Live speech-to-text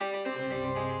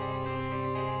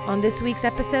On this week's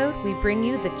episode, we bring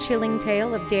you the chilling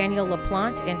tale of Daniel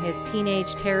LaPlante and his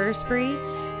teenage terror spree.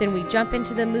 Then we jump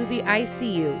into the movie I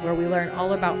See You, where we learn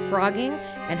all about frogging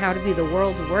and how to be the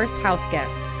world's worst house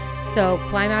guest. So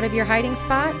climb out of your hiding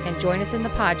spot and join us in the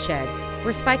pod shed.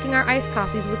 We're spiking our iced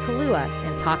coffees with Kahlua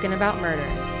and talking about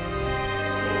murder.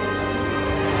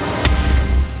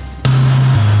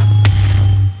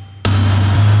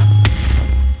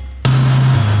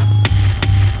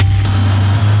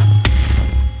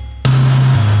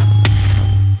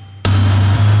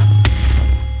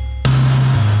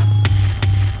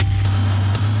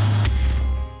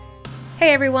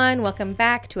 Hey everyone, welcome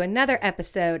back to another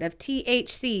episode of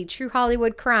THC True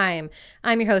Hollywood Crime.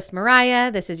 I'm your host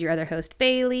Mariah. This is your other host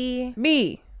Bailey.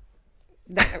 Me.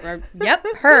 Yep,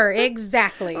 her,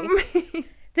 exactly.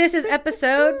 This is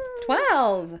episode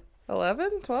 12.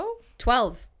 11? 12?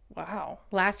 12. Wow.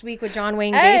 Last week with John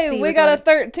Wayne Gacy. Hey, we got a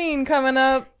 13 coming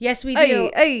up. Yes, we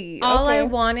do. Hey, All okay. I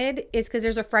wanted is, because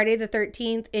there's a Friday the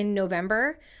 13th in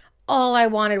November, all I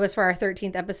wanted was for our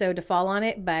 13th episode to fall on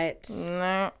it, but...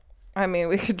 No. I mean,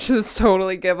 we could just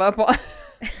totally give up on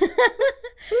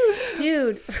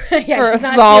Dude. Yeah, for a she's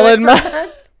not solid doing it for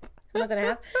month. a month and a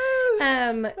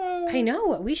half. I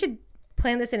know. We should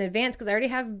plan this in advance because I already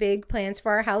have big plans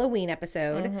for our Halloween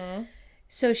episode. Mm-hmm.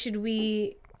 So should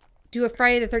we do a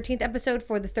Friday the 13th episode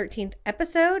for the 13th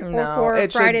episode or No, for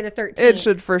it Friday should- the 13th? It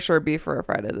should for sure be for a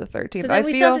Friday the 13th. So then I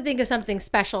we feel, still have to think of something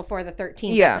special for the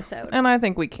 13th yeah, episode. and I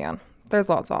think we can. There's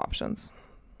lots of options.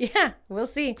 Yeah, we'll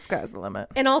see. Sky's the limit.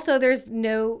 And also there's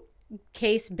no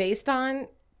case based on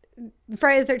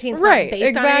Friday the 13th. Right, Not based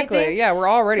exactly. on anything. Yeah, we're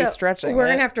already So stretching We're it.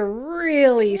 going to have to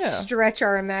really Yeah. stretch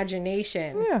our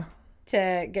imagination Yeah.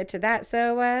 to get to that.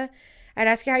 So I'd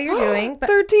ask you how you're doing. But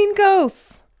 13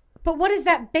 ghosts. But what is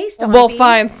that based on? We'll B?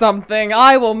 find something.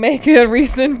 I will make it a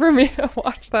reason for me to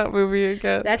watch that movie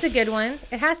again. That's a good one.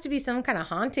 It has to be some kind of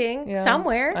haunting Yeah,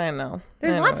 somewhere. I know.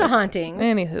 There's lots of hauntings.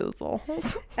 Any hoozle.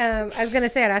 I was going to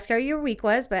say, I'd ask how your week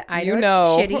was, but I You know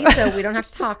know. it's shitty, so we don't have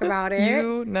to talk about it.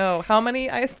 You know. How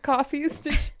many iced coffees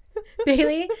did you...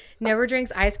 Bailey never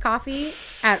drinks iced coffee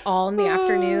at all in the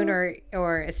afternoon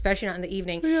or especially not in the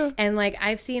evening. Yeah. And like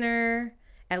I've seen her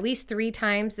at least 3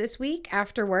 times this week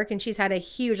after work, and she's had a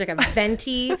huge, like a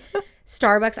venti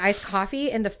Starbucks iced coffee.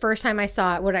 And the first time I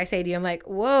saw it, what did I say to you? I'm like,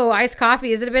 whoa, iced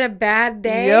coffee. Has it been a bad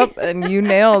day? Yep, and you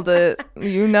nailed it.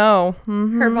 You know.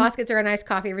 Mhm. Her boss gets her a nice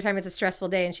coffee every time it's a stressful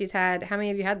day. And she's had, how many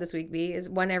have you had this week, B? Is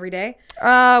one every day?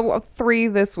 3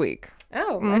 this week.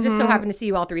 Oh, I just so happened to see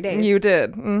you all 3 days. You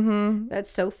did. Mm-hmm.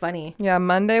 That's so funny. Yeah,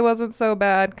 Monday wasn't so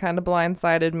bad. Kind of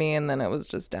blindsided me, and then it was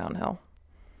just downhill.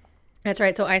 That's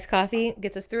right. So iced coffee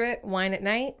gets us through it. Wine at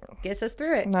night gets us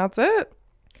through it. And that's it.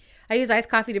 I use iced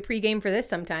coffee to pregame for this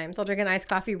sometimes. I'll drink an iced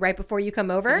coffee right before you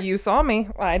come over. You saw me.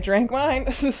 I drank mine.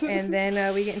 And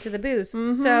then we get into the booze.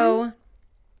 Mm-hmm. So,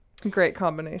 Great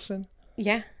combination.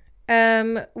 yeah.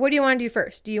 What do you want to do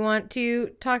first? Do you want to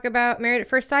talk about Married at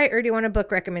First Sight, or do you want a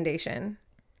book recommendation?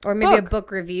 Or maybe a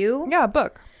book review? Yeah,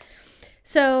 book.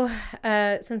 So,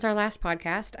 since our last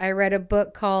podcast, I read a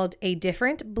book called A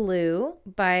Different Blue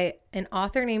by an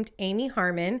author named Amy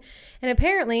Harmon. And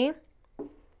apparently,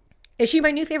 is she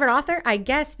my new favorite author? I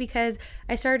guess, because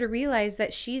I started to realize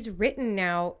that she's written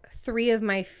now 3 of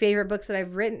my favorite books that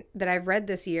I've read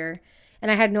this year. And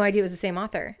I had no idea it was the same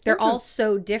author. They're all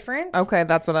so different. Okay,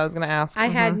 that's what I was going to ask. I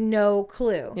had no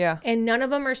clue. Yeah. And none of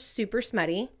them are super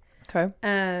smutty. Okay.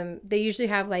 They usually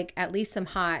have like at least some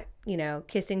hot,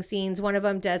 kissing scenes. One of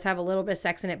them does have a little bit of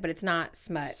sex in it, but it's not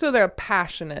smut. So they're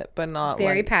passionate, but not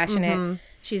Very like, passionate. mhm.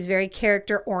 She's very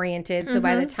character oriented. So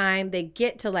by the time they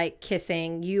get to like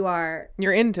kissing, you're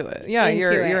into it. Yeah,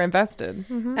 into it. you're invested.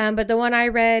 Mhm. But the one I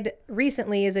read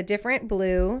recently is A Different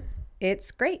Blue.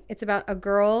 It's great. It's about a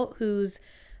girl whose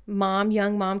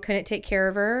young mom couldn't take care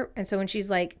of her. And so when she's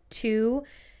like 2,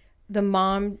 the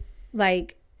mom,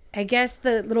 like, I guess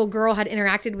the little girl had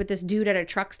interacted with this dude at a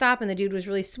truck stop, and the dude was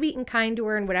really sweet and kind to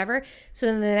her and whatever. So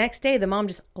then the next day, the mom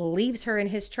just leaves her in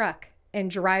his truck and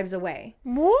drives away.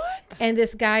 What? And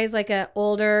this guy is like an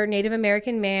older Native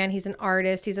American man. He's an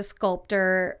artist. He's a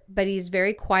sculptor, but he's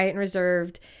very quiet and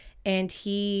reserved. And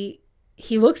he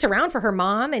looks around for her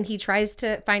mom, and he tries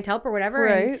to find help or whatever.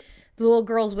 Right. And the little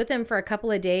girl's with him for a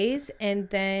couple of days, and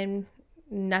then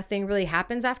nothing really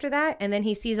happens after that. And then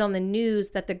he sees on the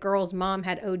news that the girl's mom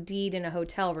had OD'd in a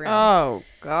hotel room. Oh,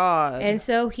 God. And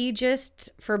so he just,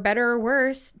 for better or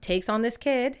worse, takes on this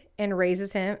kid and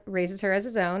raises her as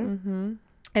his own. Mm-hmm.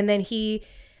 And then he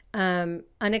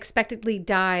unexpectedly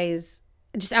dies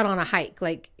just out on a hike.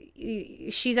 Like,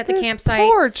 she's at the This campsite.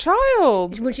 poor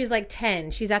child. When she's like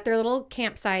 10, she's at their little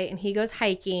campsite, and he goes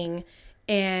hiking,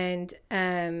 and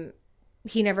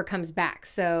he never comes back.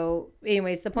 So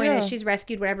anyways, the point is she's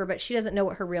rescued, whatever, but she doesn't know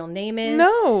what her real name is.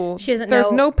 No. She doesn't There's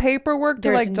know. no paperwork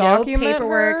to like document no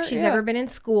paperwork. her. She's never been in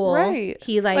school. Right.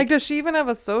 He like, does she even have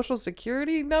a social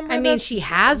security number? I mean, she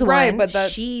has one. Right, but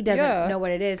she doesn't know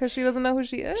what it is. Because she doesn't know who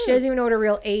she is. She doesn't even know what her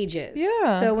real age is.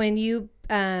 Yeah. So when you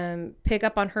pick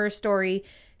up on her story,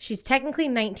 she's technically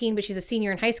 19, but she's a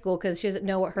senior in high school because she doesn't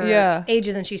know what her age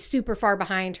is, and she's super far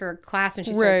behind her class when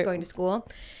she starts going to school.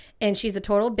 And she's a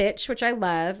total bitch, which I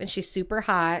love, and she's super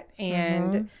hot,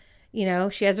 and you know,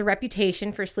 she has a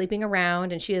reputation for sleeping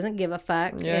around, and she doesn't give a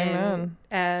fuck. Yeah,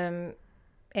 and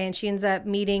she ends up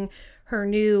meeting her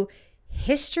new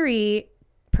history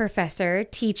professor,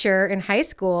 teacher in high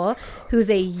school, who's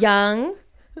a young,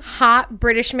 hot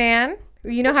British man.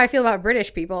 You know how I feel about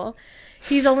British people.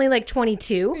 He's only like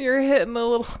 22. You're hitting a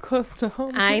little close to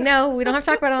home. I know. We don't have to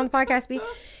talk about it on the podcast, B.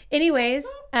 Anyways,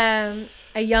 a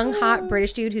young, hot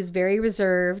British dude who's very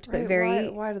reserved, but very...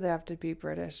 Why do they have to be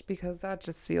British? Because that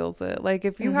just seals it. Like,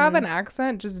 if you have an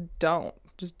accent, just don't.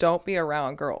 Just don't be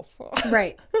around girls.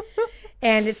 Right.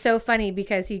 And it's so funny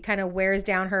because he kind of wears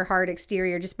down her hard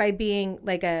exterior just by being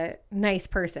like a nice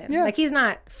person. Yeah. Like, he's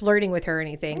not flirting with her or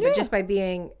anything, but just by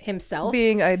being himself.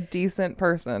 Being a decent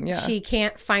person, yeah. She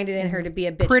can't find it in her to be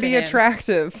a bitch. Pretty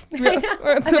attractive. I know.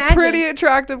 It's a pretty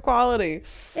attractive quality.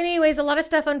 Anyways, a lot of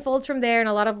stuff unfolds from there and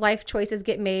a lot of life choices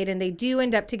get made, and they do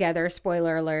end up together,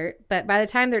 spoiler alert. But by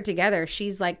the time they're together,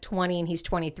 she's like 20 and he's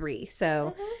 23.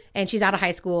 So, and she's out of high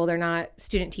school. They're not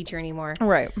student teacher anymore.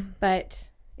 Right. But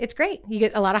it's great. You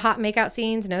get a lot of hot makeout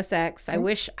scenes, no sex. I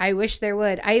wish there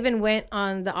would. I even went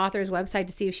on the author's website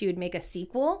to see if she would make a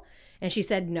sequel, and she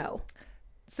said no.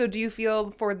 So do you feel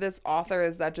for this author,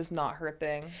 is that just not her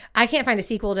thing? I can't find a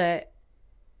sequel to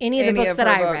any of the books that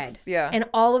I read. Yeah. And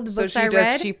all of the books I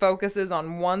read. She focuses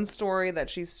on one story that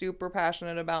she's super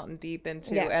passionate about and deep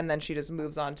into, and then she just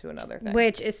moves on to another thing.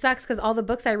 Which it sucks because all the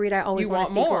books I read, I always want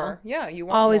a sequel. More. Yeah, you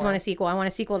want always more. want a sequel. I want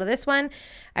a sequel to this one.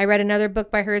 I read another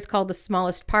book by hers called The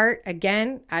Smallest Part.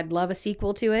 Again, I'd love a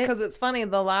sequel to it. Because it's funny,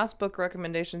 the last book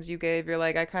recommendations you gave, you're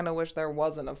like, I kind of wish there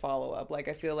wasn't a follow-up. Like,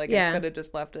 I feel like it could have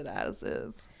just left it as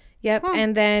is. Yep.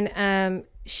 And then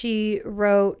she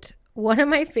wrote one of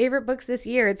my favorite books this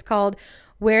year. It's called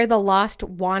Where the Lost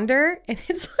Wander. And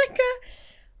it's like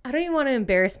I don't even want to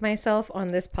embarrass myself on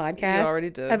this podcast. You already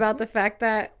did. About the fact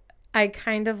that I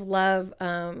kind of love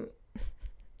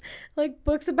like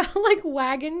books about like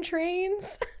wagon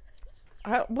trains.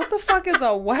 What the fuck is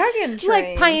a wagon train?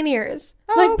 Like pioneers.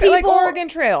 Oh, like okay. Like Oregon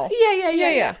Trail.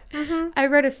 Yeah. Mm-hmm. I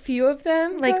read a few of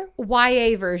them, like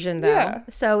YA version though. Yeah.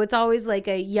 So it's always like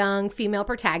a young female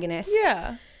protagonist.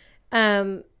 Yeah.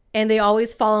 And they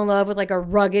always fall in love with like a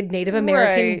rugged Native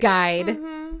American guide.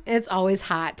 Mm-hmm. It's always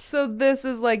hot. So this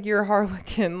is like your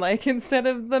Harlequin. Like, instead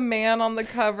of the man on the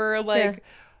cover, like,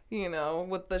 you know,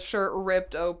 with the shirt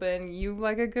ripped open, you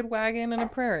like a good wagon and a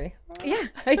prairie. Yeah,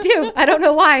 I do. I don't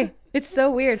know why. It's so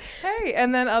weird. Hey,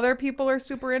 and then other people are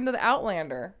super into the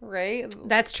Outlander, right?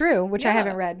 That's true, which I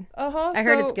haven't read. I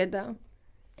heard it's good though.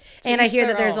 And I hear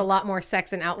that there's a lot more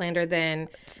sex in Outlander than...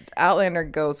 Outlander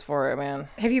goes for it, man.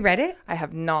 Have you read it? I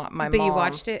have not. But you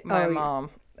watched it? My mom.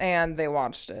 And they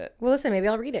watched it. Well, listen, maybe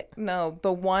I'll read it. No,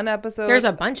 the one episode... There's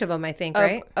a bunch of them, I think,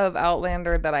 right? Of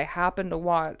Outlander that I happened to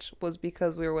watch was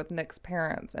because we were with Nick's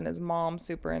parents and his mom's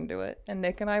super into it. And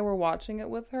Nick and I were watching it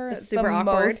with her. It's super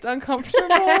awkward. Most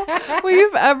uncomfortable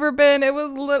we've ever been. It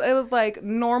was like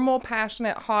normal,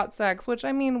 passionate, hot sex, which,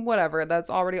 I mean, whatever. That's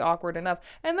already awkward enough.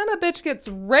 And then a bitch gets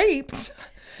raped.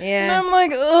 Yeah. And I'm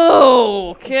like,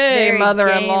 oh, okay, very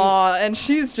mother-in-law. And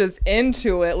she's just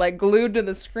into it, like glued to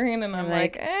the screen. And I'm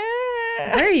like,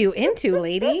 what are you into,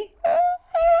 lady?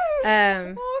 Awkward.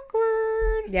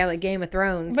 Yeah, like Game of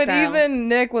Thrones But style. Even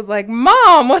Nick was like,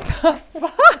 Mom, what the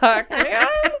fuck, man?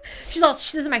 She's all,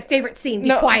 this is my favorite scene.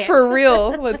 Be quiet. For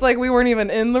real. It's like we weren't even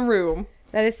in the room.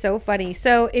 That is so funny.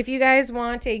 So if you guys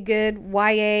want a good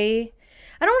YA...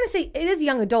 I don't want to say it is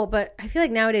young adult, but I feel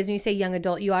like nowadays when you say young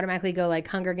adult, you automatically go like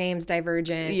Hunger Games,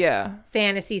 Divergent,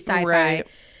 fantasy, sci-fi. Right.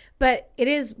 But it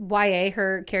is YA.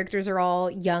 Her characters are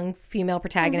all young female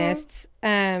protagonists.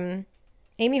 Mm-hmm.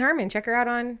 Amy Harmon, check her out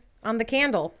on the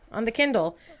Kindle.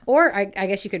 Or I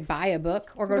guess you could buy a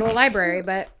book or go to a library,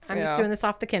 but I'm just doing this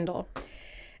off the Kindle.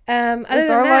 Is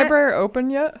our library open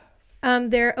yet?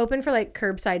 They're open for like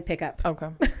curbside pickup. Okay.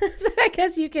 So I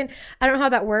guess you can, I don't know how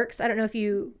that works. I don't know if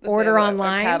you order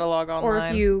online, catalog online, or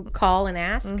if you call and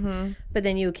ask, but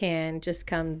then you can just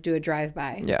come do a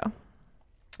drive-by. Yeah.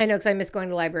 I know, because I miss going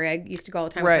to the library. I used to go all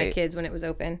the time with my kids when it was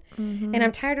open. Mm-hmm. And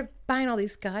I'm tired of buying all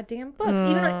these goddamn books,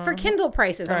 even like for Kindle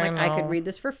prices. I'm like, I could read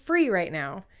this for free right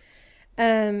now.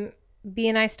 B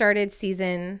and I started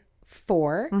season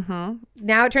 4. Mm-hmm.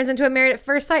 Now it turns into a Married at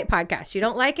First Sight podcast. You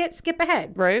don't like it? Skip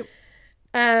ahead. Right.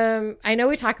 I know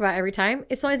we talk about it every time.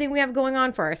 It's the only thing we have going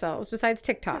on for ourselves besides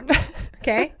TikTok.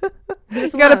 Okay? You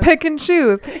gotta pick and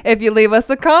choose. If you leave us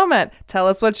a comment, tell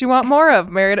us what you want more of,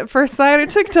 Married at First Sight or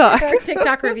TikTok.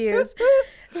 TikTok reviews.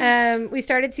 We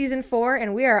started season 4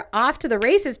 and we are off to the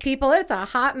races, people. It's a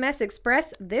hot mess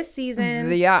express this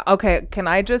season. Yeah. Okay. Can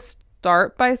I just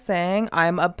start by saying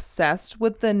I'm obsessed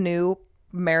with the new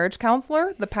marriage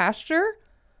counselor, the pastor.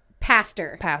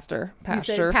 Pastor. You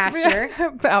said pasture.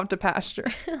 Out to pasture.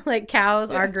 Like cows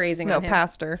are grazing on him.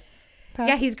 Pastor.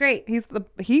 Yeah, he's great.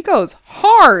 He goes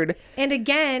hard. And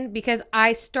again, because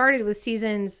I started with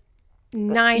seasons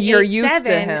 9, You're 8, used 7,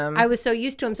 to him. I was so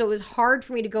used to him, so it was hard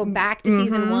for me to go back to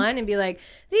season 1 and be like,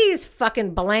 these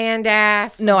fucking bland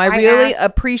ass. No, I really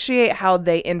appreciate how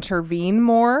they intervene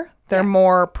more. They're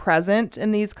more present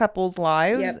in these couples'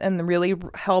 lives and really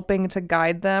helping to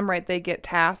guide them, right? They get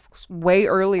tasks way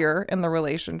earlier in the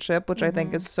relationship, which I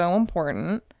think is so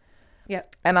important.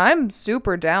 Yep. And I'm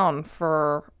super down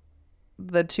for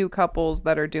the 2 couples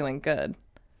that are doing good.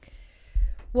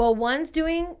 Well, one's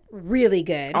doing really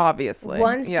good. Obviously.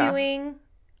 One's doing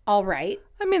all right.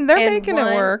 I mean, they're making it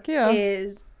work. Yeah.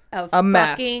 Is a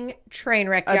fucking mess. Train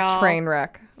wreck, y'all. A train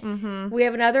wreck. Mm-hmm. We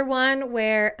have another one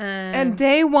where and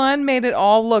day 1 made it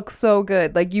all look so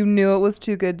good. Like you knew it was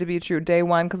too good to be true. Day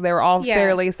 1, because they were all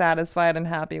fairly satisfied and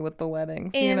happy with the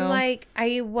weddings. And like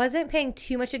I wasn't paying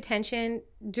too much attention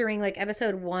during like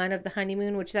episode 1 of the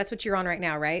honeymoon, which that's what you're on right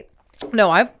now, right?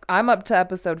 No, I'm up to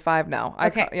episode 5 now.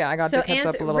 Okay. I got to catch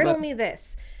up a little bit. Riddle me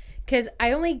this. Because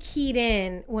I only keyed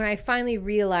in when I finally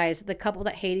realized the couple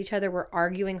that hate each other were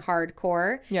arguing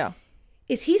hardcore. Yeah.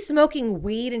 Is he smoking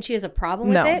weed and she has a problem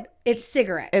with it? It's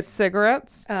cigarettes. It's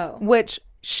cigarettes. Oh. Which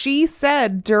she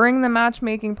said during the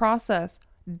matchmaking process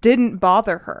didn't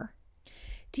bother her.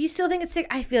 Do you still think it's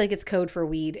I feel like it's code for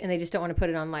weed and they just don't want to put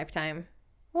it on Lifetime.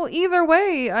 Well, either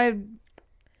way, I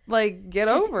get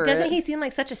over it. Doesn't he seem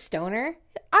like such a stoner?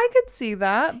 I could see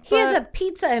that. He has a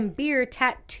pizza and beer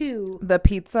tattoo. The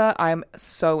pizza, I'm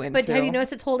so into. But have you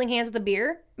noticed it's holding hands with a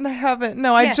beer? I haven't.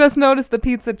 No, I just noticed the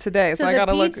pizza today, so I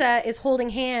gotta look. So the pizza is holding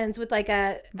hands with like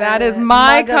a. That is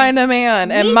my kind of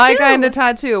man and my kind of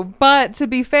tattoo. But to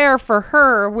be fair, for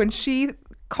her, when she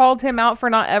called him out for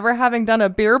not ever having done a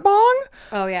beer bong.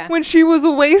 Oh yeah. When she was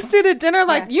wasted at dinner,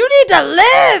 like you need to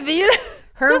live.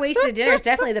 Her wasted dinner is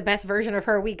definitely the best version of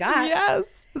her we got.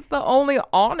 Yes. It's the only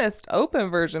honest, open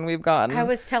version we've gotten. I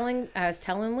was telling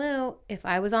Lou, if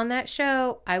I was on that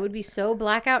show, I would be so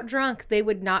blackout drunk, they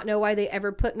would not know why they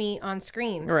ever put me on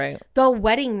screen. Right. The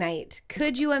wedding night.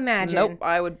 Could you imagine? Nope.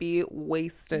 I would be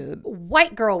wasted.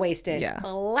 White girl wasted. Yeah.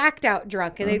 Blacked out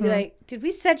drunk. And they'd be like, did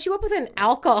we set you up with an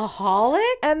alcoholic?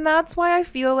 And that's why I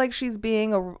feel like she's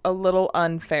being a little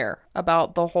unfair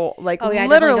about the whole, like, I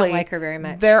literally don't like her very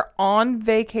much. They're on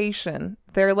vacation.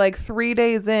 They're like 3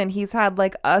 days in. He's had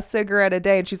like a cigarette a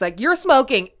day. And she's like, you're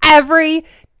smoking every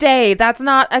day. That's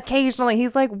not occasionally.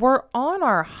 He's like, we're on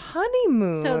our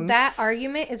honeymoon. So that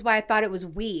argument is why I thought it was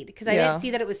weed. Because I didn't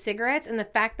see that it was cigarettes. And the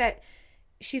fact that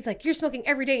she's like, you're smoking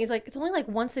every day. And he's like, it's only like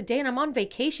once a day and I'm on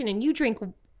vacation and you drink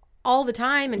all the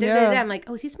time. And I'm like,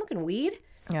 oh, is he smoking weed?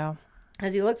 Yeah.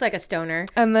 Because he looks like a stoner.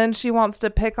 And then she wants to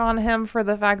pick on him for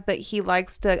the fact that he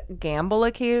likes to gamble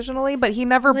occasionally, but he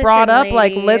never brought up,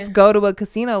 like, let's go to a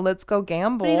casino, let's go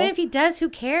gamble. But even if he does, who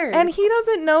cares? And he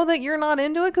doesn't know that you're not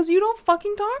into it because you don't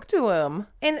fucking talk to him.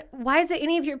 And why is it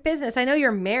any of your business? I know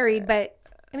you're married, but,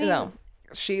 I mean... No,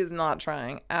 she's not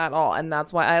trying at all. And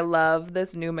that's why I love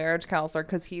this new marriage counselor,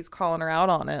 because he's calling her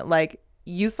out on it. Like...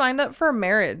 You signed up for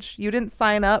marriage. You didn't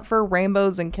sign up for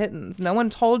rainbows and kittens. No one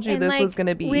told you this was going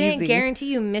to be easy. We didn't guarantee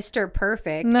you Mr.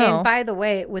 Perfect. No. And by the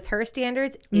way, with her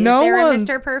standards, is there a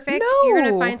Mr. Perfect? No. You're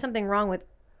going to find something wrong with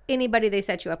anybody they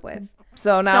set you up with.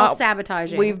 So now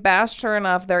self-sabotaging. We've bashed her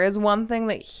enough. There is one thing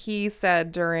that he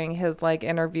said during his like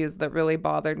interviews that really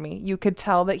bothered me. You could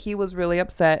tell that he was really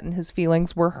upset and his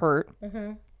feelings were hurt.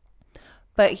 Mm-hmm.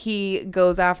 But he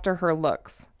goes after her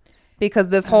looks. Because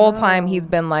this whole time he's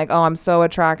been like, oh, I'm so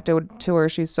attracted to her.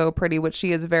 She's so pretty, which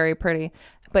she is very pretty.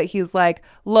 But he's like,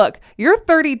 look, you're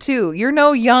 32. You're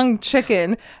no young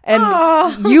chicken.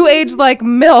 And you age like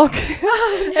milk.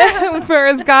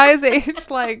 Whereas guys age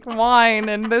like wine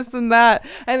and this and that.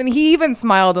 And then he even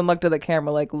smiled and looked at the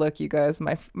camera like, look, you guys,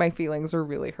 my feelings are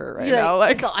really hurt right now.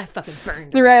 Like, I fucking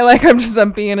burned her. Right, like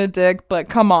I'm being a dick. But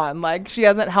come on. Like, she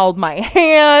hasn't held my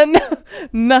hand.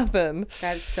 Nothing.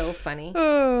 That's so funny.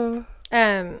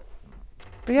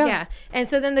 Yeah. And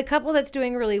so then the couple that's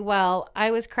doing really well,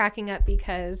 I was cracking up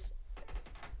because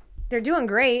they're doing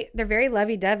great. They're very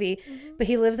lovey-dovey, but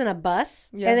he lives in a bus.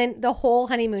 Yeah. And then the whole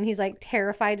honeymoon, he's like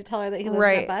terrified to tell her that he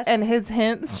lives in a bus. And his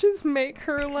hints just make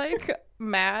her like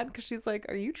mad because she's like,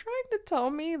 are you trying to tell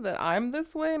me that I'm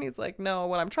this way? And he's like, no,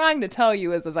 what I'm trying to tell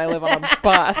you is I live on a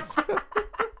bus.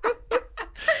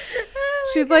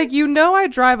 She's like, you know, I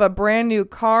drive a brand new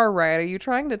car, right? Are you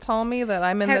trying to tell me that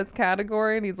I'm in this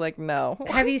category? And he's like, no.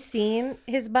 Have you seen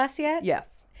his bus yet?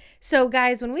 Yes. So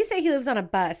guys, when we say he lives on a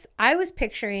bus, I was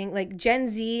picturing like Gen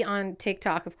Z on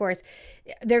TikTok, of course,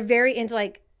 they're very into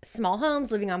like small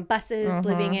homes, living on buses,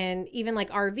 living in even like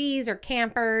RVs or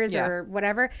campers or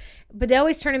whatever. But they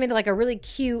always turn them into like a really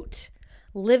cute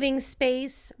living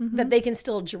space that they can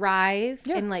still drive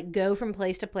and like go from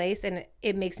place to place. And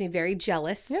it makes me very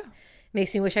jealous. Yeah.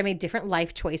 Makes me wish I made different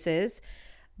life choices.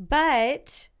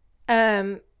 But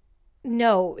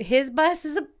no, his bus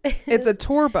is it's a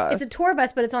tour bus. It's a tour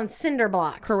bus, but it's on cinder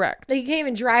blocks. Correct. Like you can't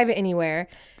even drive it anywhere.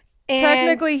 And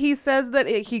technically, he says that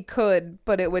he could,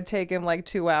 but it would take him like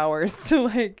 2 hours to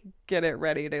like get it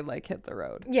ready to like hit the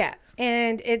road. Yeah,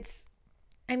 and it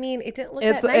didn't look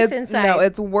that nice inside. No,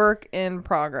 it's work in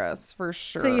progress for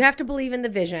sure. So you have to believe in the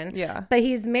vision. Yeah. But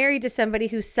he's married to somebody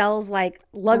who sells like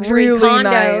luxury condos.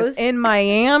 Nice. In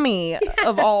Miami,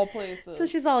 of all places. So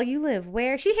she's all, you live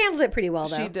where? She handled it pretty well,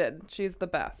 though. She did. She's the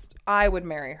best. I would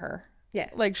marry her. Yeah.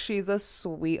 Like, she's a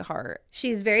sweetheart.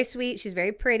 She's very sweet. She's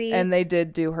very pretty. And they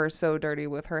did do her so dirty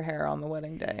with her hair on the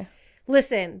wedding day.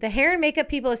 Listen, the hair and makeup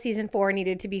people of season 4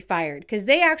 needed to be fired because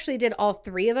they actually did all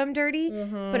 3 of them dirty.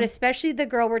 But especially the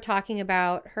girl we're talking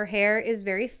about, her hair is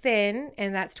very thin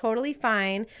and that's totally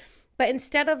fine. But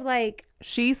instead of like...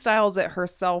 She styles it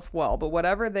herself well, but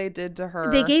whatever they did to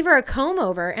her... They gave her a comb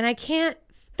over and I can't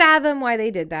fathom why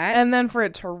they did that. And then for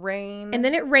it to rain. And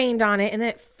then it rained on it and then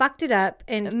it fucked it up.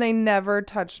 And they never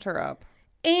touched her up.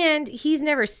 And he's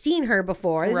never seen her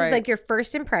before. This is like your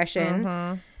first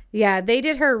impression. Yeah, they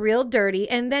did her real dirty.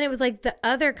 And then it was like the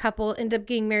other couple ended up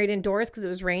getting married indoors because it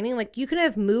was raining. Like, you could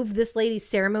have moved this lady's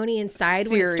ceremony inside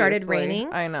when it started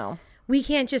raining. I know. We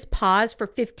can't just pause for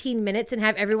 15 minutes and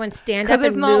have everyone stand up and move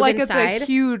inside. Because it's not like it's a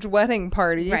huge wedding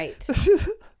party. Right.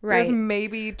 There's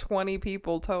maybe 20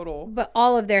 people total. But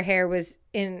all of their hair was,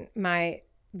 in my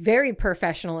very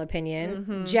professional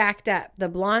opinion, jacked up. The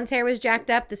blonde's hair was jacked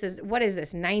up. What is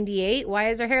this, 98? Why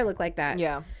does her hair look like that?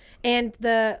 Yeah. And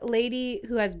the lady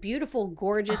who has beautiful,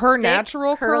 gorgeous, her thick,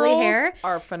 natural curly hair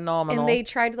are phenomenal. And they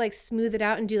tried to like smooth it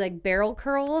out and do like barrel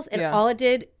curls. And all it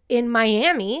did in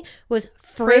Miami was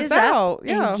frizz up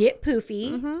and get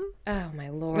poofy. Oh, my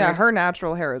Lord. Yeah, her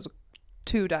natural hair is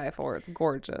to die for. It's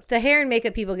gorgeous. The hair and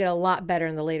makeup people get a lot better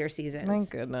in the later seasons.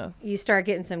 Thank goodness. You start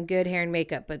getting some good hair and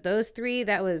makeup. But those 3,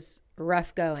 that was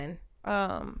rough going.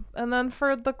 And then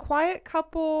for the quiet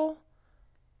couple...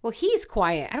 Well, he's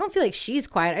quiet. I don't feel like she's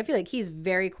quiet. I feel like he's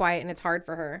very quiet and it's hard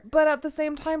for her. But at the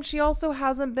same time, she also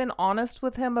hasn't been honest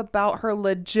with him about her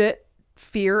legit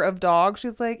fear of dogs.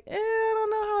 She's like, I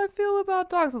don't know how I feel about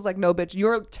dogs. I was like, no, bitch,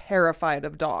 you're terrified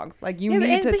of dogs. Like, you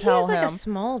need to tell him. He has like a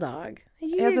small dog.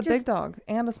 He has a big dog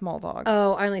and a small dog.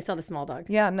 Oh, I only saw the small dog.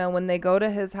 Yeah, no, when they go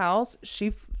to his house,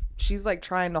 she's like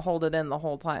trying to hold it in the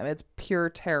whole time. It's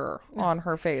pure terror on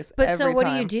her face. But so what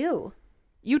do you do?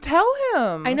 You tell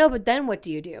him. I know, but then what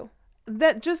do you do?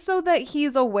 That just so that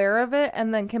he's aware of it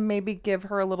and then can maybe give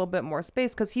her a little bit more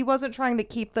space, because he wasn't trying to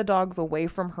keep the dogs away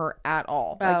from her at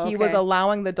all. He was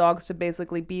allowing the dogs to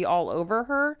basically be all over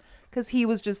her, because he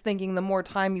was just thinking the more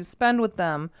time you spend with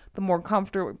them, the more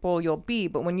comfortable you'll be.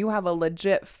 But when you have a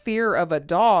legit fear of a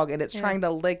dog and it's trying to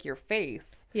lick your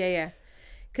face. Yeah.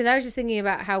 Because I was just thinking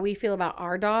about how we feel about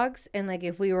our dogs, and like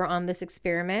if we were on this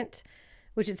experiment,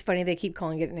 which is funny, they keep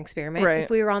calling it an experiment. Right. If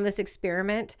we were on this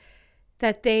experiment,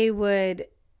 that they would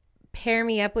pair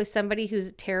me up with somebody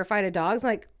who's terrified of dogs.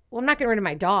 Like, well, I'm not getting rid of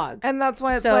my dog. And that's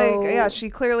why it's she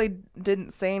clearly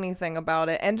didn't say anything about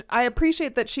it. And I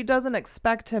appreciate that she doesn't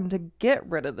expect him to get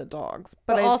rid of the dogs.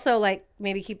 But also, like,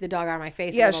 maybe keep the dog out of my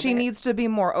face. Yeah, she needs to be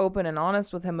more open and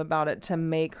honest with him about it to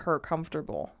make her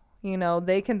comfortable. You know,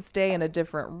 they can stay in a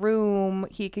different room.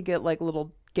 He could get, like,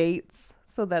 little gates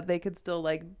so that they could still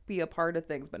like be a part of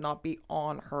things but not be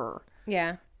on her.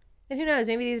 Yeah. And who knows,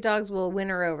 maybe these dogs will win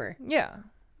her over. Yeah.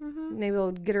 Maybe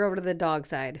we'll get her over to the dog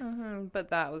side. But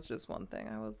that was just one thing.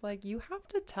 I was like, you have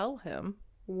to tell him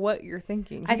what you're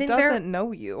thinking. He doesn't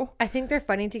know you. I think they're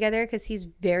funny together because he's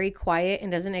very quiet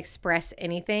and doesn't express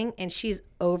anything, and she's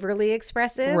overly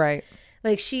expressive. Right.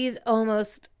 Like she's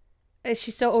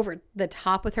so over the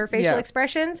top with her facial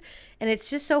expressions, and it's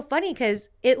just so funny because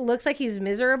it looks like he's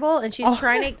miserable and she's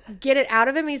trying to get it out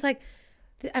of him. He's like,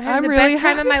 I'm having the best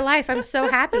time of my life. I'm so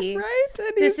happy. Right?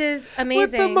 And this is amazing.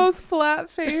 With the most flat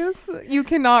face. You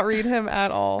cannot read him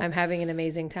at all. I'm having an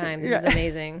amazing time. This is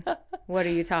amazing. What are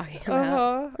you talking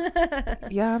about?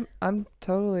 Yeah, I'm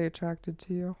totally attracted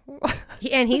to you.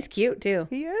 And he's cute too.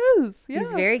 He is. Yeah.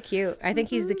 He's very cute. I think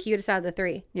he's the cutest out of the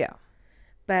three. Yeah.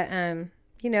 But I'd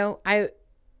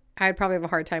probably have a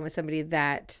hard time with somebody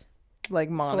that like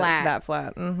flat. That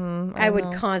flat. Mm-hmm. I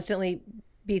would constantly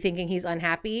be thinking he's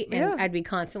unhappy, and I'd be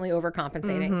constantly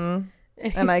overcompensating.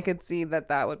 Mm-hmm. And I could see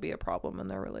that would be a problem in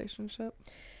their relationship.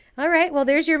 All right. Well,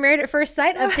 there's your Married at First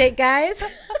Sight update, guys.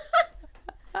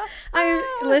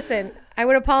 Listen, I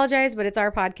would apologize, but it's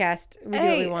our podcast. We do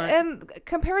what we want. And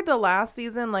compared to last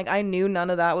season, like I knew none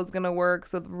of that was going to work.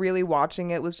 So really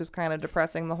watching it was just kind of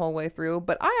depressing the whole way through.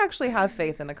 But I actually have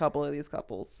faith in a couple of these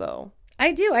couples. So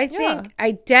I do. I think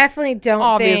I definitely don't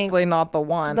obviously not the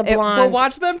one. The blonde. But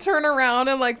watch them turn around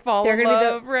and like fall in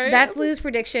love, right? That's Lou's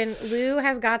prediction. Lou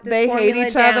has got this. They hate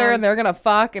each other and they're gonna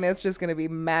fuck, and it's just gonna be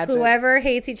magic. Whoever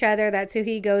hates each other, that's who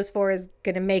he goes for, is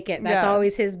gonna make it. That's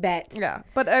always his bet. Yeah,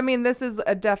 but I mean, this is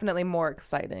a definitely more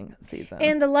exciting season.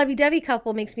 And the lovey-dovey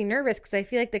couple makes me nervous because I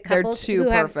feel like the couples who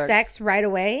have sex right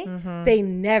away, they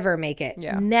never make it.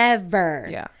 Yeah, never.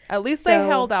 Yeah, at least they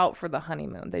held out for the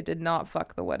honeymoon. They did not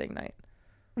fuck the wedding night.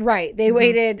 Right. They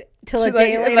waited till a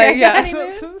day later.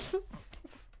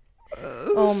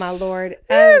 Oh, my Lord.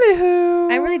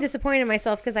 Anywho. I'm really disappointed in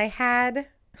myself because I had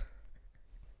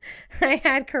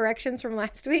corrections from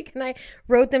last week and I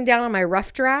wrote them down on my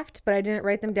rough draft, but I didn't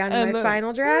write them down in my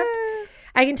final draft.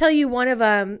 I can tell you one of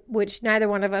them, which neither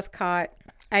one of us caught.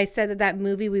 I said that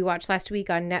movie we watched last week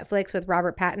on Netflix with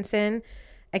Robert Pattinson,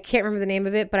 I can't remember the name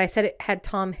of it, but I said it had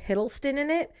Tom Hiddleston in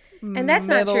it. And that's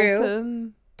not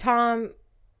true. Tom...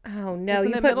 Oh, no.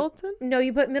 Isn't it Middleton? No,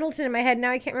 you put Middleton in my head.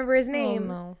 Now I can't remember his name.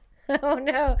 Oh, no. Oh,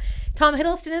 no. Tom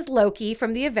Hiddleston is Loki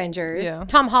from the Avengers. Yeah.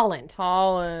 Tom Holland.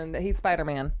 He's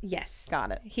Spider-Man. Yes.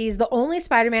 Got it. He's the only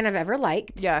Spider-Man I've ever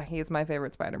liked. Yeah, he's my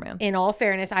favorite Spider-Man. In all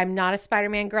fairness, I'm not a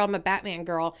Spider-Man girl. I'm a Batman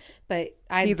girl. But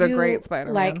he's a great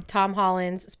Spider-Man. Like Tom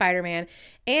Holland's Spider-Man.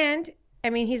 And... I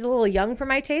mean, he's a little young for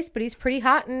my taste, but he's pretty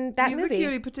hot in that movie. He's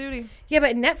a cutie patootie. Yeah,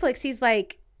 but Netflix, he's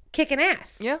like kicking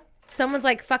ass. Yeah. Someone's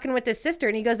like fucking with his sister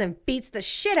and he goes and beats the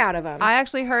shit out of him. I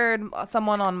actually heard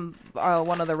someone on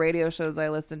one of the radio shows I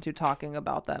listened to talking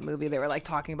about that movie. They were like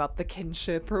talking about the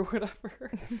kinship or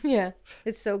whatever. Yeah,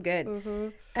 it's so good. Mm-hmm.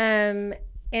 And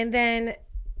then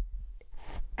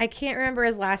I can't remember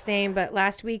his last name, but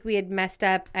last week we had messed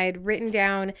up. I had written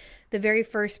down the very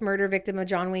first murder victim of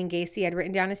John Wayne Gacy. I'd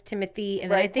written down as Timothy. And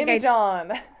then I think I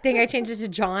changed it to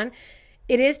John.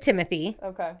 It is Timothy.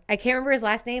 Okay. I can't remember his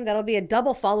last name. That'll be a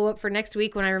double follow-up for next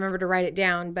week when I remember to write it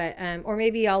down. But or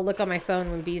maybe I'll look on my phone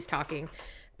when B's talking.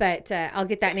 But I'll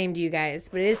get that name to you guys.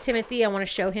 But it is Timothy. I want to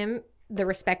show him the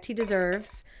respect he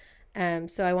deserves.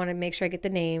 So I want to make sure I get the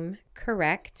name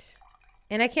correct.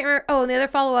 And I can't remember. Oh, and the other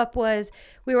follow-up was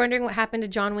we were wondering what happened to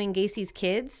John Wayne Gacy's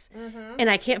kids. Mm-hmm. And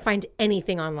I can't find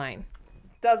anything online.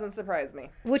 Doesn't surprise me.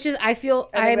 Which is, I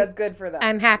think that's good for them.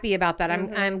 I'm happy about that.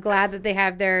 Mm-hmm. I'm glad that they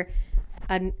have their...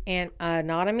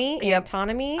 autonomy.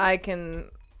 I can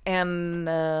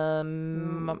no.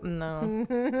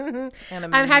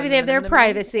 I'm happy they have their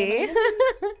privacy.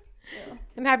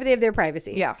 I'm happy they have their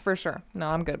privacy. Yeah, for sure. No,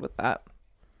 I'm good with that.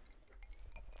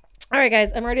 All right,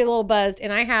 guys, I'm already a little buzzed,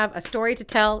 and I have a story to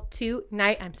tell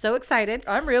tonight. I'm so excited.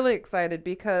 I'm really excited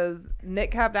because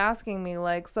Nick kept asking me,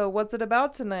 like, so what's it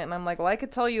about tonight? And I'm like, well, I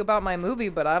could tell you about my movie,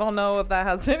 but I don't know if that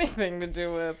has anything to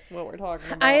do with what we're talking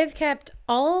about. I have kept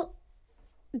all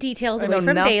details away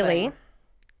from Bailey,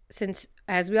 since,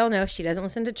 as we all know, she doesn't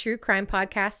listen to true crime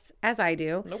podcasts as I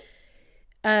do. Nope.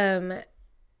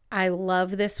 I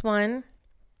love this one.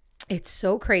 It's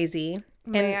so crazy.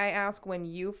 May I ask when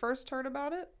you first heard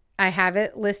about it? I have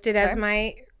it listed as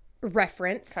my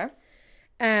reference. Okay.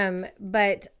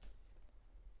 But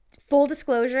full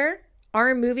disclosure,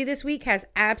 our movie this week has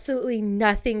absolutely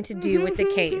nothing to do with the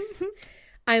case.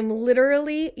 I'm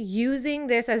literally using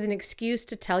this as an excuse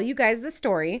to tell you guys the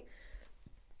story.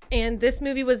 And this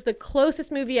movie was the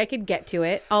closest movie I could get to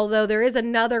it. Although there is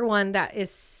another one that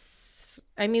is,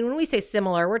 I mean, when we say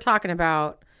similar, we're talking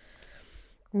about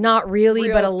not really,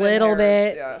 but a little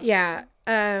bit. Yeah.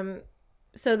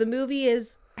 So the movie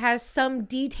has some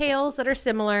details that are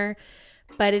similar,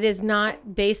 but it is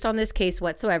not based on this case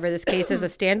whatsoever. This case is a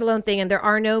standalone thing, and there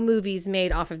are no movies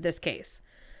made off of this case.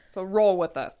 So roll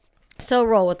with us.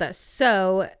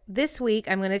 So this week,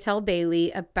 I'm going to tell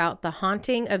Bailey about the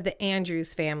haunting of the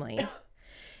Andrews family.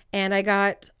 And I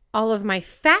got all of my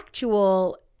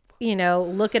factual,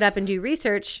 look it up and do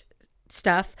research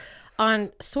stuff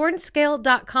on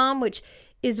swordandscale.com, which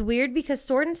is weird because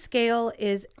Sword and Scale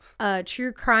is a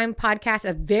true crime podcast,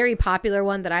 a very popular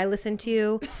one that I listen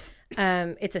to.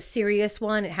 It's a serious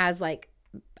one. It has like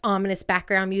ominous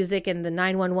background music and the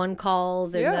 911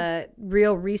 calls and the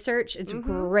real research. It's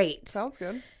great. Sounds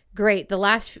good. Great. The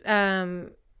last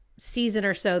season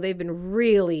or so, they've been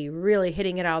really, really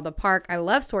hitting it out of the park. I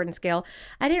love Sword and Scale.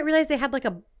 I didn't realize they had like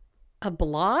a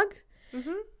blog.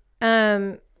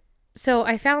 So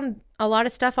I found a lot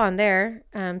of stuff on there.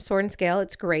 Sword and Scale.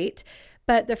 It's great.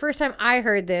 But the first time I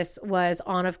heard this was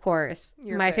on, of course,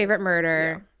 My Favorite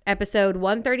Murder. Episode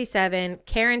 137,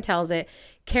 Karen tells it.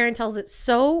 Karen tells it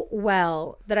so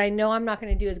well that I know I'm not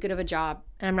going to do as good of a job,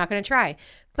 and I'm not going to try.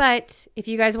 But if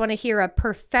you guys want to hear a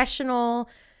professional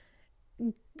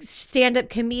stand-up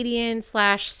comedian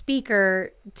 /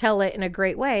 speaker tell it in a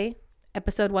great way,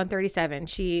 episode 137,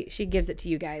 she gives it to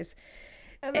you guys.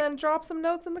 And then drop some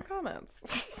notes in the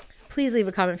comments. Please leave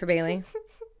a comment for Bailey.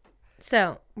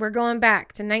 So we're going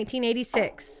back to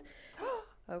 1986.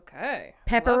 Okay.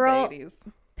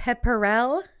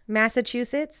 Pepperell,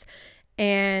 Massachusetts.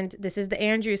 And this is the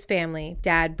Andrews family.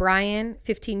 Dad, Brian,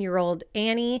 15-year-old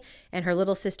Annie, and her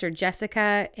little sister,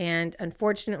 Jessica. And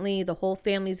unfortunately, the whole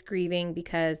family's grieving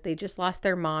because they just lost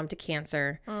their mom to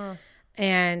cancer.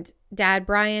 And Dad,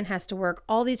 Brian, has to work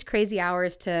all these crazy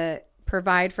hours to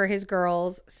provide for his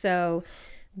girls. So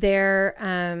they're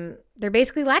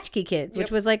basically latchkey kids,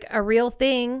 which was like a real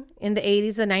thing in the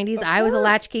 80s, the 90s. I was a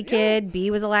latchkey kid.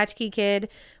 B was a latchkey kid,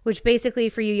 which basically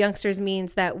for you youngsters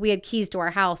means that we had keys to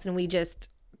our house and we just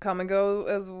come and go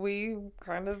as we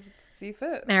kind of see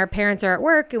fit. And our parents are at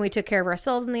work and we took care of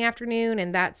ourselves in the afternoon.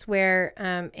 And that's where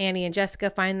Annie and Jessica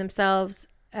find themselves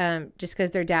just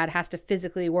because their dad has to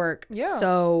physically work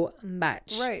so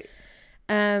much. Right.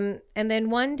 And then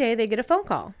one day they get a phone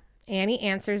call. Annie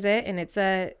answers it, and it's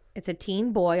a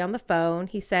teen boy on the phone.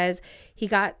 He says he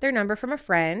got their number from a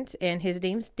friend, and his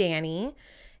name's Danny.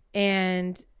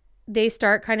 And they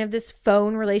start kind of this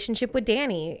phone relationship with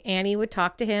Danny. Annie would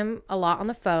talk to him a lot on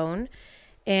the phone.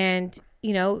 And,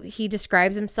 you know, he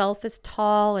describes himself as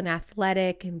tall and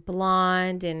athletic and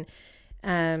blonde. And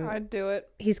I'd do it.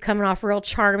 He's coming off real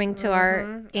charming to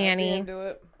our Annie. I'd do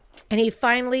it. And he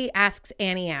finally asks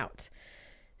Annie out.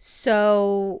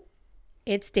 So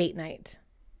it's date night.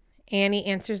 Annie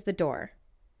answers the door.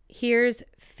 Here's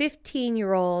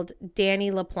 15-year-old Danny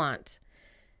LaPlante.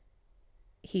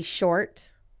 He's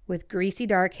short with greasy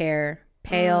dark hair,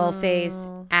 pale face,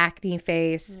 acne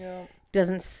face,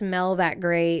 doesn't smell that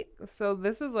great. So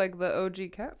this is like the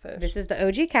OG catfish. This is the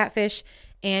OG catfish.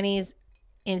 Annie's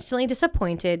instantly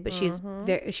disappointed, but she's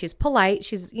polite.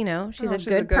 She's, you know, she's a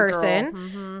good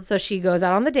person. So she goes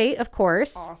out on the date, of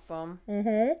course. Awesome.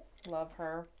 Love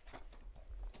her.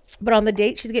 But on the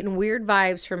date, she's getting weird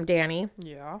vibes from Danny.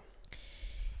 Yeah.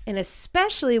 And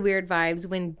especially weird vibes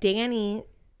when Danny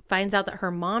finds out that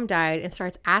her mom died and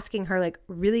starts asking her like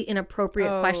really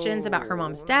inappropriate questions about her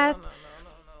mom's death. No.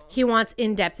 He wants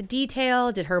in-depth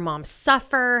detail. Did her mom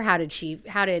suffer? How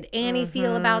did Annie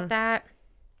feel about that?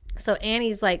 So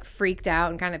Annie's like freaked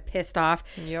out and kind of pissed off.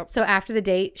 Yep. So after the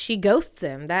date, she ghosts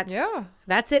him.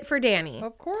 That's it for Danny.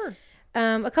 Of course.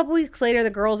 A couple weeks later, the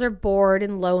girls are bored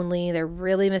and lonely. They're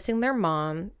really missing their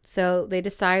mom. So they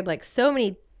decide, like so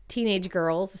many teenage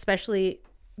girls, especially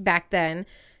back then,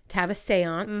 to have a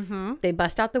seance. They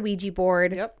bust out the Ouija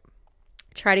board. Yep.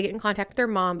 Try to get in contact with their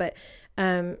mom, but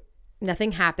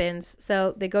nothing happens.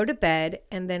 So they go to bed.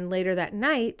 And then later that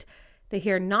night, they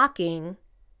hear knocking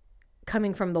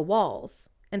coming from the walls.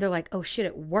 And they're like, oh shit,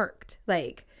 it worked.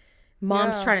 Like,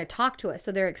 mom's trying to talk to us.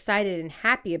 So they're excited and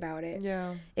happy about it.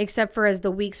 Yeah. Except for as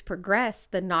the weeks progress,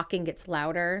 the knocking gets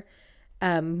louder,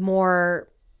 more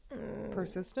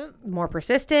persistent.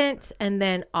 And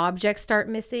then objects start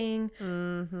missing.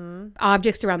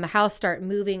 Objects around the house start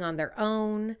moving on their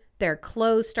own. Their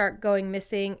clothes start going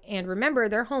missing. And remember,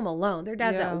 they're home alone. Their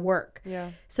dad's at work. Yeah.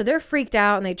 So they're freaked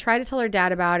out and they try to tell their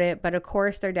dad about it. But of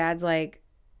course, their dad's like,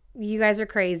 you guys are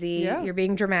crazy. Yeah. You're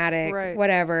being dramatic. Right.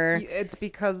 Whatever. It's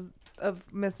because of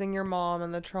missing your mom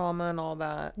and the trauma and all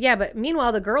that. Yeah, but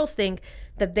meanwhile, the girls think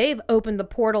that they've opened the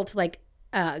portal to like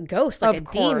a ghost, like a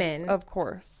demon. Of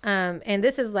course. And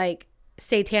this is like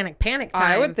satanic panic time.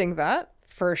 I would think that.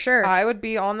 For sure. I would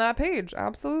be on that page.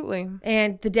 Absolutely.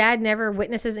 And the dad never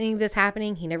witnesses any of this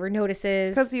happening. He never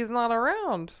notices. Because he's not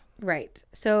around. Right.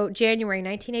 So January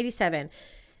 1987.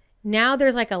 Now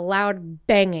there's like a loud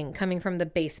banging coming from the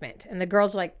basement. And the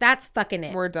girls are like, that's fucking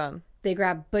it. We're done. They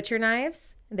grab butcher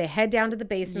knives. They head down to the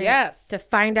basement to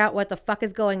find out what the fuck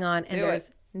is going on. And there's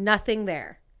nothing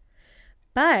there.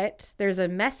 But there's a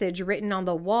message written on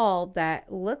the wall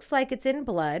that looks like it's in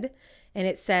blood. And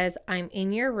it says, I'm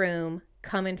in your room.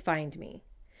 Come and find me.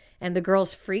 And the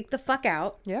girls freak the fuck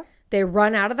out. Yeah. They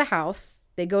run out of the house.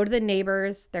 They go to the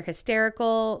neighbors. They're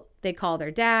hysterical. They call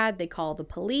their dad. They call the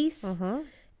police. Mm-hmm.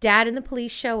 Dad and the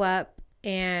police show up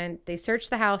and they search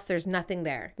the house. There's nothing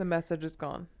there. The message is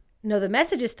gone. No, the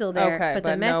message is still there, okay, but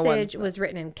the message was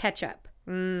written in ketchup.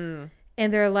 Mm.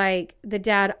 And they're like, the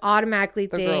dad automatically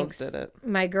thinks, girls did it.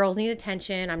 My girls need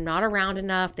attention. I'm not around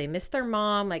enough. They miss their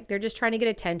mom. Like, they're just trying to get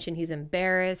attention. He's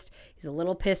embarrassed. He's a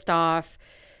little pissed off.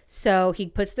 So he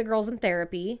puts the girls in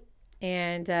therapy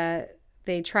and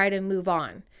they try to move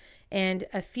on. And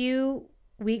a few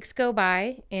weeks go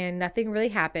by and nothing really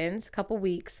happens, a couple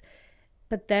weeks.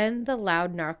 But then the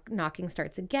loud knocking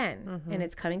starts again. Mm-hmm. And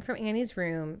it's coming from Annie's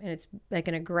room. And it's like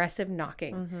an aggressive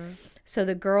knocking. Mm-hmm. So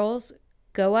the girls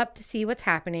go up to see what's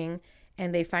happening.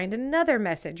 And they find another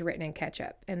message written in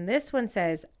ketchup. And this one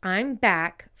says, I'm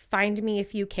back. Find me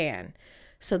if you can.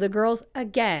 So the girls,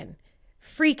 again,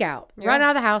 freak out. Yeah. Run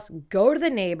out of the house. Go to the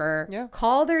neighbor. Yeah.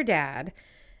 Call their dad.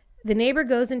 The neighbor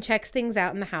goes and checks things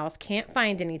out in the house. Can't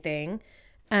find anything.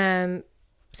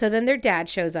 So then their dad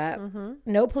shows up. Mm-hmm.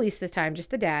 No police this time,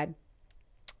 just the dad.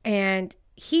 And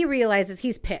he realizes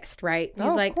he's pissed, right?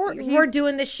 He's like, we're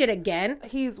doing this shit again.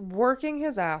 He's working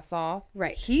his ass off.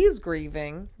 Right. He's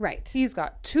grieving. Right. He's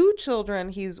got 2 children.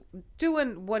 He's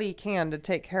doing what he can to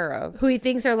take care of. Who he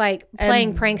thinks are like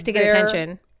playing pranks to get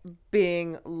attention.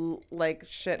 Being like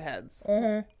shitheads.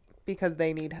 Mm-hmm. Because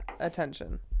they need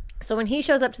attention. So when he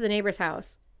shows up to the neighbor's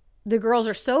house, the girls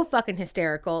are so fucking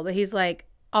hysterical that he's like,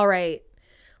 all right,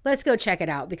 let's go check it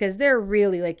out, because they're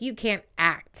really like, you can't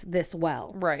act this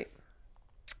well. Right.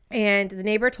 And the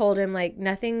neighbor told him, like,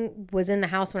 nothing was in the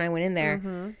house when I went in there.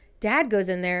 Mm-hmm. Dad goes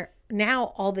in there.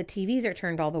 Now all the TVs are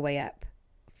turned all the way up.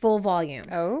 Full volume.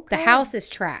 Okay. The house is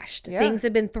trashed. Yeah. Things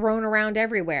have been thrown around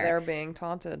everywhere. They're being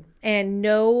taunted. And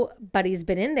nobody's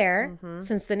been in there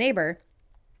since the neighbor.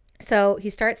 So he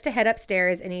starts to head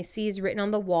upstairs and he sees written on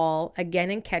the wall,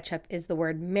 again in ketchup, is the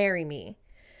word marry me.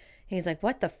 And he's like,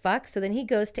 what the fuck? So then he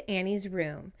goes to Annie's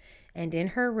room. And in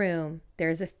her room,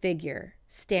 there's a figure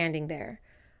standing there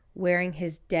wearing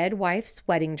his dead wife's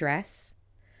wedding dress,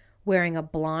 wearing a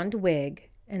blonde wig.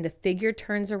 And the figure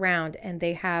turns around and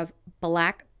they have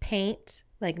black paint,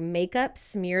 like makeup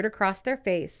smeared across their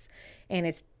face. And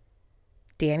it's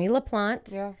Danny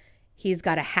LaPlante. Yeah. He's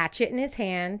got a hatchet in his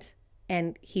hand.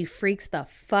 And he freaks the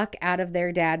fuck out of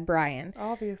their dad, Brian.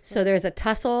 Obviously. So there's a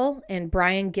tussle and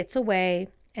Brian gets away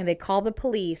and they call the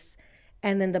police.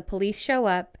 And then the police show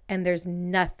up and there's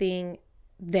nothing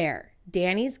there.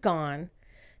 Danny's gone.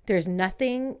 There's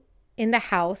nothing in the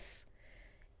house.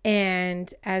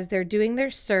 And as they're doing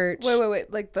their search.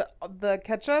 Wait. Like the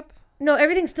ketchup? No,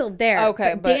 everything's still there.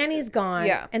 Okay. But Danny's gone.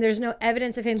 Yeah. And there's no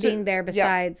evidence of him being there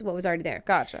besides what was already there.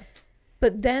 Gotcha.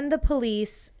 But then the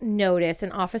police notice,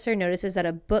 an officer notices that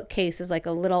a bookcase is like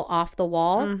a little off the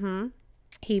wall. Mm-hmm.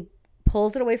 He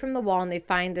pulls it away from the wall and they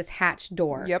find this hatched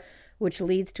door. Yep. Which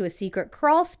leads to a secret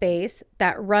crawl space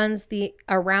that runs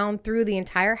around through the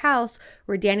entire house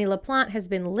where Danny LaPlante has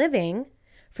been living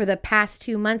for the past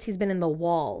 2 months. He's been in the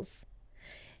walls.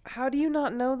 How do you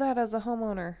not know that as a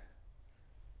homeowner?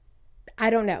 I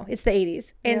don't know. It's the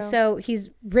 80s. And so he's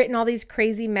written all these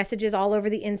crazy messages all over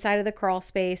the inside of the crawl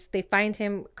space. They find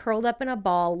him curled up in a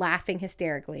ball, laughing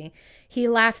hysterically. He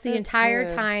laughs the entire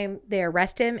time. They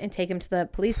arrest him and take him to the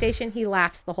police station. He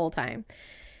laughs the whole time.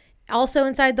 Also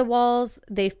inside the walls,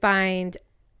 they find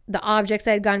the objects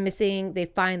that had gone missing. They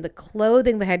find the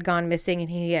clothing that had gone missing and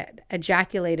he had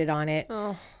ejaculated on it.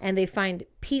 Oh. And they find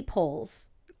peepholes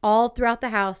all throughout the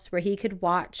house where he could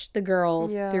watch the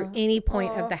girls through any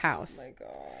point of the house. Oh my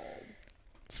God.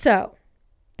 So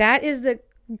that is the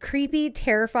creepy,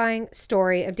 terrifying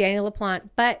story of Danny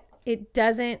LaPlante, but it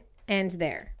doesn't end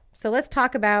there. So let's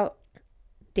talk about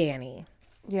Danny.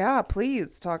 Yeah,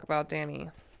 please talk about Danny.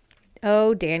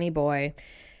 Oh, Danny boy.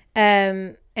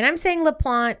 And I'm saying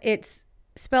LaPlante, it's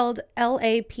spelled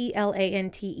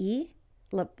Laplante.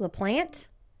 LaPlante?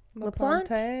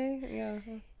 LaPlante?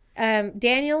 Yeah.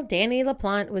 Danny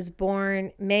LaPlante was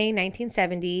born May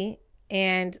 1970,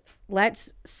 and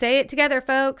let's say it together,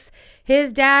 folks.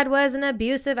 His dad was an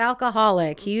abusive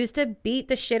alcoholic. He used to beat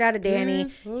the shit out of Danny.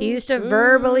 He used to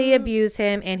verbally abuse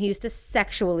him, and he used to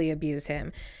sexually abuse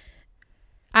him.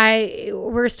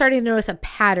 We're starting to notice a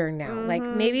pattern now. Mm-hmm. Like,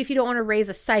 maybe if you don't want to raise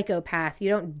a psychopath, you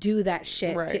don't do that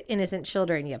shit to innocent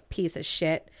children, you piece of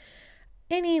shit.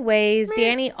 Anyways,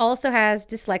 Danny also has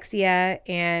dyslexia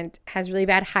and has really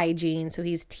bad hygiene, so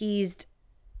he's teased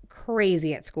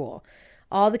crazy at school.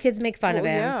 All the kids make fun of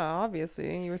him. Yeah,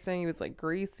 obviously. You were saying he was like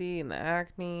greasy and the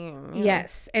acne.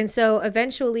 Yes. And so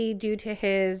eventually, due to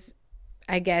his,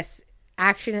 I guess,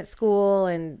 action at school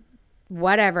and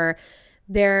whatever,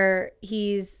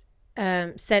 He's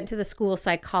sent to the school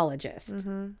psychologist.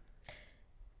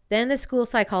 Then the school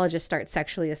psychologist starts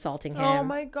sexually assaulting him. Oh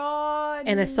my God.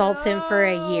 And assaults him for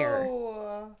a year.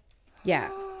 Yeah.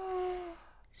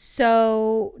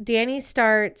 So Danny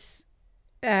starts,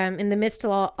 in the midst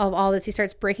of all this, he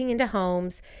starts breaking into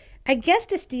homes, I guess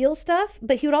to steal stuff,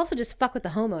 but he would also just fuck with the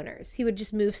homeowners. He would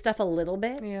just move stuff a little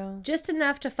bit. Yeah. Just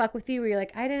enough to fuck with you where you're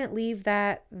like, I didn't leave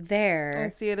that there. I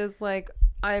see it as like,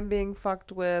 I'm being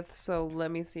fucked with, so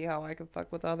let me see how I can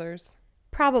fuck with others.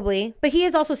 Probably. But he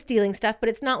is also stealing stuff, but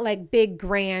it's not like big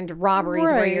grand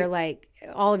robberies where you're like,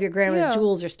 all of your grandma's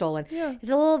jewels are stolen. Yeah. It's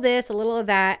a little of this, a little of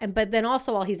that. But then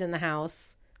also while he's in the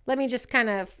house, let me just kind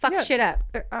of fuck shit up.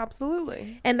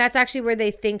 Absolutely. And that's actually where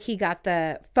they think he got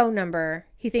the phone number.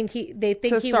 They think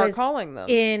he was calling them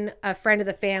in a friend of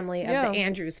the family of the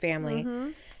Andrews family.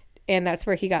 And that's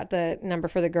where he got the number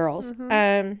for the girls.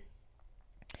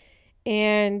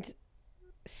 And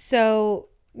so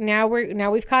now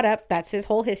we've caught up. That's his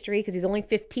whole history because he's only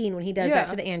 15 when he does that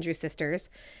to the Andrews sisters.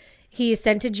 He is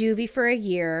sent to juvie for a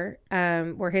year,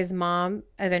 where his mom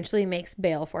eventually makes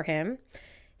bail for him.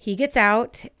 He gets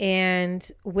out,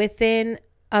 and within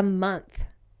a month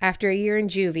after a year in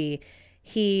juvie,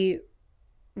 he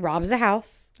robs a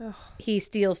house. Ugh. He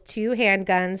steals 2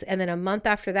 handguns, and then a month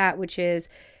after that, which is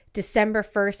December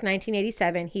 1st,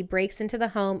 1987, he breaks into the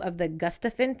home of the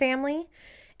Gustafson family.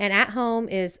 And at home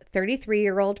is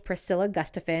 33-year-old Priscilla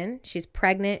Gustafson. She's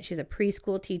pregnant. She's a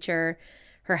preschool teacher.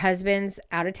 Her husband's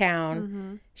out of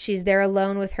town. She's there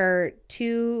alone with her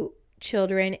 2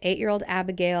 children, 8-year-old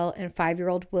Abigail and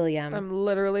 5-year-old William. I'm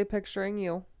literally picturing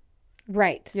you.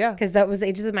 Right. Yeah. Because that was the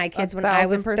ages of my kids when I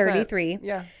was 33.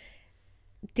 Yeah.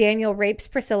 Daniel rapes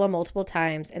Priscilla multiple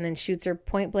times and then shoots her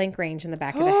point blank range in the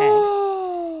back of the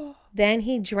head. Then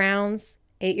he drowns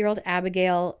 8-year-old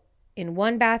Abigail in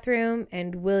one bathroom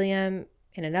and William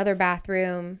in another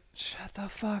bathroom. Shut the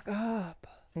fuck up.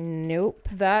 Nope.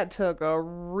 That took a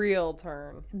real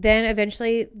turn. Then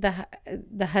eventually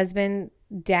the husband,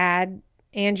 dad,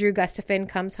 Andrew Gustafson,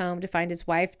 comes home to find his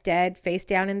wife dead, face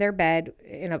down in their bed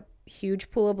in a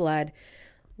huge pool of blood.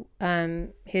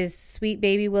 His sweet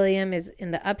baby William is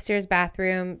in the upstairs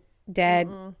bathroom dead,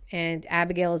 and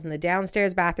Abigail is in the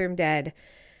downstairs bathroom dead.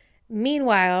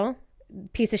 Meanwhile,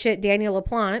 piece of shit Daniel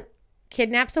LaPlante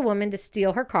kidnaps a woman to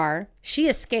steal her car. She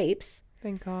escapes.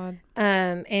 Thank God.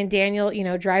 And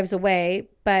Daniel, drives away,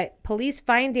 but police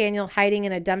find Daniel hiding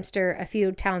in a dumpster a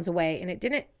few towns away. And it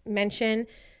didn't mention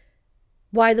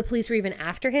why the police were even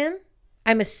after him.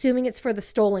 I'm assuming it's for the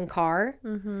stolen car,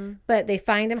 but they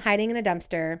find him hiding in a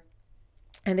dumpster,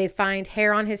 and they find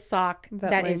hair on his sock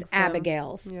that is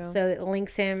Abigail's. Yeah. So it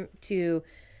links him to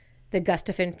the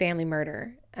Gustafson family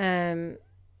murder.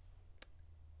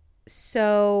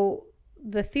 So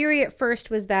the theory at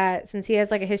first was that since he has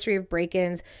like a history of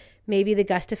break-ins, maybe the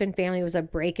Gustafson family was a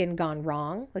break-in gone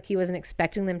wrong. Like he wasn't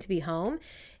expecting them to be home,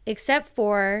 except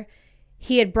for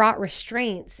he had brought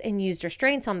restraints and used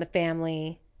restraints on the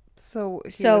family. So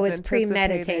it's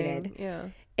premeditated. Yeah.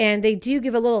 And they do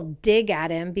give a little dig at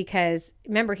him because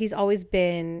remember, he's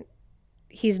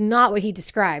not what he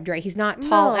described, right? He's not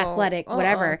tall, athletic,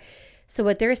 whatever. So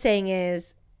what they're saying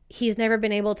is he's never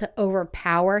been able to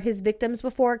overpower his victims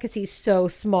before because he's so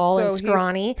small and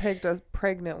scrawny. He picked a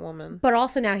pregnant woman. But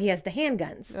also now he has the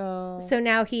handguns. Oh. So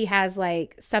now he has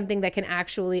like something that can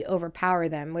actually overpower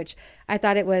them, which I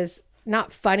thought it was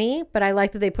not funny, but I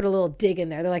like that they put a little dig in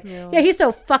there. They're like, yeah, he's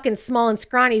so fucking small and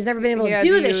scrawny. He's never been able to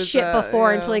do this shit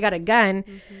before until he got a gun.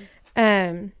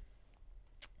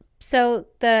 So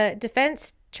the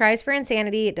defense tries for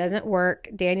insanity. It doesn't work.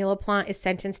 Daniel LaPlante is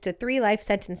sentenced to 3 life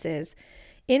sentences.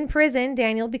 In prison,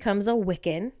 Daniel becomes a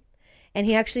Wiccan, and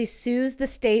he actually sues the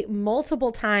state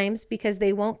multiple times because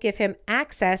they won't give him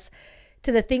access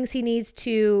to the things he needs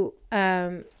to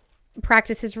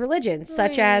practice his religion,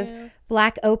 such as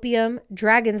black opium,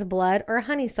 dragon's blood, or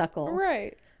honeysuckle.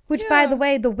 Right. Which, by the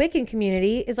way, the Wiccan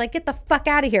community is like, get the fuck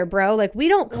out of here, bro. Like, we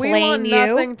don't claim you. We want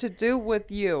nothing to do with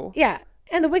you. Yeah.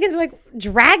 And the Wiccans are like,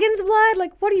 dragon's blood?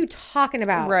 Like, what are you talking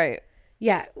about? Right.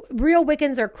 Yeah. Real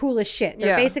Wiccans are cool as shit.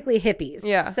 They're basically hippies.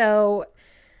 Yeah. So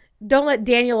don't let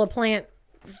Daniel LaPlante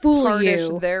fool you.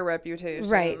 Tarnish their reputation.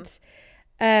 Right.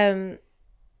 And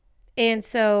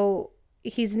so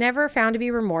he's never found to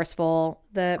be remorseful.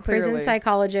 The prison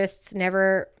psychologists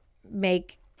never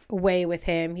make away with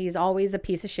him. He's always a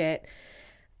piece of shit.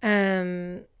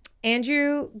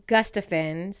 Andrew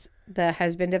Gustafson, the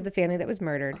husband of the family that was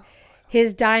murdered,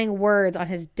 his dying words on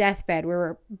his deathbed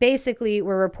were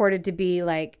reported to be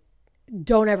like,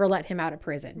 don't ever let him out of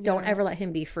prison. Don't ever let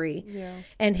him be free. Yeah.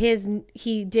 And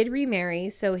he did remarry.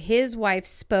 So his wife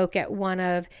spoke at one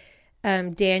of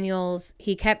Daniels,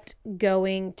 he kept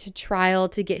going to trial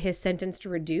to get his sentence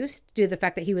reduced due to the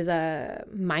fact that he was a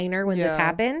minor when this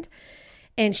happened.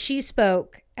 And she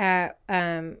spoke at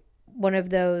one of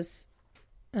those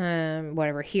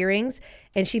hearings,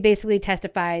 and she basically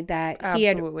testified that he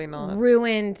had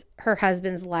ruined her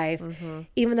husband's life.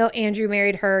 Even though Andrew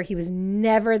married her, he was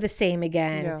never the same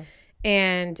again.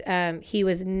 And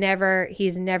he's never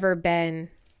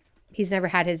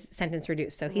had his sentence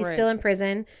reduced, so he's still in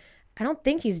prison. I don't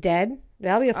think he's dead.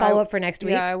 That'll be a follow-up for next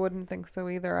week. Yeah, I wouldn't think so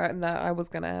either. I was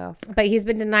going to ask. But he's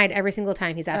been denied every single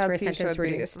time he's asked for his sentence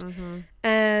reduced.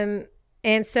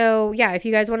 And so, yeah, if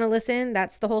you guys want to listen,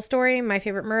 that's the whole story. My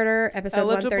Favorite Murder, episode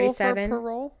Eligible 137. For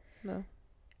parole? No.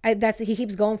 He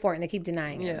keeps going for it, and they keep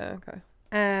denying it. Yeah, okay.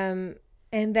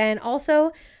 And then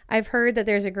also, I've heard that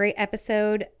there's a great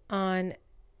episode on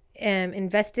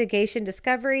Investigation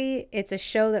Discovery. It's a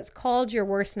show that's called Your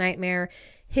Worst Nightmare.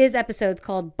 His episode's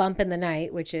called Bump in the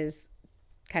Night, which is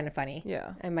kind of funny.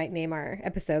 Yeah. I might name our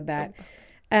episode that.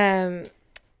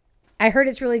 I heard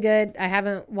it's really good. I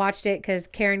haven't watched it because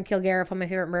Karen Kilgariff on My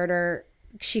Favorite Murder,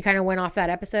 she kind of went off that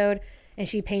episode, and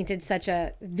she painted such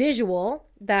a visual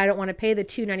that I don't want to pay the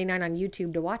 $2.99 on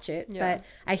YouTube to watch it. Yeah. But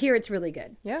I hear it's really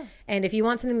good. Yeah. And if you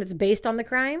want something that's based on the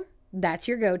crime, that's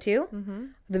your go-to.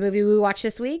 The movie we watched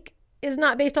this week is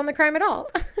not based on the crime at all.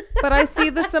 But I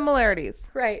see the similarities.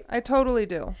 Right. I totally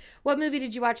do. What movie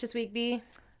did you watch this week, B?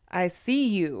 I See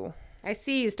You. I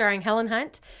See You, starring Helen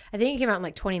Hunt. I think it came out in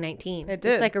like 2019. It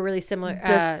did. It's like a really similar...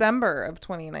 December of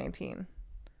 2019.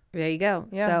 There you go.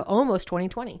 Yeah. So almost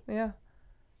 2020. Yeah.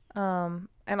 And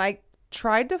I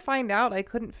tried to find out. I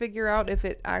couldn't figure out if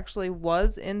it actually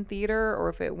was in theater or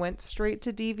if it went straight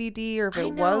to DVD or if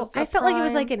it was I felt like it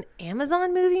was like an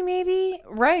Amazon movie maybe.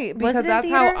 Right, because that's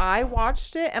how I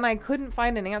watched it, and I couldn't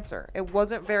find an answer. It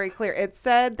wasn't very clear. It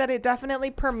said that it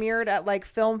definitely premiered at like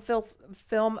film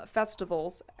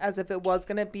festivals as if it was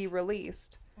going to be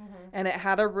released. And it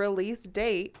had a release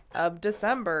date of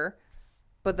December,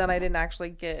 but then I didn't actually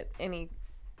get any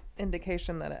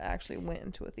indication that it actually went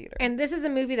into a theater. And this is a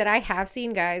movie that I have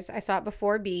seen, guys. I saw it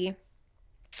before B.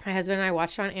 My husband and I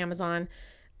watched it on Amazon.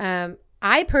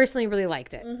 I personally really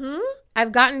liked it.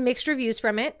 I've gotten mixed reviews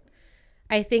from it.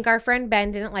 I think our friend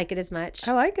Ben didn't like it as much.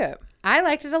 I like it. I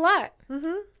liked it a lot.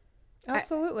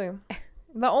 Absolutely.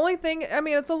 The only thing, I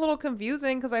mean, it's a little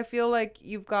confusing because I feel like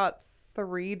you've got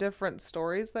 3 different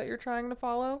stories that you're trying to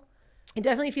follow. It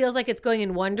definitely feels like it's going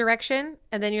in one direction,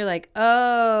 and then you're like,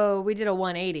 oh, we did a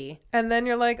 180. And then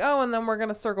you're like, oh, and then we're going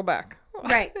to circle back.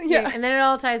 Right. Yeah. And then it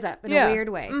all ties up in a weird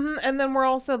way. And then we're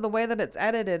also, the way that it's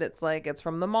edited, it's like, it's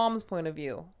from the mom's point of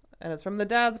view, and it's from the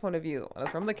dad's point of view, and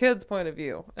it's from the kid's point of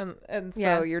view. And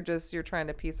so you're trying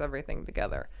to piece everything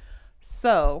together.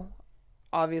 So,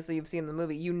 obviously you've seen the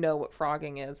movie. You know what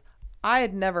frogging is. I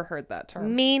had never heard that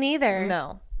term. Me neither.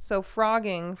 No. So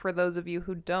frogging, for those of you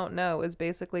who don't know, is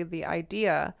basically the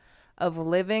idea of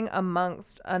living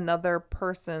amongst another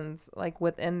person's, like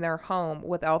within their home,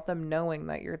 without them knowing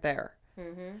that you're there.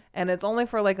 And it's only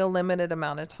for like a limited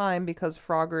amount of time because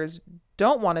froggers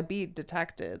don't want to be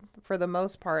detected. For the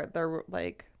most part, they're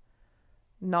like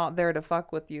not there to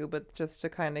fuck with you, but just to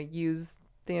kind of use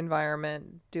the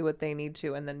environment, do what they need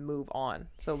to, and then move on.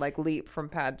 So like leap from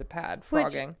pad to pad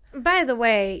frogging. Which, by the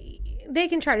way, they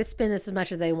can try to spin this as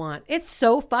much as they want. It's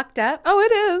so fucked up. Oh,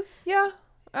 it is. Yeah,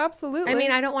 absolutely. I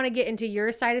mean, I don't want to get into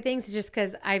your side of things just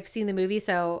because I've seen the movie,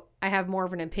 so I have more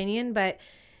of an opinion, but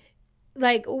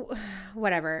like,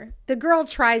 whatever. The girl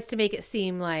tries to make it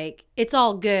seem like it's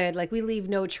all good, like we leave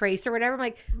no trace or whatever. I'm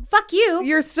like, fuck you.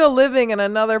 You're still living in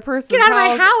another person's house. Get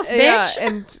out of my house, bitch. Yeah,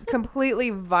 and completely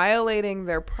violating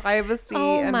their privacy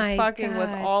and fucking with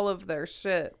all of their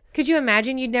shit. Could you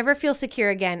imagine? You'd never feel secure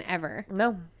again, ever.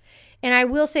 No. And I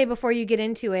will say before you get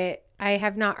into it, I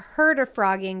have not heard of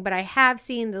frogging, but I have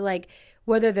seen the like,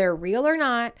 whether they're real or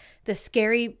not, the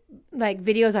scary like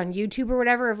videos on YouTube or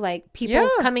whatever of like people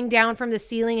coming down from the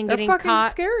ceiling and getting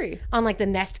caught scary on like the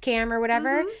Nest Cam or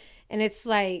whatever. And it's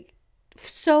like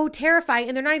so terrifying,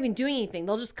 and they're not even doing anything.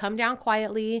 They'll just come down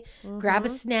quietly, grab a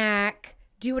snack,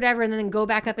 do whatever, and then go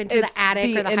back up into the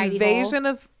attic or the hidey hole. The invasion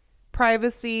of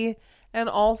privacy, and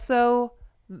also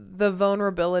the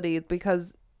vulnerability,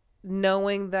 because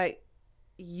knowing that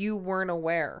you weren't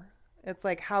aware, it's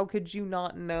like, how could you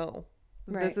not know?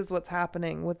 Right. This is what's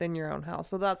happening within your own house.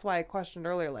 So that's why I questioned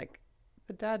earlier, like,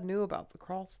 the dad knew about the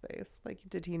crawl space. Like,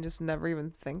 did he just never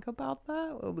even think about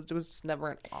that? It was just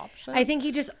never an option. I think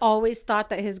he just always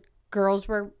thought that his girls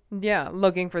were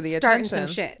looking for the starting attention.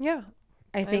 Some shit. Yeah.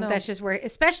 I think that's just where,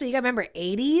 especially you got to remember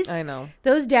 80s. I know.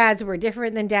 Those dads were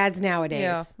different than dads nowadays.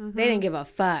 Yeah. They didn't give a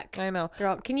fuck. I know. They're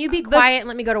all, can you be quiet and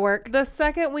let me go to work? The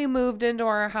second we moved into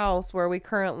our house where we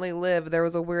currently live, there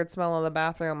was a weird smell in the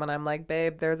bathroom. And I'm like,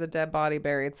 babe, there's a dead body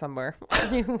buried somewhere.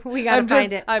 We got to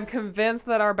find it. I'm convinced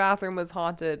that our bathroom was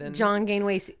haunted. And John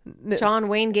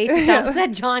Wayne Gacy.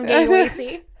 Said John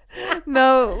Gacy.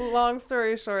 No, long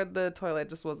story short, the toilet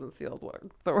just wasn't sealed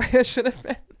the way it should have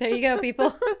been. There you go,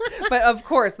 people. But of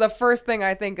course, the first thing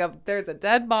I think of, there's a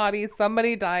dead body,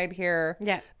 somebody died here.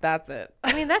 Yeah. That's it.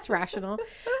 I mean, that's rational.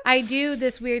 I do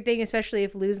this weird thing, especially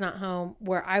if Lou's not home,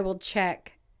 where I will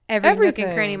check every nook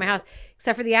and cranny in my house,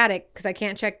 except for the attic, because I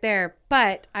can't check there.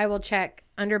 But I will check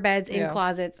under beds, in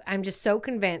closets. I'm just so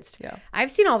convinced. Yeah. I've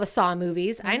seen all the Saw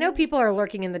movies. Mm-hmm. I know people are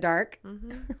lurking in the dark.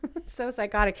 Mm-hmm. It's so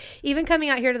psychotic. Even coming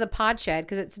out here to the pod shed,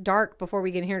 because it's dark before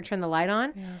we get in here to turn the light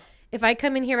on. Yeah. If I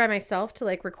come in here by myself to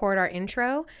like record our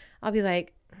intro, I'll be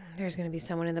like, there's going to be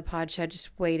someone in the pod shed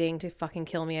just waiting to fucking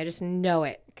kill me. I just know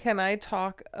it. Can I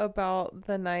talk about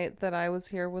the night that I was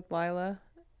here with Lila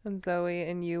and Zoe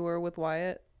and you were with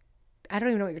Wyatt? I don't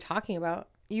even know what you're talking about.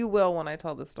 You will when I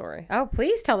tell the story. Oh,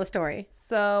 please tell the story.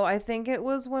 So I think it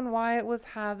was when Wyatt was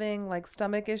having like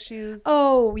stomach issues.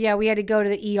 Oh, yeah. We had to go to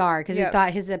the ER because we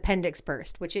thought his appendix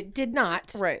burst, which it did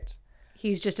not. Right.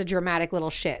 He's just a dramatic little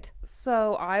shit.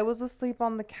 So I was asleep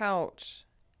on the couch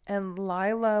and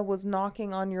Lila was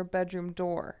knocking on your bedroom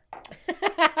door.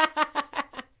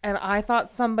 And I thought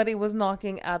somebody was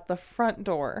knocking at the front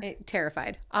door.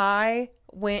 Terrified. I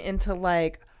went into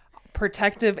like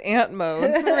protective aunt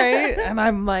mode, right? And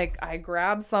I'm like, I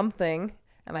grab something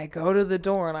and I go to the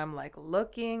door and I'm like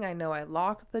looking. I know I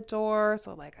locked the door.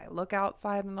 So like I look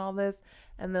outside and all this.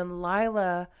 And then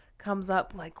Lila comes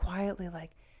up like quietly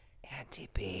like, Auntie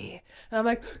B. And I'm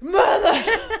like, mother.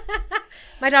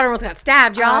 My daughter almost got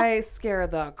stabbed, y'all. I scare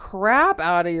the crap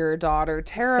out of your daughter,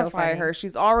 terrify her.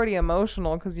 She's already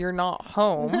emotional because you're not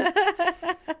home.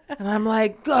 And I'm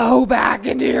like, go back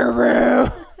into your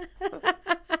room.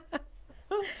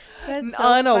 That's so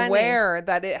unaware funny.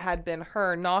 That it had been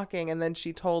her knocking, and then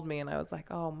she told me and I was like,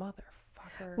 oh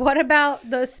motherfucker. What about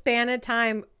the span of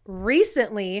time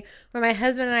recently where my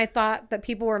husband and I thought that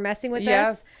people were messing with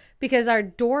us because our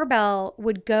doorbell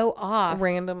would go off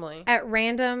randomly at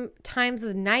random times of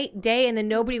the night, day, and then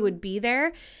nobody would be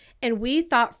there. And we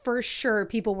thought for sure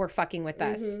people were fucking with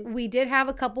us. Mm-hmm. We did have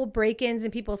a couple break-ins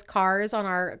in people's cars on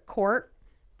our court.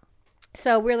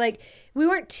 So we're like, we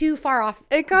weren't too far off.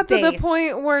 It got to the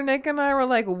point where Nick and I were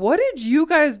like, what did you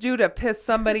guys do to piss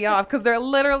somebody off? Because they're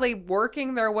literally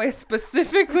working their way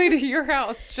specifically to your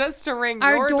house just to ring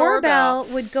your doorbell. Our doorbell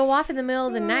would go off in the middle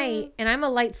of the night, and I'm a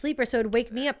light sleeper, so it would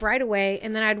wake me up right away,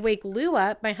 and then I'd wake Lou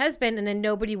up, my husband, and then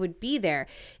nobody would be there.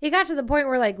 It got to the point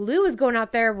where like Lou was going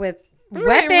out there with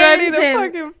weapons ready to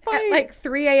fucking fight at like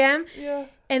 3 a.m. Yeah.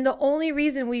 And the only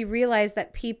reason we realized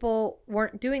that people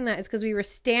weren't doing that is because we were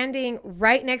standing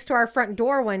right next to our front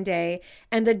door one day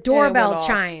and the doorbell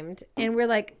chimed. And we're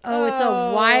like, it's a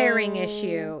wiring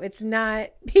issue. It's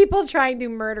not people trying to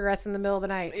murder us in the middle of the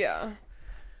night. Yeah.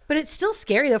 But it's still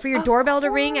scary, though, for your doorbell to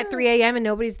ring at 3 a.m. and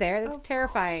nobody's there. That's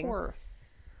terrifying. Of course.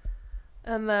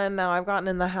 And then now I've gotten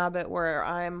in the habit where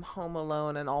I'm home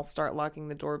alone and I'll start locking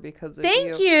the door because of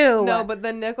Thank you. No, but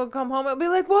then Nick will come home and be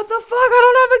like, what the fuck? I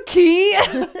don't have a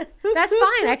key. That's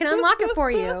fine. I can unlock it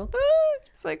for you.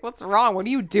 It's like, what's wrong? What are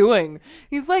you doing?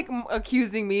 He's like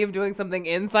accusing me of doing something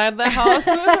inside the house.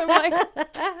 I'm like,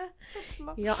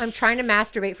 I'm trying to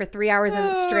masturbate for 3 hours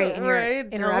straight and you're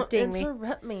interrupting me. Don't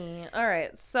interrupt me. All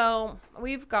right. So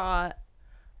we've got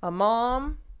a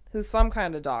mom who's some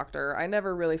kind of doctor. I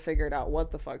never really figured out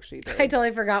what the fuck she did. I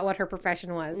totally forgot what her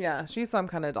profession was. Yeah, she's some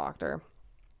kind of doctor.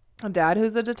 A dad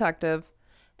who's a detective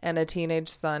and a teenage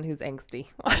son who's angsty.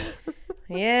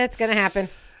 Yeah, it's going to happen.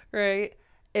 Right.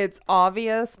 It's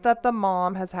obvious that the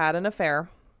mom has had an affair.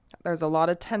 There's a lot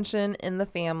of tension in the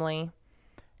family.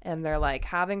 And they're like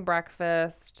having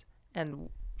breakfast and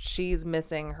she's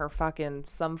missing her fucking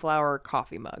sunflower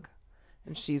coffee mug.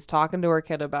 And she's talking to her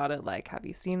kid about it, like, have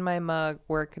you seen my mug?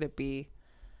 Where could it be?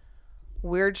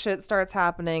 Weird shit starts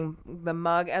happening. The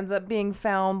mug ends up being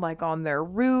found, like, on their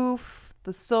roof.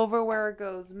 The silverware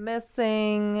goes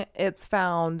missing. It's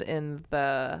found in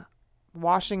the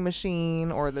washing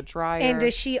machine or the dryer. And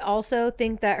does she also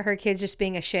think that her kid's just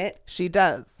being a shit? She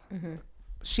does. Mm-hmm.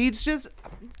 She's just...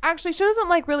 Actually, she doesn't,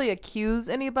 like, really accuse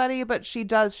anybody, but she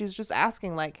does. She's just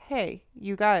asking, like, hey,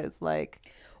 you guys, like...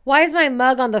 Why is my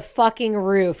mug on the fucking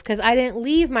roof? Because I didn't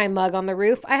leave my mug on the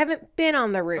roof. I haven't been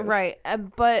on the roof. Right.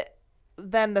 But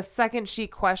then the second she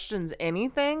questions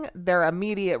anything, their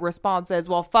immediate response is,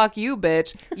 well, fuck you,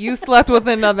 bitch. You slept with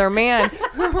another man.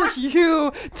 Who are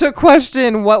you to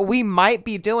question what we might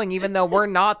be doing, even though we're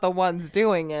not the ones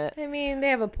doing it? I mean, they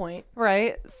have a point.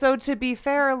 Right. So to be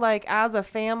fair, like as a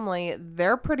family,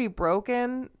 they're pretty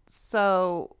broken.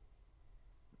 So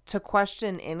to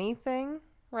question anything,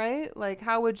 right? Like,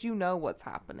 how would you know what's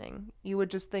happening? You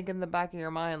would just think in the back of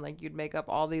your mind, like, you'd make up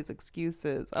all these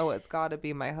excuses. Oh, it's got to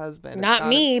be my husband. Not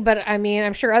me, but I mean,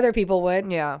 I'm sure other people would.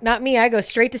 Yeah. Not me. I go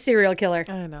straight to serial killer.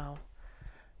 I know.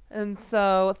 And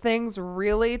so things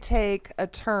really take a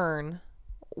turn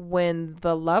when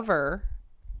the lover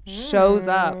shows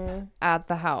up at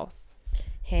the house.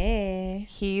 Hey.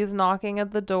 He's knocking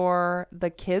at the door. The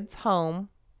kid's home.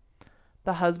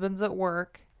 The husband's at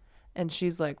work. And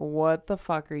she's like, what the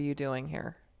fuck are you doing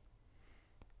here?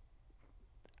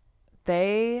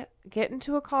 They get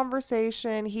into a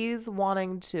conversation. He's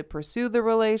wanting to pursue the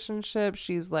relationship.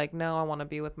 She's like, no, I want to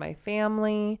be with my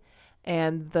family.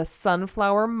 And the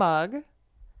sunflower mug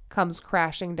comes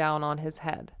crashing down on his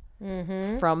head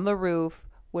from the roof,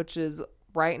 which is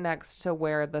right next to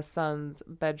where the son's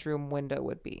bedroom window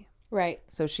would be. Right.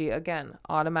 So she, again,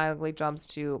 automatically jumps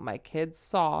to, my kid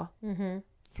saw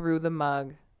through the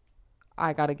mug.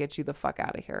 I got to get you the fuck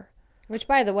out of here. Which,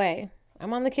 by the way,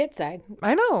 I'm on the kid side.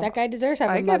 I know. That guy deserves to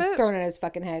have a mug thrown at his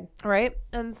fucking head. Right?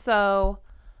 And so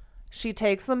she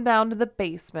takes him down to the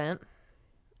basement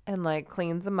and, like,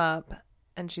 cleans him up.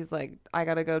 And she's like, I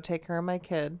got to go take care of my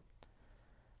kid.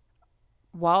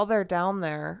 While they're down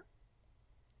there,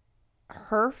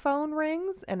 her phone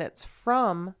rings, and it's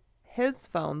from his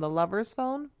phone, the lover's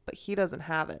phone, but he doesn't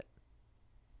have it.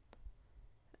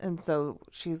 And so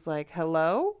she's like,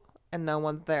 hello? And no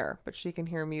one's there, but she can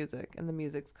hear music, and the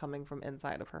music's coming from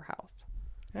inside of her house.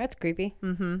 That's creepy.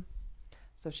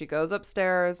 So she goes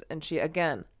upstairs, and she,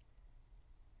 again,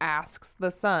 asks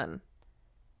the son,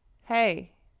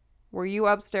 hey, were you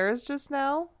upstairs just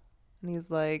now? And he's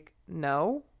like,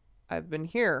 no, I've been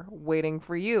here waiting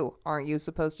for you. Aren't you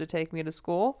supposed to take me to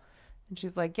school? And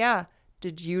she's like, yeah.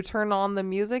 Did you turn on the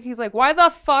music? He's like, why the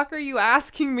fuck are you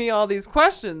asking me all these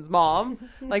questions, Mom?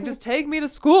 Like, just take me to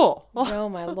school. Oh,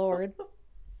 my Lord.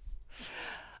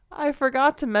 I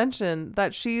forgot to mention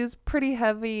that she's pretty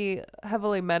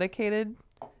heavily medicated.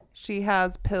 She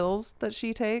has pills that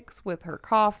she takes with her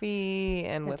coffee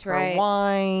and with her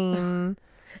wine.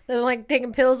 They're like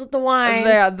taking pills with the wine.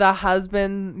 The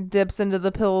husband dips into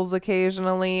the pills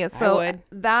occasionally. So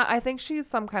I think she's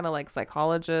some kind of like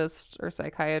psychologist or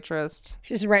psychiatrist.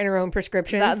 She's writing her own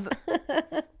prescriptions.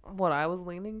 That's what I was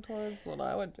leaning towards, what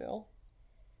I would do.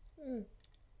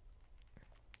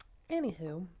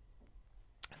 Anywho.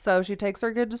 So she takes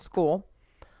her kid to school.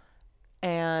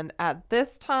 And at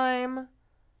this time,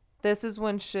 this is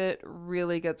when shit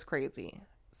really gets crazy.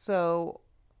 So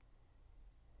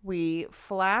we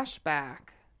flash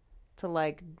back to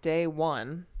like day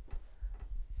one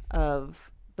of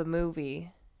the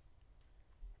movie,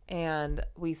 and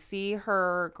we see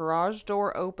her garage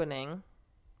door opening,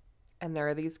 and there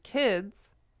are these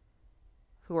kids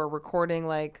who are recording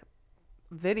like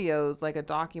videos, like a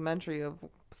documentary of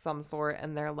some sort,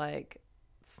 and they're like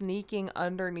sneaking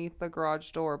underneath the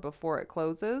garage door before it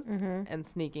closes and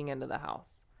sneaking into the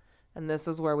house. And this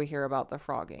is where we hear about the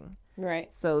frogging.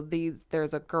 Right. So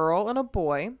there's a girl and a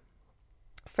boy,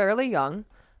 fairly young,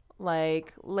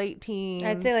 like late teens.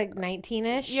 I'd say like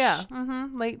 19-ish. Yeah.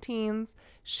 Late teens.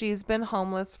 She's been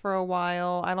homeless for a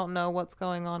while. I don't know what's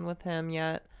going on with him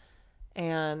yet.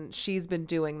 And she's been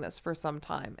doing this for some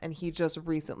time. And he just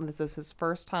recently, this is his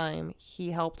first time.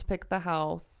 He helped pick the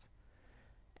house.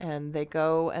 And they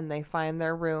go and they find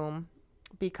their room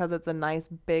because it's a nice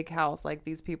big house. Like,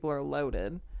 these people are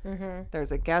loaded.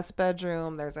 There's a guest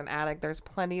bedroom, there's an attic, there's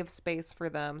plenty of space for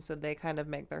them, so they kind of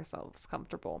make themselves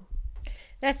comfortable.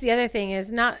 That's the other thing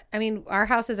is our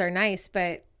houses are nice,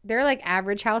 but they're like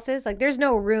average houses. Like, there's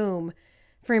no room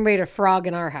for anybody to frog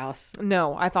in our house.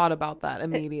 No, I thought about that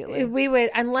immediately. We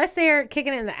would, unless they're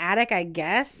kicking it in the attic, I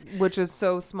guess. Which is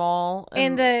so small.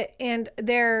 And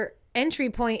their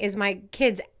entry point is my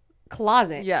kid's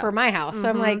closet for my house. So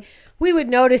I'm like, we would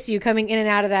notice you coming in and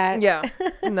out of that. Yeah.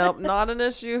 Nope, not an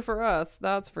issue for us.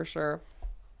 That's for sure.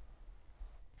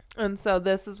 And so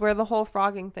this is where the whole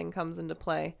frogging thing comes into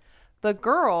play. The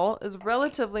girl is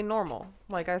relatively normal.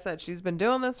 Like I said, she's been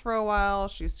doing this for a while.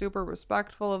 She's super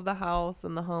respectful of the house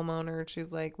and the homeowner.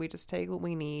 She's like, we just take what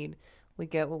we need. We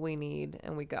get what we need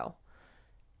and we go.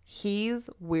 He's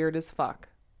weird as fuck.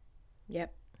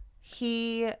 Yep.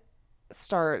 He's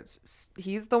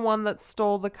the one that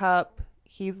stole the cup.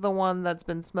 He's the one that's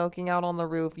been smoking out on the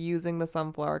roof using the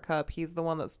sunflower cup. He's the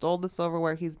one that stole the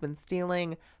silverware. He's been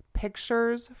stealing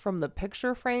pictures from the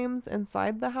picture frames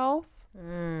inside the house.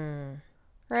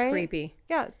 Right? Creepy.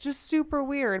 Yeah, it's just super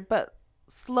weird, but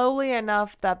slowly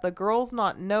enough that the girl's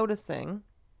not noticing,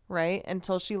 right?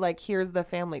 Until she like hears the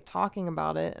family talking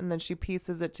about it, and then she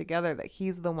pieces it together that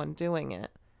he's the one doing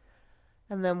it.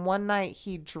 And then one night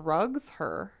he drugs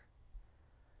her,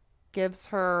 gives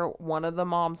her one of the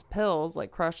mom's pills,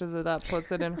 like crushes it up,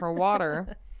 puts it in her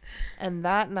water. And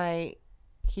that night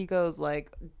he goes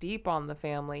like deep on the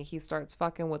family. He starts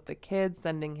fucking with the kids,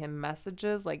 sending him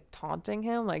messages, like taunting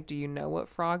him, like, do you know what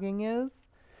frogging is?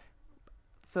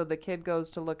 So the kid goes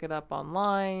to look it up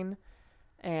online.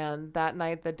 And that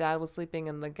night the dad was sleeping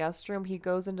in the guest room. He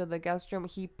goes into the guest room.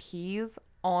 He pees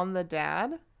on the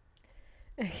dad.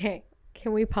 Okay.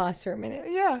 Can we pause for a minute?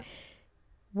 Yeah.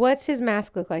 What's his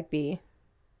mask look like, B?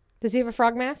 Does he have a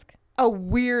frog mask? A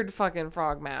weird fucking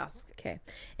frog mask. Okay.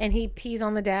 And he pees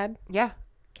on the dad? Yeah.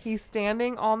 He's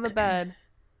standing on the bed,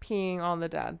 peeing on the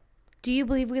dad. Do you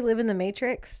believe we live in the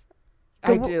Matrix?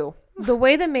 I do. The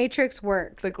way the Matrix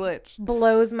works. The glitch.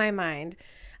 Blows my mind.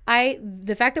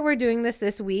 The fact that we're doing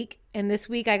this week, and this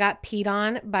week I got peed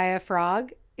on by a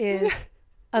frog is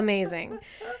amazing.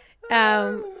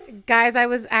 Guys, I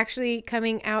was actually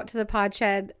coming out to the pod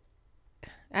shed,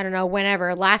 I don't know,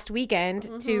 whenever, last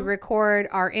weekend to record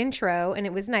our intro, and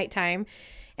it was nighttime,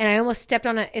 and I almost stepped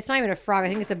on it's not even a frog, I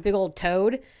think it's a big old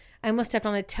toad. I almost stepped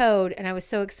on a toad, and I was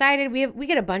so excited. We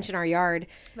get a bunch in our yard.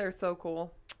 They're so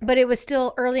cool. But it was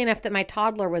still early enough that my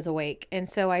toddler was awake, and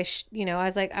so I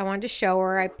was like, I wanted to show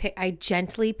her. I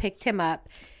gently picked him up,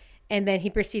 and then he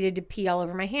proceeded to pee all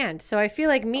over my hand. So I feel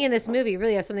like me and this movie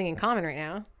really have something in common right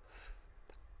now.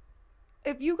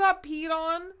 If you got peed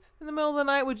on in the middle of the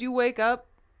night, would you wake up?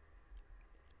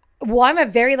 Well, I'm a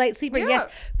very light sleeper, Yeah.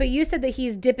 yes. But you said that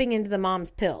he's dipping into the mom's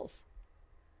pills.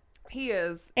 He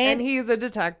is. And he's a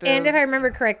detective. And if I remember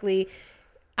correctly,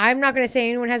 I'm not going to say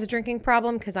anyone has a drinking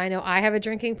problem because I know I have a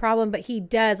drinking problem. But he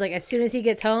does. Like, as soon as he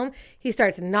gets home, he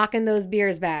starts knocking those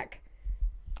beers back.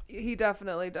 He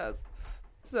definitely does.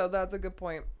 So that's a good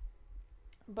point.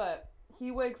 But he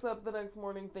wakes up the next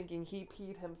morning thinking he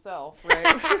peed himself,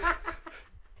 right?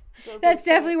 That's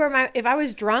definitely where if I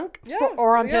was drunk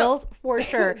or on pills, for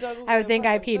sure, I would think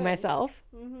I peed myself.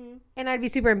 Mm-hmm. And I'd be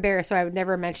super embarrassed, so I would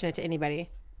never mention it to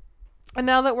anybody. And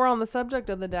now that we're on the subject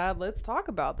of the dad, let's talk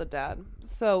about the dad.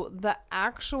 So the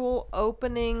actual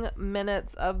opening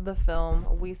minutes of the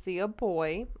film, we see a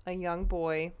young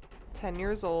boy, 10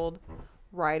 years old,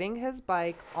 riding his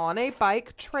bike on a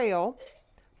bike trail,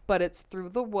 but it's through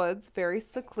the woods, very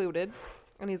secluded,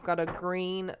 and he's got a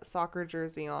green soccer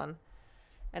jersey on.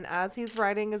 And as he's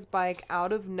riding his bike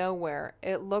out of nowhere,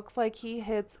 it looks like he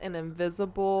hits an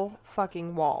invisible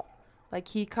fucking wall. Like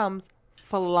he comes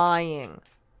flying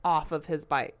off of his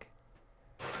bike.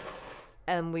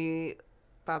 And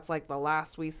that's like the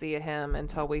last we see of him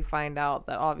until we find out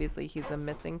that obviously he's a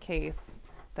missing case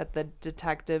that the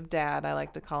detective dad, I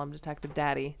like to call him Detective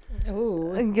Daddy,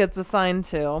 gets assigned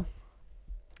to.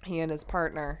 He and his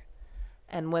partner.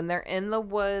 And when they're in the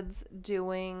woods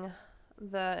doing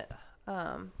the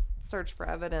search for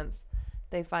evidence,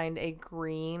 they find a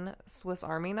green Swiss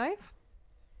Army knife.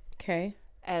 Okay.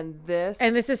 And this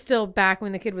is still back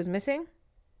when the kid was missing?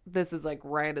 This is like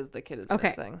right as the kid is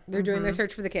missing. They're doing their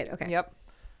search for the kid. Okay. Yep.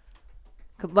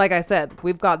 Like I said,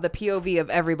 we've got the POV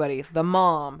of everybody. The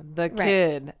mom, the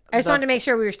kid. I just wanted to make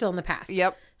sure we were still in the past.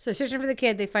 Yep. So searching for the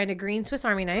kid, they find a green Swiss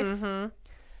Army knife. Mm-hmm.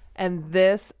 And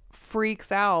this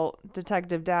freaks out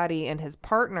Detective Daddy and his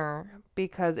partner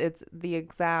because it's the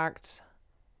exact,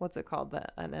 what's it called?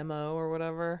 An MO or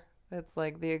whatever. It's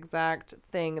like the exact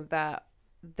thing that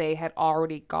they had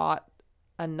already got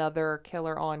another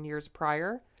killer on years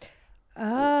prior.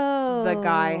 Oh. The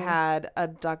guy had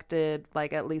abducted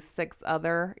like at least 6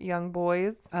 other young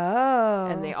boys. Oh.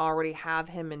 And they already have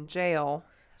him in jail.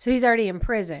 So he's already in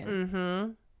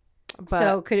prison. Mm-hmm.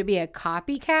 So could it be a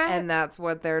copycat? And that's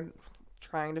what they're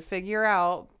trying to figure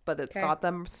out. But it's got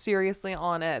them seriously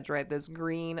on edge, right? This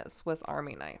green Swiss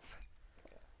Army knife.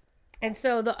 And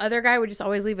so the other guy would just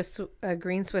always leave a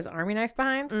green Swiss Army knife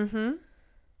behind? Mm-hmm.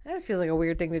 That feels like a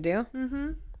weird thing to do.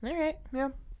 Mm-hmm. All right. Yeah.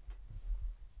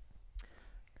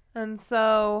 And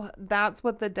so that's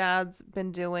what the dad's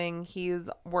been doing. He's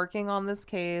working on this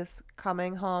case,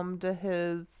 coming home to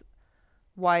his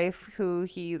wife, who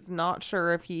he's not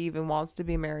sure if he even wants to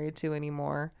be married to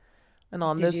anymore. And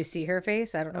Did you see her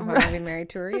face? I don't know if I'm even married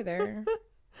to her either.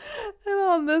 And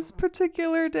on this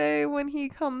particular day, when he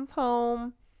comes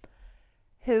home,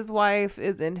 his wife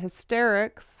is in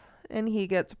hysterics, and he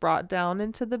gets brought down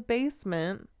into the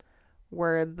basement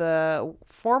where the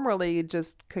formerly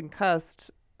just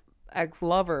concussed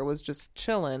ex-lover was just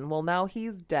chilling. Well, now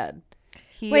he's dead.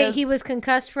 He was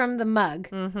concussed from the mug.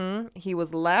 Mm-hmm. He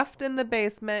was left in the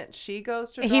basement. She goes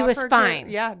to He was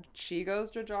fine. Yeah, she goes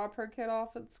to drop her kid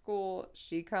off at school.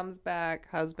 She comes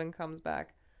back. Husband comes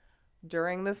back.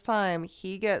 During this time,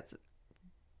 he gets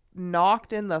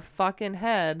knocked in the fucking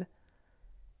head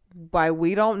by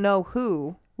we don't know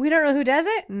who. We don't know who does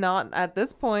it? Not at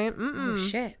this point. Oh,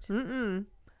 shit.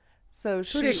 So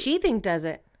who does she think does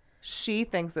it? She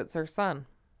thinks it's her son.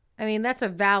 I mean, that's a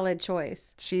valid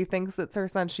choice. She thinks it's her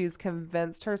son. She's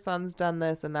convinced her son's done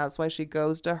this, and that's why she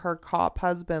goes to her cop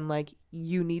husband like,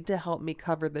 you need to help me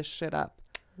cover this shit up.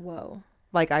 Whoa.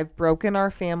 Like, I've broken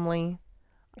our family.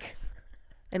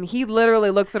 And he literally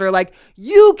looks at her like,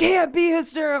 you can't be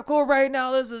hysterical right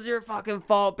now. This is your fucking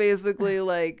fault, basically.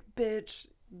 Like, bitch,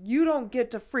 you don't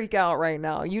get to freak out right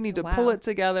now. You need to pull it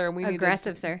together, and we need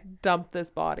to dump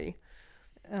this body.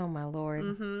 Oh, my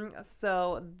Lord.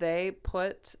 So they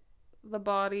put the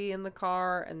body in the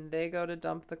car, and they go to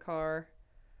dump the car.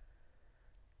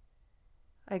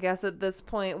 I guess at this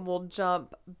point, we'll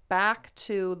jump back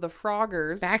to the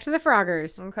Froggers. Back to the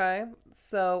Froggers. Okay.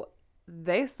 So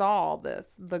they saw all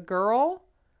this. The girl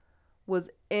was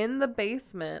in the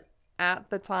basement at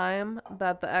the time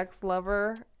that the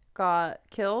ex-lover got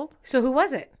killed. So who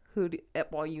was it?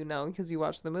 Well, you know, because you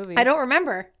watched the movie. I don't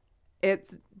remember.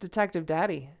 It's Detective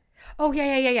Daddy. Oh,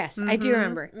 yes. I do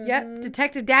remember. Yep.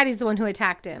 Detective Daddy's the one who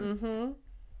attacked him.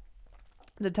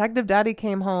 Detective Daddy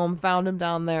came home, found him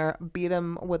down there, beat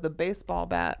him with a baseball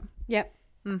bat. Yep.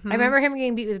 I remember him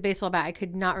getting beat with a baseball bat. I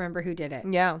could not remember who did it.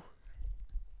 Yeah.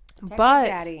 Detective but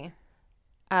Daddy.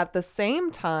 At the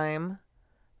same time,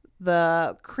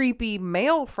 the creepy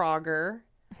male Frogger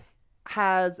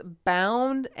has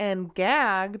bound and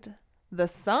gagged the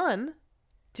son.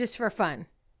 Just for fun.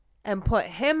 And put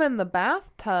him in the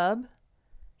bathtub.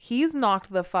 He's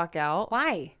knocked the fuck out.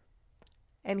 Why?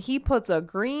 And he puts a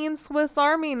green Swiss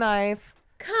Army knife.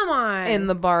 Come on. In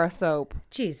the bar of soap.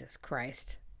 Jesus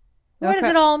Christ. What does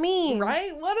it all mean?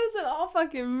 Right? What does it all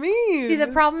fucking mean? See, the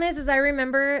problem is I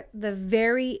remember the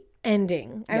very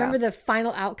ending. I remember the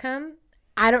final outcome.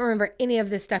 I don't remember any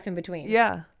of this stuff in between.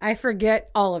 Yeah. I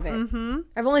forget all of it.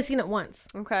 I've only seen it once.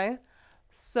 Okay.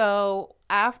 So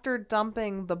after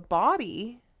dumping the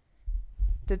body,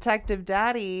 Detective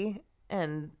Daddy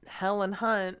and Helen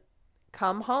Hunt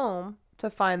come home to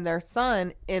find their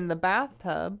son in the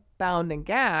bathtub, bound and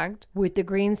gagged. With the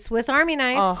green Swiss Army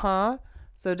knife. Uh-huh.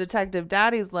 So Detective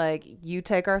Daddy's like, you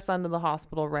take our son to the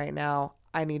hospital right now.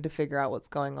 I need to figure out what's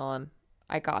going on.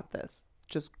 I got this.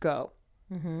 Just go.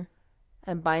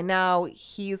 And by now,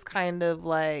 he's kind of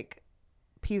like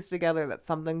pieced together that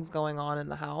something's going on in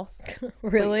the house.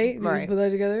 Really? Like, right. Did you put that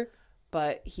together?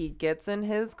 But he gets in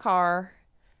his car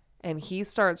and he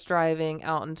starts driving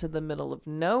out into the middle of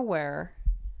nowhere.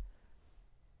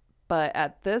 But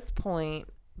at this point,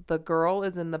 the girl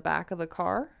is in the back of the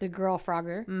car. The girl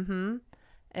Frogger.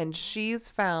 And she's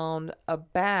found a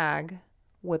bag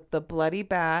with the bloody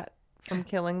bat from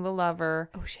killing the lover.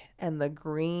 Oh, shit. And the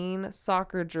green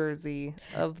soccer jersey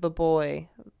of the boy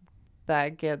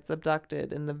that gets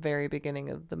abducted in the very beginning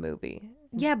of the movie.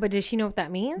 Yeah, but does she know what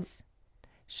that means?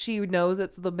 She knows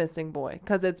it's the missing boy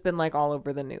because it's been like all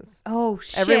over the news. Oh,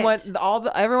 shit.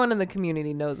 Everyone in the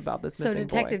community knows about this missing boy.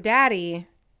 So Detective Daddy.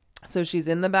 So she's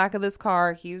in the back of this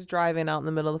car. He's driving out in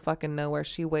the middle of the fucking nowhere.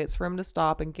 She waits for him to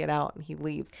stop and get out, and he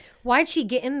leaves. Why'd she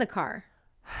get in the car?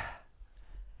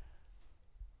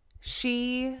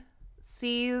 She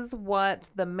sees what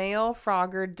the male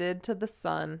Frogger did to the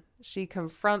son. She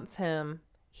confronts him.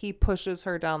 He pushes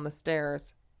her down the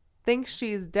stairs, thinks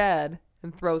she's dead,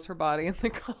 and throws her body in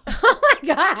the car. Oh,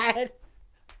 my God.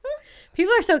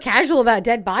 People are so casual about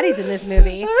dead bodies in this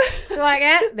movie. They're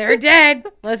like, they're dead.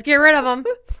 Let's get rid of them.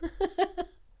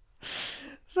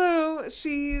 So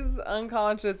she's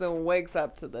unconscious and wakes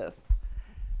up to this.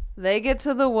 They get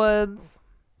to the woods.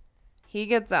 He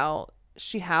gets out.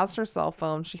 She has her cell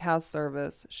phone. She has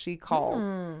service. She calls.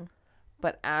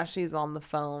 But as she's on the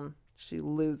phone, she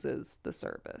loses the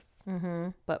service.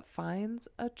 But finds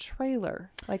a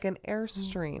trailer, like an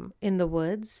Airstream. In the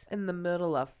woods? In the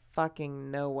middle of fucking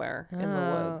nowhere in the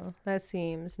woods. That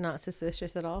seems not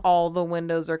suspicious at all. All the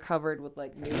windows are covered with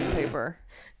like newspaper.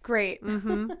 Great.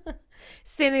 Same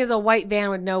thing as a white van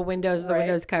with no windows, the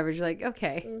windows covered. You're like,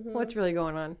 okay, what's really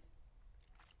going on?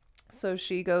 So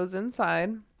she goes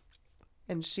inside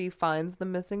and she finds the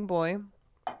missing boy.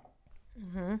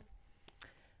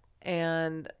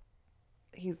 And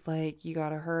he's like, you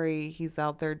gotta hurry. He's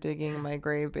out there digging my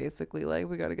grave, basically. Like,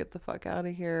 we gotta get the fuck out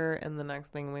of here. And the next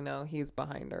thing we know, he's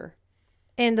behind her.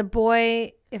 And the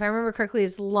boy, if I remember correctly,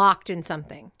 is locked in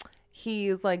something.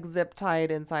 He's like zip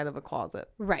tied inside of a closet.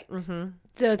 Right. Mm-hmm.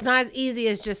 So it's not as easy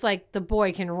as just like the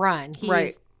boy can run.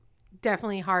 He's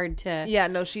definitely hard to. Yeah,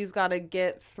 no, she's got to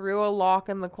get through a lock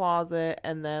in the closet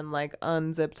and then like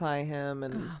unzip tie him,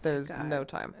 and there's no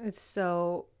time.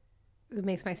 It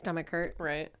makes my stomach hurt.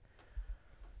 Right.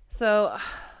 So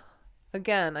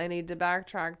again, I need to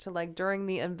backtrack to like during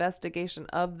the investigation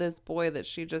of this boy that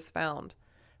she just found,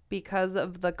 because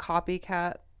of the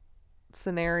copycat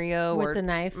scenario with the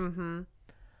knife. Mm-hmm,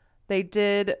 they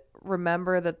did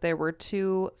remember that there were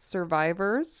 2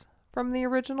 survivors from the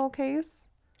original case.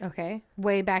 Okay.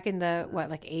 Way back in the,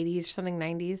 like 80s or something,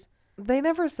 90s? They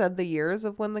never said the years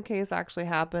of when the case actually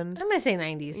happened. I'm going to say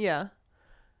 90s. Yeah.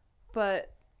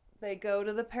 But they go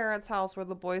to the parents' house where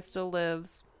the boy still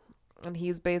lives, and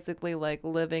he's basically like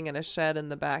living in a shed in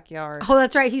the backyard. Oh,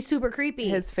 that's right. He's super creepy.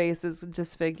 His face is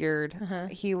disfigured. Uh-huh.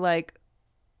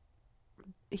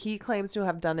 He claims to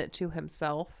have done it to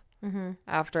himself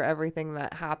after everything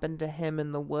that happened to him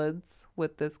in the woods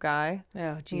with this guy.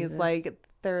 Oh, Jesus. He's like,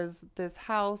 there's this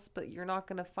house, but you're not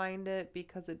going to find it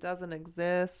because it doesn't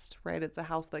exist, right? It's a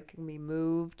house that can be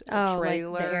moved, a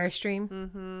trailer. Like the Airstream?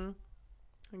 Mm-hmm.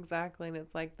 Exactly. And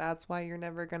it's like, that's why you're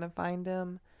never going to find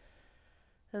him.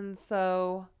 And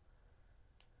so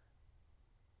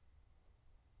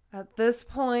at this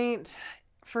point,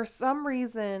 for some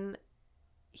reason,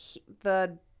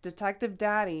 the detective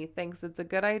daddy thinks it's a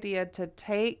good idea to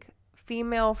take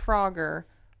female Frogger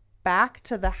back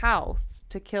to the house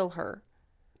to kill her.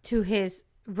 To his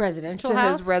residential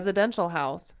house? To his residential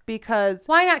house. Because...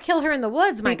 Why not kill her in the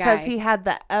woods, my guy? Because he had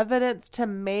the evidence to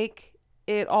make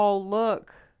it all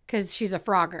look... Because she's a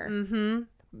Frogger. Mm-hmm.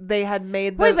 They had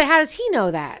made the... Wait, but how does he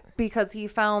know that? Because he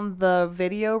found the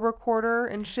video recorder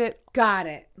and shit. Got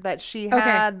it. That she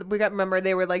had. Okay. Remember,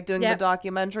 they were like doing the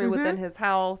documentary within his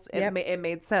house. It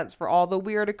made sense for all the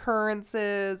weird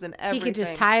occurrences and everything. He could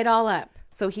just tie it all up.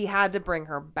 So he had to bring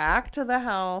her back to the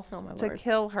house to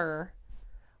kill her.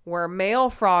 Where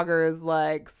male Frogger is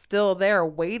like still there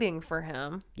waiting for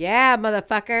him. Yeah,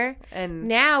 motherfucker. And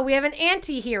now we have an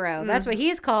anti-hero. That's what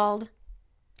he's called.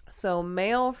 So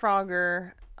male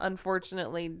Frogger,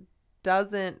 unfortunately,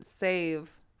 doesn't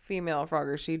save female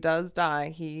Frogger. She does die.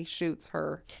 He shoots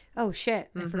her. Oh, shit.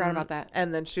 I forgot about that.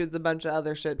 And then shoots a bunch of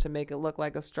other shit to make it look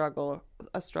like a struggle.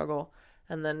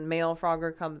 And then male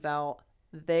Frogger comes out.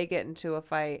 They get into a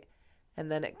fight.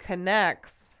 And then it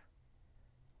connects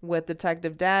with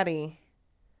Detective Daddy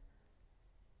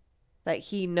that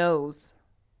he knows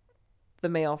the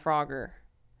male Frogger.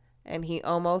 And he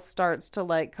almost starts to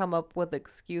like come up with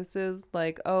excuses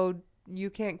like, oh, you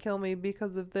can't kill me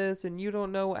because of this, and you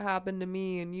don't know what happened to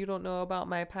me, and you don't know about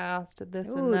my past, and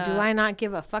that. Do I not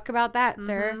give a fuck about that,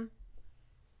 sir?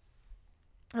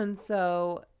 And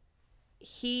so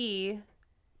he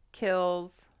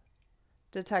kills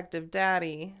Detective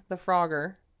Daddy, the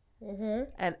Frogger.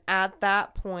 And at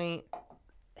that point,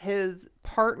 his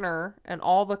partner and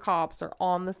all the cops are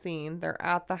on the scene. They're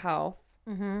at the house.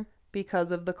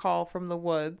 Because of the call from the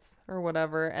woods or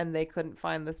whatever, and they couldn't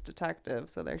find this detective,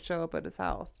 so they show up at his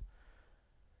house.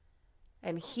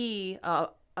 And he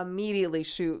immediately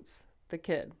shoots the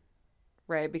kid,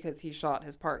 right? Because he shot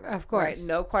his partner. Of course. Right?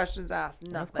 No questions asked,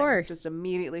 nothing. Of course. Just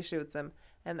immediately shoots him.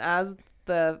 And as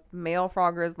the male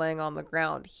Frogger is laying on the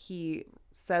ground, he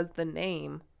says the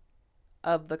name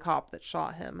of the cop that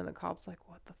shot him. And the cop's like,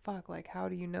 what the fuck? Like, how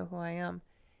do you know who I am?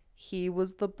 He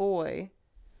was the boy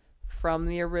from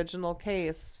the original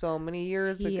case so many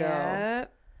years ago.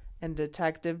 And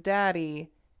Detective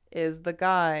Daddy is the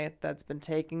guy that's been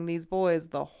taking these boys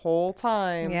the whole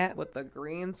time with the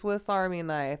green Swiss Army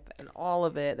knife and all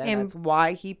of it. And that's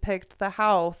why he picked the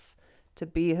house to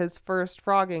be his first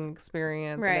frogging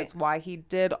experience. Right. And it's why he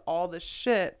did all the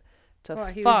shit to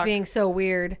fuck. He was being so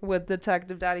weird with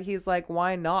Detective Daddy. He's like,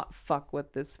 why not fuck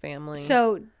with this family?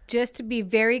 So just to be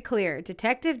very clear,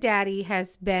 Detective Daddy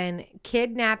has been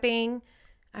kidnapping,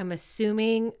 I'm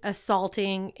assuming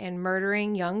assaulting and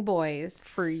murdering young boys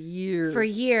for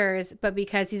years. But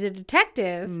because he's a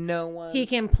detective, he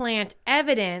can plant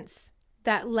evidence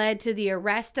that led to the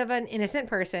arrest of an innocent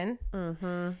person.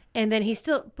 And then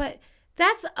but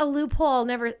that's a loophole I'll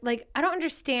never, like, I don't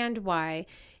understand why.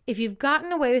 If you've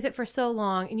gotten away with it for so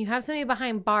long and you have somebody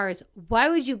behind bars, why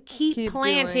would you keep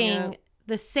planting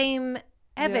the same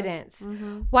evidence?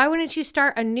 Why wouldn't you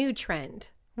start a new trend?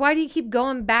 Why do you keep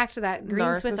going back to that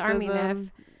green Swiss Army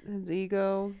knife? His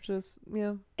ego, just,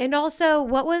 And also,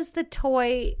 what was the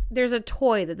toy? There's a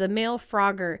toy that the male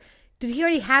Frogger Did he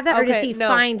already have that, or does he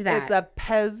find that? It's a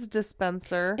Pez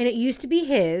dispenser, and it used to be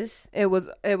his. It was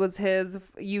his.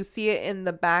 You see it in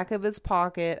the back of his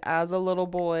pocket as a little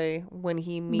boy when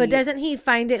he meets. But doesn't he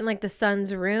find it in like the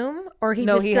son's room, or he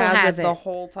just still has it the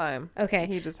whole time? Okay,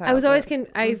 he just has I was always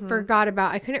I forgot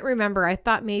about. I couldn't remember. I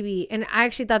thought maybe, and I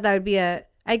actually thought that would be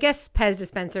I guess Pez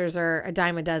dispensers are a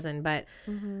dime a dozen, but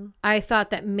I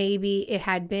thought that maybe it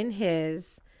had been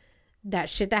his.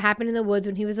 That shit that happened in the woods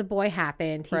when he was a boy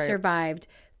happened. He survived.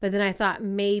 But then I thought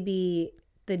maybe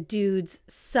the dude's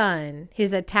son,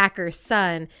 his attacker's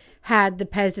son, had the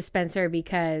Pez dispenser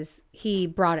because he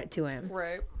brought it to him.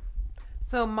 Right.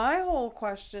 So my whole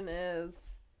question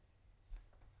is,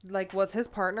 like, was his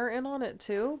partner in on it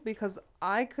too? Because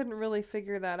I couldn't really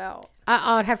figure that out.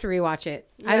 I'd have to rewatch it.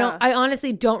 Yeah. I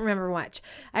honestly don't remember much.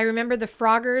 I remember the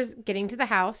Froggers getting to the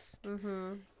house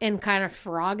and kind of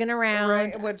frogging around.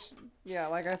 Right, which... Yeah,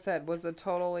 like I said, was a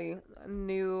totally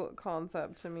new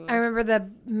concept to me. I remember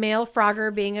the male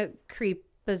Frogger being a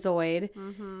creepazoid.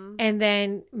 And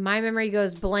then my memory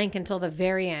goes blank until the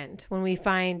very end when we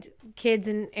find kids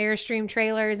in Airstream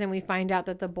trailers and we find out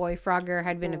that the boy Frogger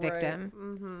had been a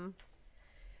victim.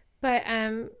 But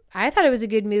I thought it was a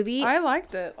good movie. I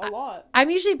liked it a lot. I'm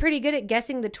usually pretty good at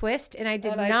guessing the twist, and I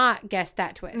did not guess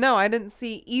that twist. No, I didn't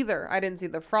see either. I didn't see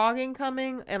the frogging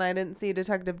coming, and I didn't see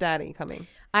Detective Daddy coming.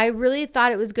 I really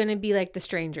thought it was going to be like The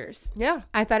Strangers. Yeah.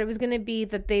 I thought it was going to be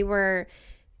that they were...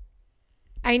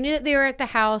 I knew that they were at the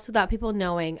house without people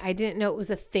knowing. I didn't know it was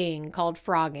a thing called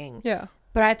frogging. Yeah.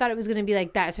 But I thought it was going to be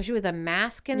like that, especially with a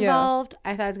mask involved.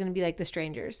 Yeah. I thought it was going to be like The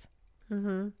Strangers.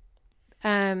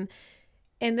 And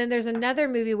then there's another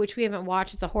movie which we haven't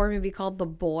watched. It's a horror movie called The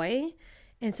Boy.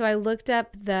 And so I looked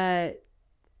up the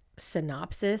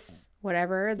synopsis,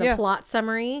 whatever, the plot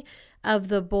summary of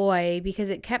The Boy because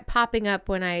it kept popping up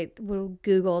when I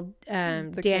Googled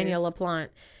Daniel LaPlante.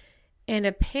 And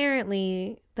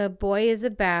apparently The Boy is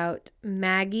about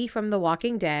Maggie from The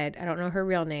Walking Dead. I don't know her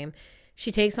real name.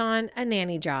 She takes on a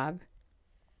nanny job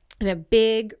in a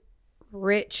big,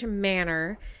 rich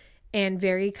manor. And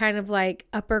very kind of like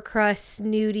upper crust,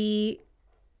 snooty,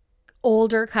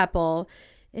 older couple.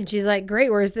 And she's like,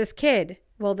 great, where's this kid?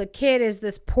 Well, the kid is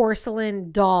this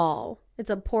porcelain doll. It's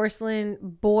a porcelain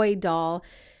boy doll.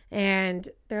 And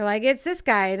they're like, it's this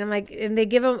guy. And I'm like, and they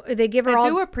give her I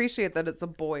do appreciate that it's a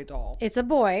boy doll. It's a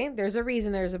boy. There's a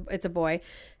reason it's a boy.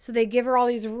 So they give her all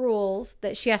these rules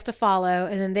that she has to follow.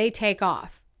 And then they take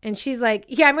off. And she's like,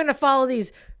 yeah, I'm going to follow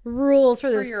these rules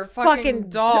for this your fucking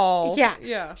doll.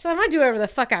 Yeah. So I'm going to do whatever the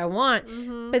fuck I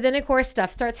want. But then, of course,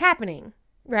 stuff starts happening,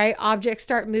 right? Objects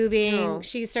start moving. Oh.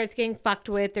 She starts getting fucked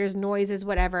with. There's noises,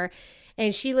 whatever.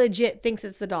 And she legit thinks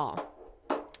it's the doll.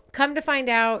 Come to find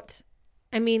out,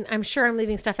 I mean, I'm sure I'm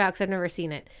leaving stuff out because I've never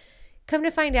seen it. Come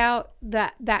to find out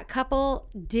that that couple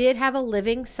did have a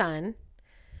living son.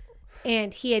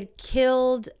 And he had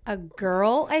killed a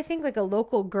girl, I think, like a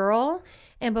local girl.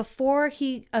 And before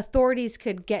authorities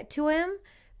could get to him,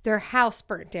 their house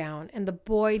burnt down and the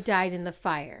boy died in the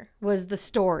fire, was the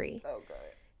story. Oh, God.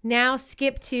 Now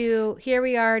skip to, here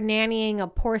we are nannying a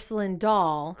porcelain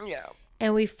doll. Yeah.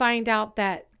 And we find out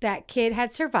that that kid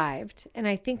had survived. And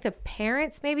I think the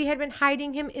parents maybe had been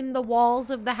hiding him in the walls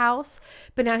of the house.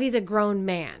 But now he's a grown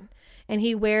man. And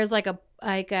he wears like a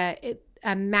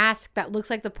mask that looks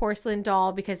like the porcelain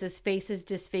doll because his face is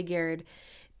disfigured.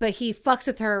 But he fucks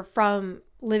with her from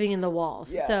living in the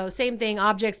walls. Yeah. So same thing,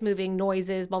 objects moving,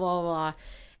 noises, blah, blah, blah, blah.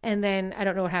 And then I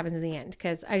don't know what happens in the end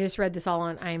because I just read this all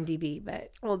on IMDb.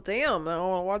 But well, damn, I don't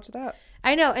want to watch that.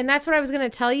 I know. And that's what I was going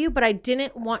to tell you, but I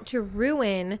didn't want to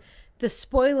ruin the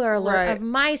spoiler alert of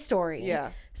my story.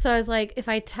 Yeah. So I was like, if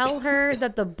I tell her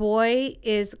that the boy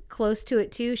is close to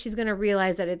it too, she's going to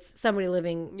realize that it's somebody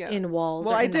living in walls.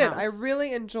 Well, I did. I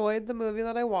really enjoyed the movie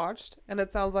that I watched, and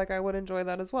it sounds like I would enjoy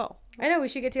that as well. I know. We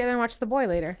should get together and watch The Boy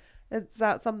later. Is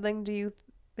that something, do you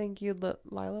think you'd let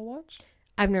Lila watch?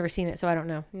 I've never seen it, so I don't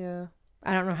know. Yeah.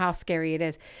 I don't know how scary it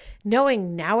is.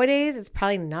 Knowing nowadays, it's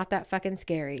probably not that fucking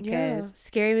scary because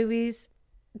scary movies,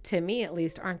 to me at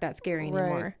least, aren't that scary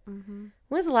anymore. Right. Mm-hmm.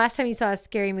 When was the last time you saw a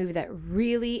scary movie that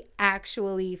really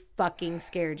actually fucking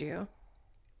scared you?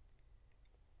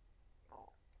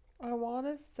 I want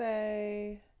to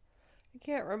say, I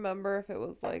can't remember if it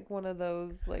was like one of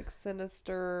those like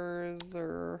Sinisters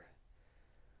or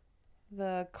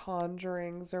The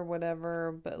Conjurings or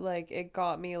whatever, but like it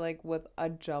got me like with a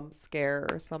jump scare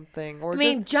or something. Or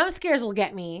jump scares will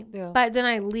get me, but then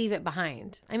I leave it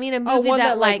behind. I mean, a movie one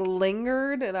that like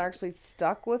lingered and actually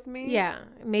stuck with me. Yeah,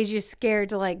 it made you scared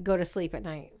to like go to sleep at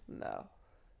night. No,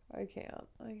 I can't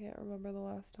remember the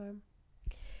last time.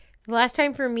 The last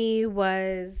time for me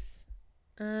was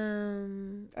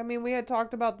I mean, we had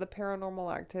talked about the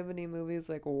Paranormal Activity movies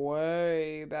like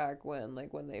way back when,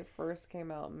 like when they first came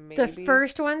out. Maybe the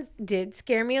first ones did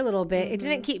scare me a little bit. Mm-hmm. It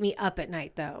didn't keep me up at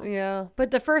night though. Yeah.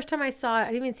 But the first time I saw it,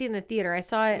 I didn't even see it in the theater. I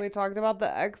saw it. We talked about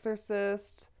The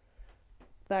Exorcist.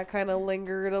 That kind of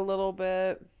lingered a little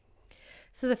bit.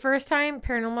 So the first time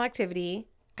Paranormal Activity,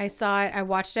 I saw it. I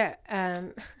watched it.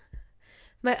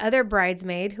 My other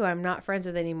bridesmaid, who I'm not friends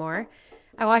with anymore,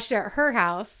 I watched it at her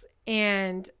house.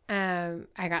 And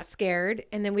I got scared,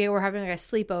 and then we were having like a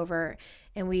sleepover,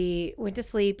 and we went to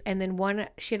sleep, and then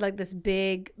she had like this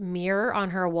big mirror on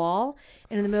her wall,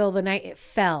 and in the middle of the night it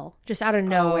fell just out of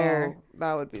nowhere. Oh,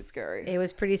 that would be scary. It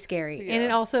was pretty scary. Yeah. And it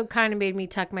also kind of made me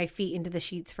tuck my feet into the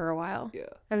sheets for a while. Yeah.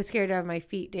 I was scared to have my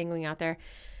feet dangling out there.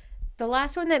 The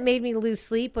last one that made me lose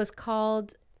sleep was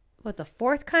called, the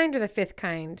fourth kind or the fifth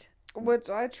kind? Which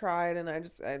I tried, and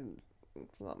it's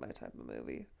not my type of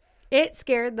movie. It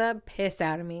scared the piss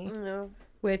out of me. Yeah.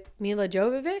 With Mila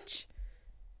Jovovich.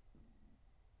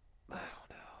 I don't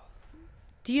know.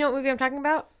 Do you know what movie I'm talking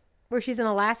about? Where she's in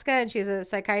Alaska and she's a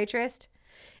psychiatrist.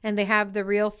 And they have the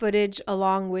real footage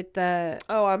along with the...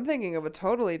 Oh, I'm thinking of a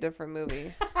totally different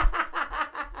movie.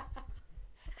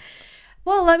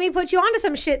 Well, let me put you onto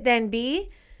some shit then,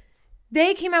 B.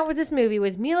 They came out with this movie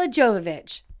with Mila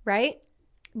Jovovich, right?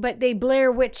 But they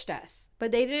Blair Witched us.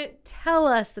 But they didn't tell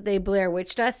us that they Blair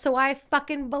Witched us, so I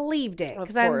fucking believed it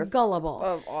because I'm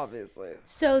gullible. Obviously.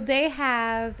 So they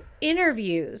have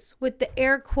interviews with the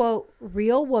air quote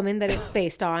real woman that it's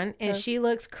based on, and she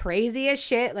looks crazy as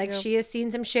shit. Like she has seen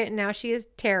some shit and now she is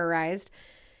terrorized.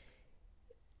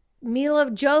 Mila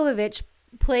Jovovich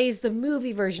plays the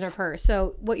movie version of her.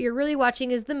 So what you're really watching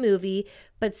is the movie,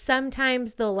 but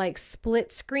sometimes they'll like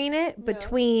split screen it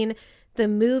between the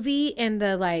movie and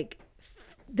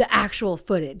the actual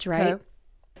footage, right? Okay.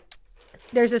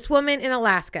 There's this woman in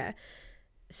Alaska,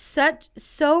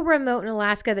 so remote in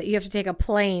Alaska that you have to take a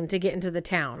plane to get into the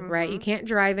town, right? You can't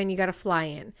drive in, you got to fly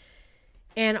in.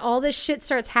 And all this shit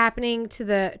starts happening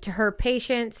to her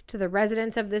patients, to the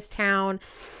residents of this town,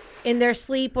 in their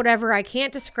sleep, whatever. I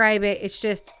can't describe it. It's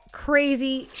just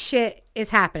crazy shit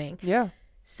is happening. Yeah.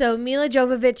 So Mila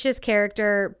Jovovich's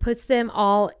character puts them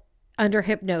all under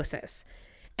hypnosis.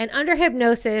 And under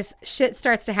hypnosis, shit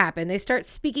starts to happen. They start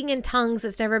speaking in tongues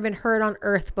that's never been heard on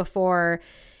Earth before.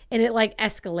 And it like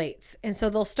escalates. And so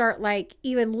they'll start like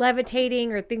even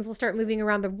levitating, or things will start moving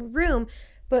around the room.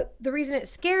 But the reason it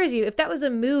scares you, if that was a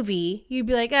movie, you'd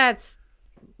be like, it's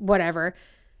whatever.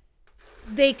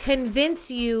 They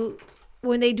convince you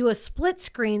when they do a split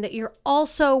screen that you're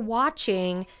also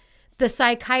watching the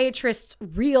psychiatrist's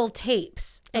real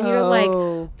tapes. And you're like,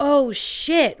 oh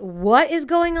shit, what is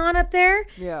going on up there?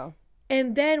 Yeah.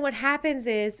 And then what happens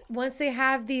is once they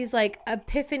have these like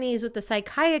epiphanies with the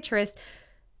psychiatrist,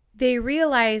 they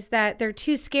realize that they're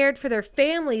too scared for their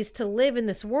families to live in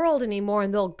this world anymore,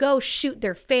 and they'll go shoot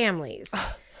their families.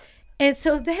 And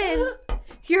so then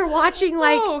you're watching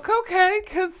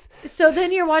so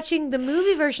then you're watching the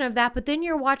movie version of that, but then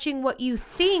you're watching what you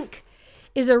think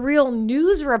is a real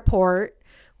news report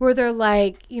where they're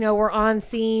like, we're on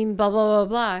scene, blah, blah, blah,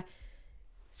 blah.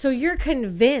 So you're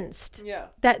convinced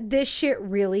that this shit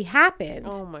really happened.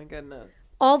 Oh my goodness.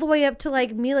 All the way up to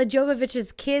like Mila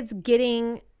Jovovich's kids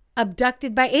getting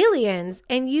abducted by aliens,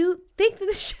 and you think that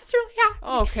this shit's really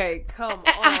happening. Okay, come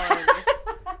on.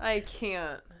 I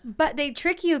can't. But they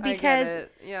trick you because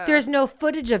there's no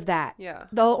footage of that. Yeah.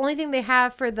 The only thing they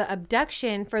have for the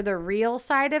abduction, for the real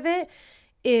side of it,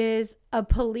 is a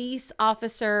police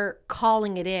officer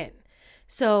calling it in.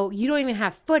 So you don't even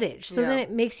have footage. So then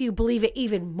it makes you believe it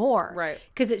even more. Right.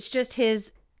 Because it's just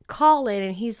his call in,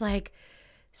 and he's like,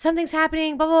 something's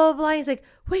happening, blah, blah, blah, blah. He's like,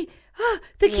 wait,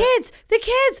 the kids, they're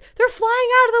flying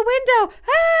out of the window.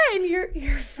 Ah! And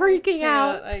you're freaking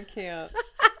out. I can't.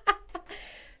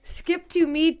 Skip to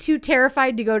me too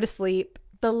terrified to go to sleep.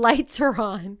 The lights are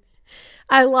on.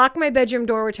 I lock my bedroom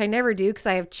door, which I never do because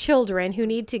I have children who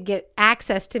need to get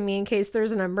access to me in case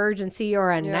there's an emergency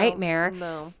or a nightmare.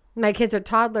 No. My kids are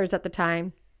toddlers at the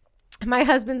time. My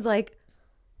husband's like,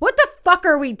 what the fuck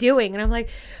are we doing? And I'm like,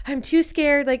 I'm too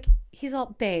scared. Like, he's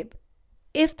all, babe,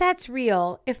 if that's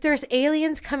real, if there's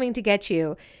aliens coming to get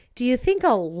you, do you think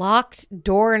a locked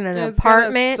door in an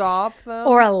apartment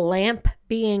or a lamp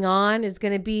being on is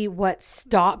going to be what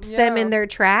stops them in their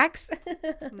tracks?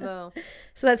 No.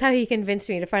 So that's how he convinced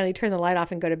me to finally turn the light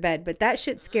off and go to bed. But that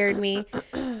shit scared me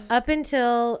up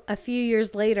until a few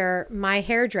years later. My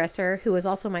hairdresser, who was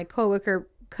also my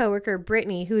coworker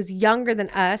Brittany, who's younger than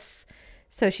us,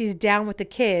 so she's down with the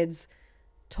kids,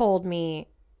 told me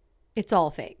it's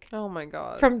all fake. Oh my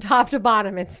God. From top to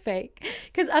bottom, it's fake.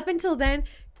 Because up until then,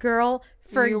 girl,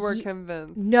 You were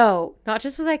convinced. No, not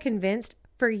just was I convinced.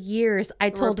 For years, I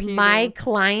told my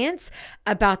clients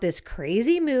about this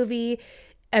crazy movie,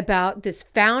 about this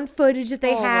found footage that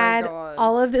they had,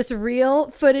 all of this real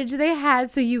footage they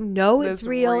had. So it's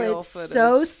real. It's footage.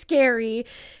 So scary.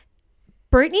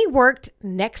 Brittany worked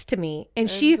next to me and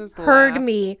she heard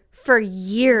me for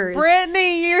years.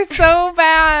 Brittany, you're so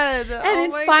bad.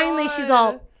 And then finally she's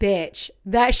all, bitch,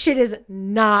 that shit is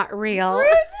not real.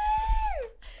 Brittany!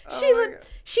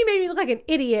 She made me look like an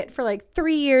idiot for like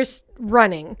 3 years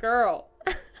running. Girl.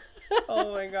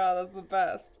 Oh my God, that's the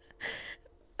best.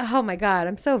 Oh my God,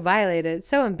 I'm so violated.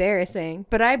 So embarrassing.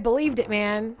 But I believed it,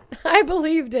 man. I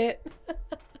believed it.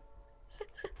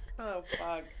 Oh,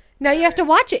 fuck. Now you have to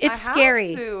watch it. It's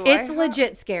scary. It's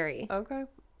legit scary. Okay.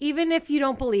 Even if you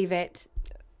don't believe it,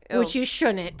 which you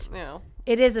shouldn't. Yeah.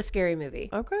 It is a scary movie.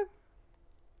 Okay.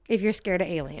 If you're scared of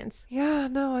aliens. Yeah,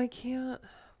 no, I can't.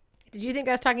 Did you think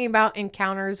I was talking about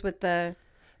encounters with the...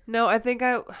 No, I think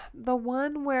the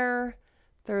one where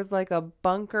there's like a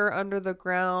bunker under the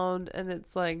ground and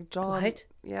it's like John... What?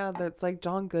 Yeah, it's like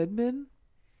John Goodman.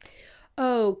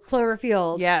 Oh,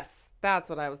 Cloverfield. Yes, that's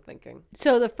what I was thinking.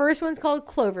 So the first one's called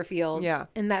Cloverfield. Yeah.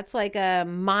 And that's like a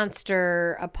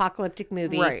monster apocalyptic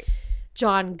movie. Right.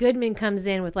 John Goodman comes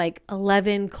in with like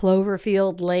 11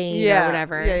 Cloverfield Lane or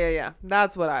whatever. Yeah.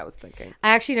 That's what I was thinking.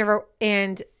 I actually never,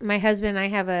 and my husband and I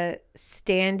have a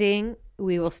standing,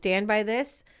 we will stand by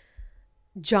this.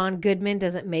 John Goodman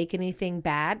doesn't make anything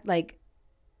bad. Like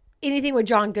anything with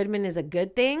John Goodman is a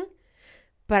good thing,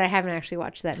 but I haven't actually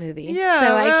watched that movie. Yeah.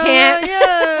 So I can't.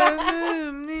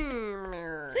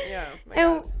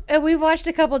 Yeah. And we've watched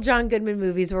a couple John Goodman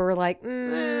movies where we're like,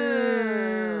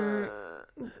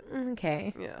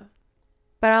 okay. Yeah.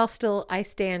 But I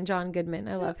stand John Goodman.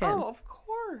 I love him. Oh, of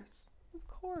course. Of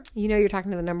course. You know, you're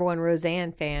talking to the number one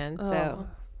Roseanne fan. So,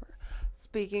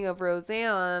 speaking of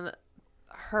Roseanne,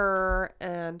 her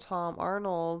and Tom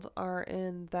Arnold are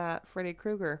in that Freddy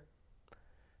Krueger.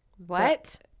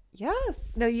 what?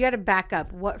 Yes. No, you got to back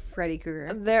up. What Freddy Krueger?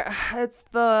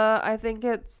 I think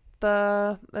it's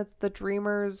the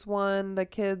Dreamers one, the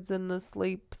kids in the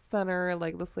sleep center,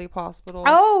 like the sleep hospital.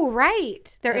 Oh,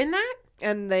 right. They're in that?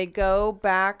 And they go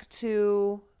back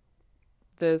to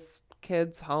this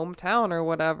kid's hometown or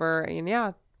whatever. And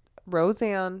yeah,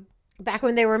 Roseanne. Back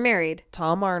when they were married.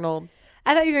 Tom Arnold.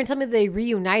 I thought you were going to tell me they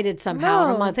reunited somehow.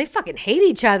 And I'm like, they fucking hate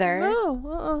each other.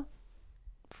 No,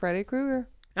 Freddy Krueger.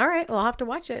 All right. Well, I'll have to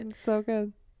watch it. It's so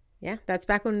good. Yeah. That's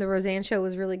back when the Roseanne show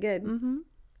was really good. Mm-hmm.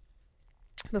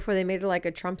 Before they made her like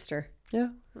a Trumpster. Yeah.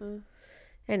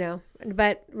 I know.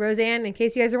 But Roseanne, in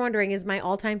case you guys are wondering, is my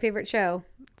all-time favorite show.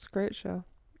 It's a great show.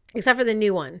 Except for the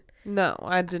new one. No,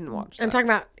 I didn't watch that. I'm talking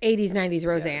about 80s, 90s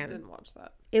Roseanne. Yeah, I didn't watch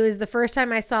that. It was the first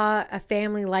time I saw a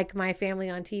family like my family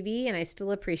on TV, and I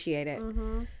still appreciate it.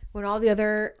 Mm-hmm. When all the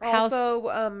other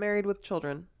Also, Married with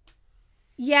Children.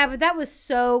 Yeah, but that was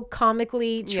so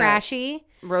comically trashy.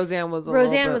 Yes. Roseanne was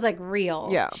like real.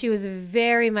 Yeah. She was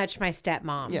very much my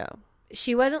stepmom. Yeah.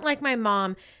 She wasn't like my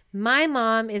mom. My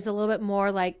mom is a little bit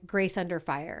more like Grace Under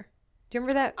Fire. Do you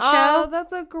remember that show? Oh,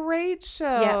 that's a great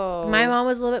show. Yeah. My mom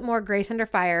was a little bit more Grace Under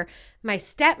Fire. My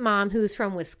stepmom, who's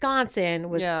from Wisconsin,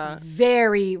 was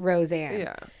very Roseanne.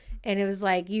 Yeah. And it was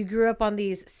like, you grew up on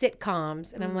these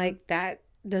sitcoms. And I'm like, that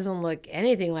doesn't look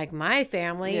anything like my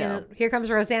family. Yeah. And here comes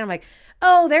Roseanne. I'm like,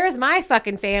 oh, there's my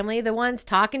fucking family. The ones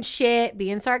talking shit,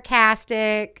 being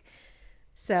sarcastic.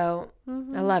 So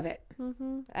I love it.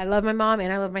 Mm-hmm. I love my mom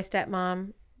and I love my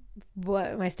stepmom.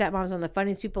 My stepmom's one of the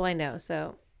funniest people I know.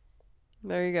 So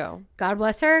there you go. God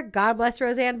bless her. God bless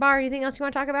Roseanne Barr. Anything else you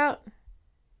want to talk about?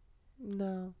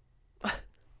 No.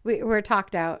 We're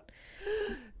talked out.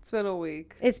 It's been a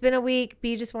week. It's been a week.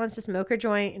 B just wants to smoke her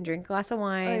joint and drink a glass of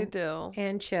wine. I do.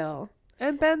 And chill.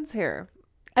 And Ben's here.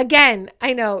 Again,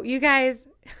 I know. You guys,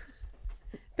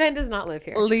 Ben does not live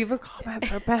here. Leave a comment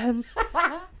for Ben.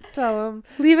 Tell him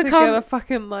Leave a comment. Get a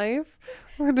fucking life.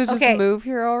 We're going to just move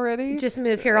here already. Just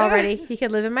move here already. He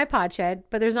could live in my pod shed,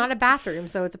 but there's not a bathroom,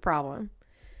 so it's a problem.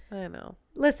 I know.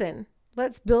 Listen,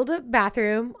 let's build a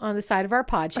bathroom on the side of our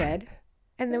pod shed,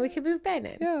 and then we can move Ben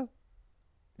in. Yeah.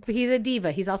 But he's a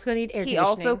diva. He's also going to need air conditioning. He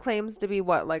also claims to be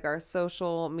like our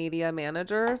social media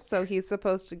manager. So he's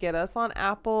supposed to get us on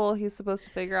Apple. He's supposed to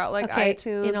figure out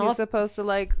iTunes. He's supposed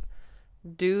to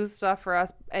do stuff for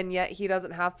us. And yet he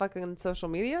doesn't have fucking social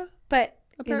media. But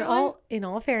in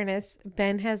all fairness,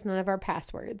 Ben has none of our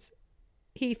passwords.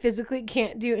 He physically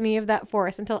can't do any of that for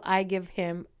us until I give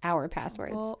him our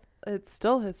passwords. Well, it's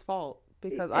still his fault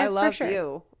because I love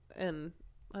you. And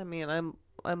I mean, I'm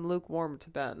lukewarm to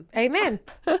Ben. Amen.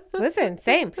 Listen,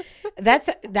 same.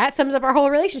 That sums up our whole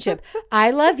relationship.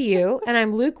 I love you, and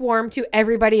I'm lukewarm to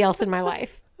everybody else in my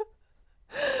life.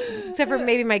 Except for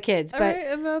maybe my kids, but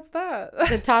and that's that.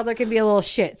 The toddler can be a little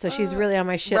shit, so she's really on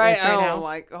my shit list right now.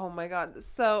 Oh my God.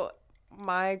 So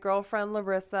my girlfriend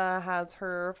Larissa has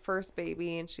her first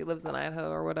baby, and she lives in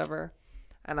Idaho or whatever.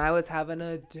 And I was having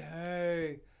a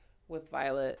day with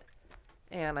Violet,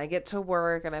 and I get to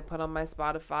work, and I put on my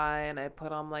Spotify, and I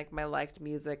put on like my liked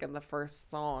music, and the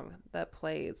first song that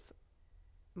plays,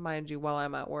 mind you, while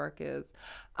I'm at work is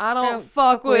 "I Don't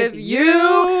Fuck With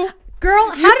You."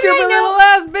 Girl, how you did I know? Little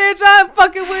ass bitch, I'm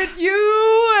fucking with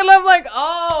you. And I'm like,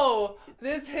 oh,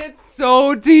 this hits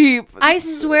so deep. I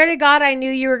swear to God, I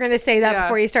knew you were going to say that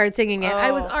before you started singing it.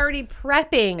 I was already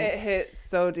prepping. It hit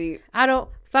so deep. I don't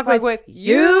fuck with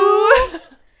you.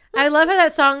 I love how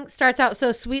that song starts out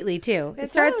so sweetly, too.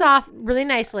 It starts off really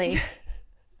nicely.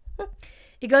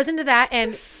 It goes into that,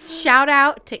 and shout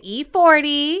out to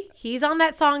E40. He's on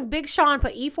that song. Big Sean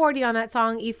put E40 on that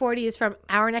song. E40 is from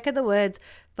our neck of the woods,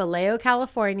 Vallejo,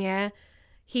 California.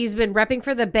 He's been repping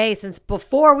for the Bay since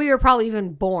before we were probably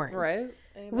even born. Right.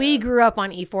 Amen. We grew up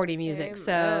on E40 music. Amen.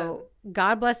 So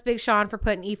God bless Big Sean for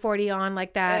putting E40 on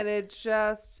like that. And it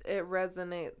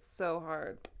resonates so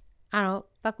hard. I don't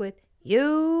fuck with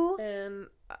you. And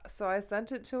so I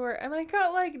sent it to her, and I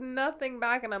got like nothing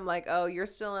back, and I'm like, oh, you're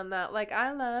still in that like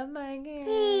I love my kid.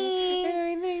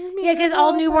 Everything's yeah, because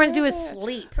all newborns do is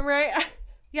sleep. Right.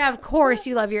 Yeah, of course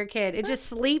you love your kid. It just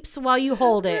sleeps while you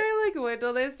hold it. Right, like wait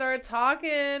till they start talking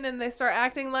and they start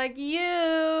acting like you.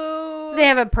 They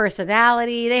have a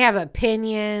personality. They have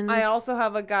opinions. I also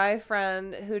have a guy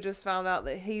friend who just found out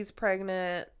that he's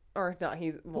pregnant. Or not,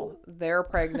 they're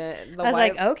pregnant. I was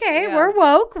like, okay, we're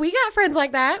woke. We got friends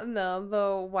like that. No,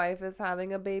 the wife is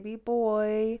having a baby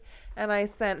boy. And I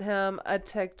sent him a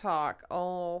TikTok.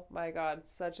 Oh my God,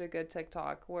 such a good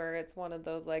TikTok where it's one of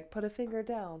those like, put a finger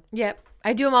down. Yep,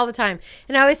 I do them all the time.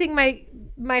 And I always think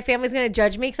my family's going to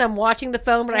judge me because I'm watching the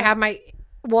phone, but I have my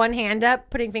one hand up,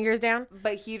 putting fingers down.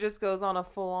 But he just goes on a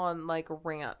full-on like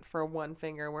rant for one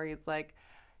finger where he's like,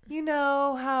 you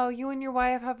know how you and your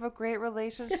wife have a great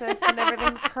relationship and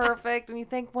everything's perfect and you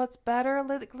think what's better?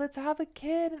 Let's have a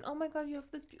kid, and oh my God, you have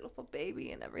this beautiful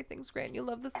baby and everything's great and you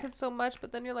love this kid so much,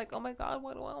 but then you're like, oh my God,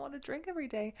 why do I want to drink every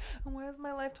day? And why is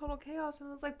my life total chaos?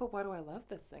 And it's like, but why do I love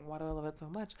this thing? Why do I love it so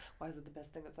much? Why is it the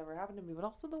best thing that's ever happened to me, but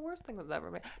also the worst thing that's ever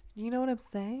made? You know what I'm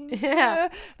saying? Yeah.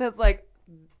 And it's like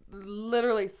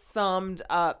literally summed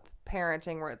up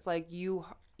parenting where it's like you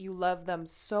love them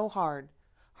so hard.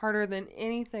 Harder than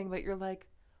anything, but you're like,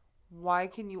 why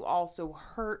can you also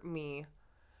hurt me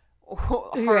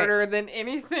harder than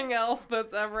anything else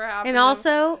that's ever happened? And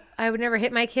also, I would never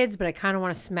hit my kids, but I kind of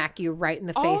want to smack you right in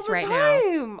the face right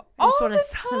now. I just want to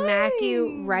smack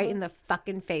you right in the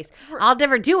fucking face. I'll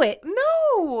never do it.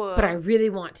 No. But I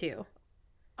really want to.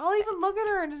 I'll even look at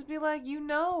her and just be like,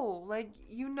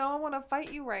 I want to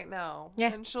fight you right now.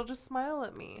 Yeah. And she'll just smile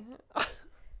at me.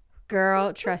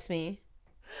 Girl, trust me.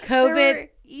 COVID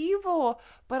evil,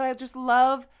 but I just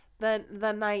love the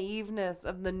naiveness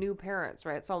of the new parents,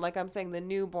 right? So like I'm saying, the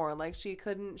newborn, like she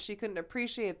couldn't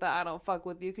appreciate that I don't fuck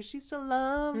with you because she still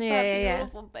loves that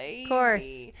beautiful baby. Of course.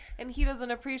 And he doesn't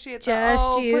appreciate that.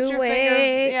 Put your finger.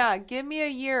 Yeah, give me a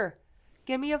year.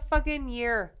 Give me a fucking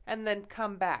year and then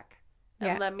come back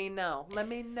and let me know. Let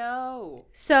me know.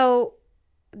 So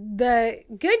the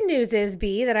good news is,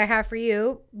 B, that I have for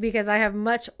you, because I have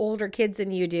much older kids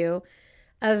than you do,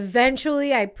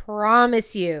 eventually, I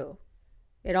promise you,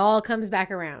 it all comes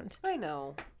back around. I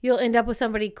know. You'll end up with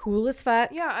somebody cool as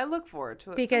fuck. Yeah, I look forward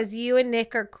to it. Because you and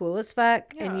Nick are cool as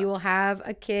fuck, and you will have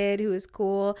a kid who is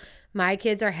cool. My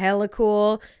kids are hella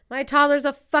cool. My toddler's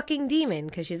a fucking demon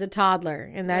because she's a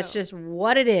toddler, and that's just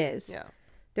what it is. Yeah.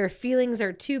 Their feelings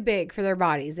are too big for their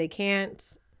bodies. They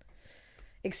can't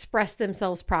express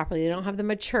themselves properly. They don't have the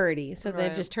maturity, so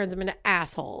that just turns them into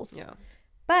assholes. Yeah.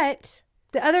 But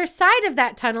the other side of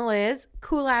that tunnel is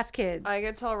cool ass kids. I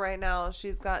can tell right now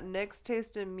she's got Nick's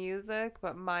taste in music,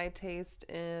 but my taste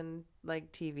in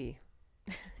like TV.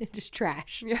 Just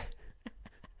trash. Yeah.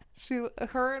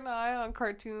 Her and I on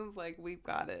cartoons, like we've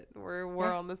got it.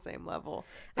 We're on the same level.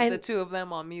 But the two of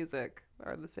them on music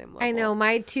are the same level. I know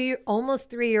my almost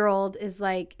 3-year-old is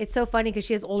like, it's so funny because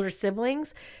she has older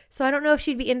siblings. So I don't know if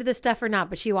she'd be into this stuff or not,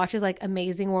 but she watches like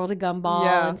Amazing World of Gumball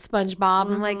and SpongeBob.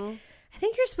 Mm-hmm. I'm like, I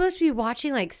think you're supposed to be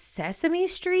watching like Sesame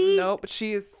Street. Nope,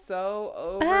 she is so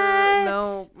over. But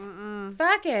no, mm-mm.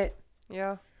 Fuck it.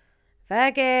 Yeah,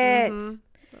 fuck it.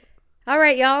 Mm-hmm. All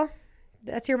right, y'all.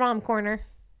 That's your mom corner.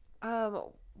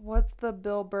 What's the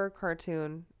Bill Burr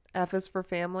cartoon? F is for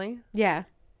Family. Yeah.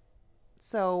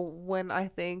 So when I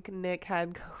think Nick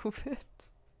had COVID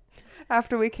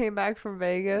after we came back from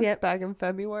Vegas back in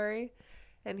February,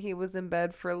 and he was in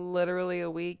bed for literally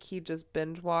a week, he just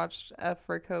binge watched F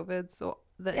for COVID. So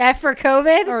F for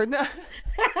COVID? Or no.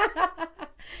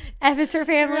 F is for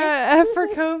family? Yeah, F for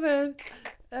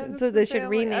COVID. So they should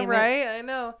rename it. Right? I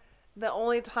know. The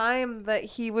only time that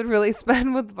he would really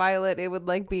spend with Violet, it would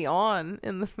like be on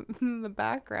in the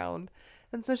background.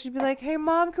 And so she'd be like, "Hey,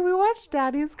 Mom, can we watch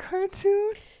Daddy's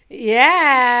cartoon?"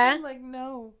 Yeah. I'm like,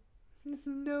 no,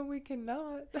 we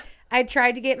cannot. I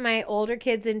tried to get my older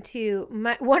kids into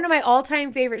one of my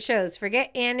all-time favorite shows.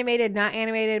 Forget animated, not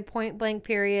animated, point blank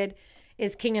period,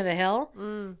 is King of the Hill.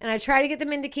 And I tried to get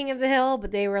them into King of the Hill,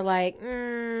 but they were like,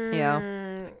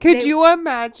 yeah. Could you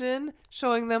imagine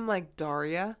showing them like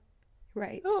Daria?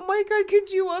 Right. Oh my God,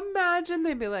 could you imagine?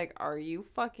 They'd be like, "Are you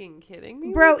fucking kidding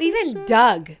me?" Bro, even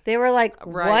Doug. They were like,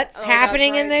 "What's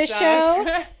happening in this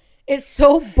show?" It's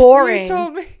so boring. You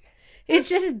told me. It's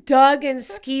just Doug and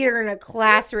Skeeter in a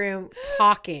classroom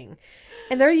talking.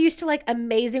 And they're used to like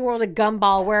Amazing World of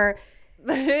Gumball where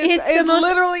it's the most,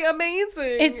 literally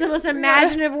amazing. It's the most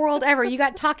imaginative world ever. You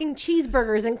got talking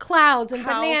cheeseburgers and clouds and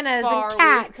bananas and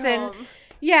cats and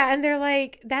yeah, and they're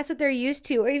like, that's what they're used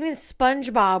to. Or even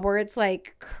SpongeBob, where it's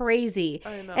like crazy.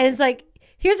 I know. And it's like,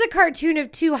 here's a cartoon of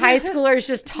two high schoolers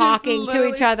just talking to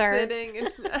each other. Sitting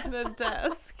at a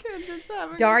desk and just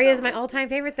having Daria is my all-time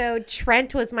favorite, though.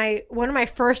 Trent was one of my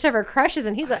first ever crushes,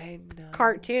 and he's a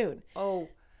cartoon. Oh,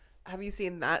 have you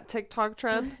seen that TikTok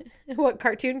trend? What,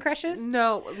 cartoon crushes?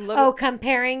 No. Oh,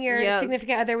 comparing your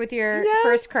significant other with your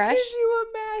first crush? Can you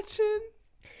imagine?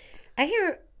 I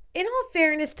hear... In all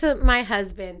fairness to my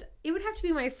husband, it would have to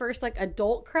be my first like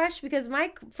adult crush because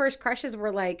my first crushes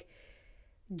were like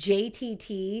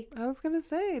JTT. I was going to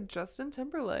say Justin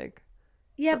Timberlake.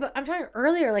 Yeah, but I'm talking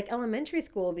earlier, like elementary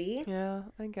school, B. Yeah,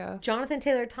 I guess. Jonathan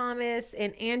Taylor Thomas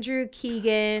and Andrew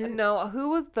Keegan. No, who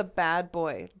was the bad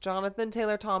boy? Jonathan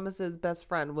Taylor Thomas's best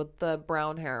friend with the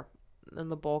brown hair and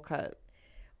the bowl cut.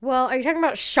 Well, are you talking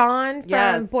about Sean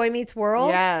from Boy Meets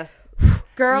World? Yes.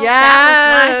 Girl,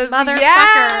 that was my motherfucker.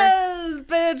 Yes,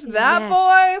 bitch, that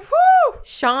boy. Woo!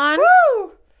 Sean.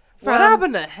 Woo! What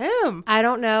happened to him? I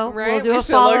don't know. Right? We'll do a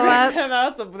follow-up.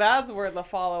 That's worth the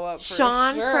follow-up for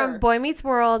Sean sure. from Boy Meets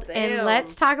World. Damn. And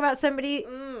let's talk about somebody.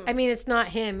 I mean, it's not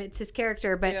him. It's his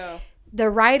character. But the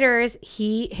writers,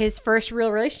 his first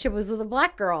real relationship was with a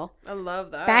black girl. I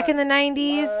love that. Back in the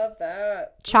 90s. Love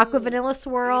that. Chocolate Vanilla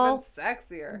Swirl. Even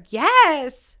sexier.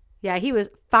 Yes. Yeah, he was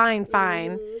fine.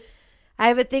 I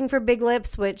have a thing for big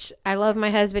lips, which I love my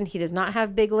husband. He does not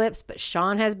have big lips, but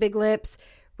Sean has big lips.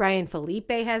 Ryan Felipe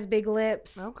has big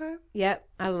lips. Okay. Yep.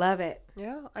 I love it.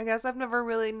 Yeah. I guess I've never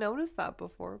really noticed that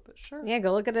before, but sure. Yeah.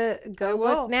 Go look at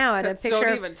look now at a picture.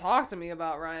 Don't even talk to me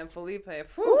about Ryan Felipe.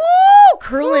 Woo!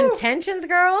 Cruel Intentions,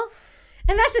 girl.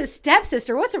 And that's his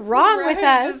stepsister. What's wrong with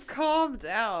us? Just calm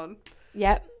down.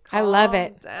 Yep. I love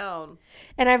it. Calm down.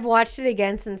 And I've watched it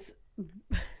again since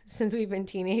we've been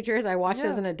teenagers. I watched it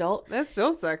as an adult. It's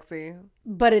still sexy.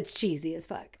 But it's cheesy as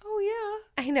fuck. Oh,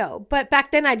 yeah. I know. But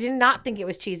back then I did not think it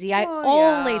was cheesy. I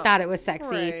only thought it was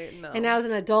sexy. Right, no. And now as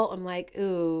an adult, I'm like,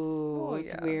 ooh,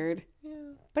 it's weird. Yeah.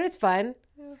 But it's fun.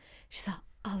 Yeah. She's like,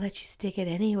 I'll let you stick it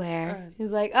anywhere.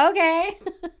 He's like, okay.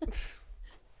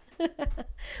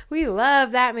 We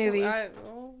love that movie.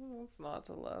 What's not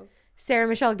to love? Sarah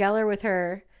Michelle Gellar with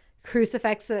her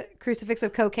crucifix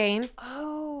of cocaine.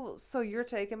 Oh, so you're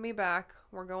taking me back.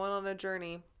 We're going on a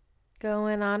journey.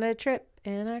 Going on a trip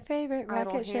in our favorite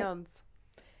rocket ship. Hands.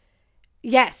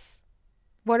 Yes.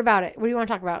 What about it? What do you want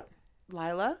to talk about?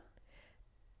 Lila?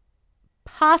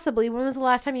 Possibly. When was the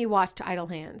last time you watched Idle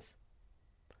Hands?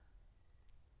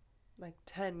 Like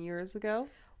 10 years ago?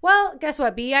 Well, guess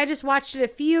what, B? I just watched it a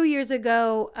few years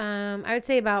ago. I would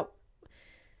say about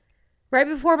right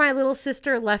before my little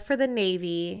sister left for the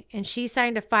Navy, and she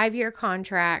signed a 5-year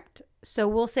contract. So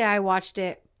we'll say I watched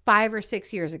it 5 or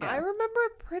 6 years ago. I remember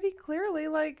it pretty clearly.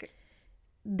 Like,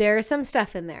 there's some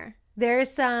stuff in there.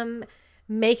 There's some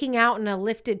making out in a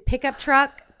lifted pickup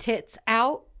truck, tits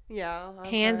out. Yeah. Okay.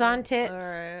 Hands on tits. All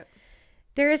right.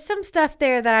 There is some stuff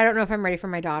there that I don't know if I'm ready for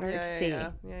my daughter to see.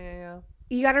 Yeah.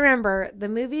 You got to remember, the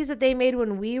movies that they made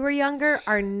when we were younger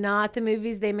are not the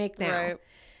movies they make now.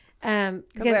 Right.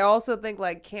 Because I also think,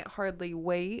 like, Can't Hardly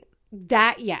Wait.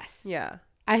 That, yes. Yeah.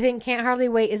 I think Can't Hardly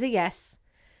Wait is a yes.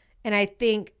 And I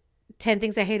think 10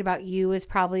 Things I Hate About You is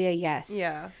probably a yes.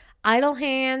 Yeah. Idle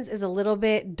Hands is a little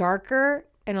bit darker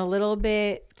and a little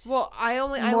bit I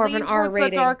lean towards the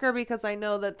darker because I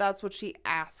know that that's what she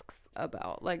asks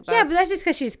about. Like, yeah, but that's just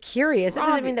because she's curious. It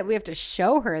doesn't mean that we have to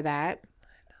show her that.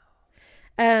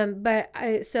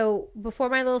 So before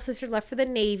my little sister left for the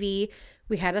Navy,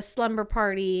 we had a slumber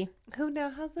party. Who now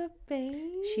has a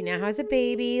baby? She now has a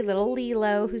baby, little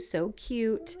Lilo, who's so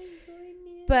cute.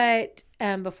 But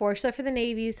before she left for the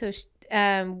Navy,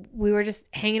 we were just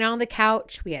hanging out on the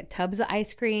couch. We had tubs of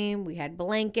ice cream. We had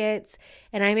blankets.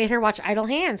 And I made her watch Idle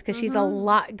Hands because she's a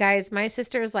lot. Guys, my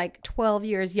sister is like 12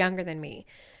 years younger than me.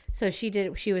 So she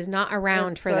was not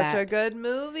around for that. Such a good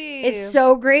movie. It's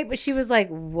so great. But she was like,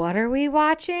 what are we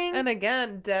watching? And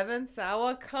again, Devon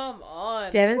Sawa, come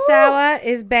on. Devon Sawa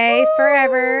is bae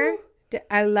forever.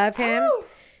 I love him. Woo!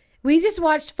 We just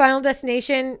watched Final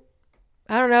Destination,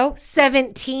 I don't know,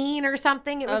 17 or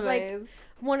something. It was like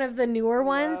one of the newer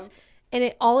ones.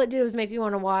 And all it did was make me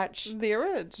want to watch the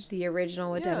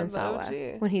original with Devon Sawa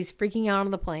when he's freaking out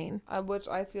on the plane. Which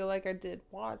I feel like I did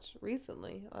watch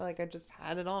recently. I just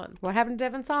had it on. What happened to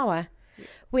Devon Sawa?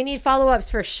 We need follow-ups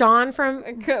for Sean from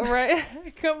right.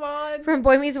 Come on, from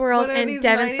Boy Meets World and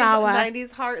Devon Sawa.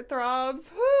 90s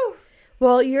heartthrobs. Whew.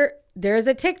 Well, there's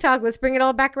a TikTok. Let's bring it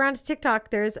all back around to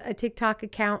TikTok. There's a TikTok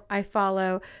account I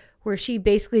follow where she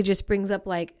basically just brings up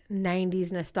like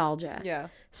 90s nostalgia. Yeah.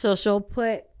 So she'll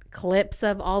put clips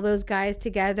of all those guys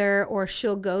together, or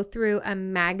she'll go through a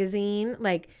magazine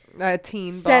like a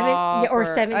Teen Bop or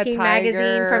 17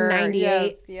 magazine from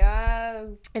 98. Yes.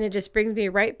 And it just brings me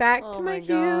right back to my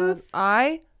youth.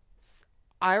 I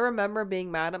remember being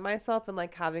mad at myself and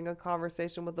like having a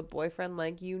conversation with a boyfriend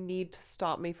like, you need to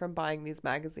stop me from buying these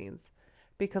magazines,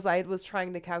 because I was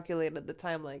trying to calculate at the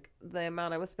time like the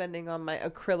amount I was spending on my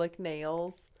acrylic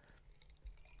nails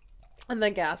and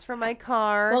the gas for my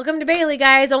car. Welcome to Bailey,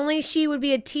 guys. Only she would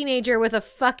be a teenager with a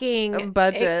fucking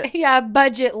budget.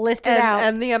 Budget listed out.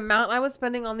 And the amount I was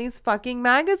spending on these fucking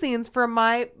magazines for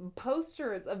my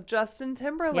posters of Justin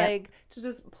Timberlake to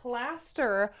just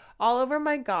plaster all over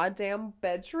my goddamn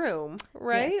bedroom.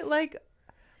 Right? Yes. Like,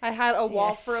 I had a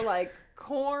wall for like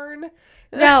corn.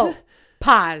 No.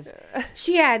 Pause.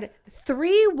 She had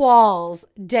 3 walls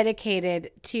dedicated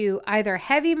to either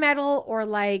heavy metal or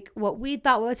like what we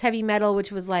thought was heavy metal,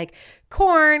 which was like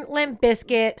Korn, Limp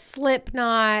Bizkit,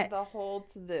 Slipknot. The whole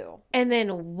to do. And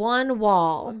then 1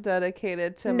 wall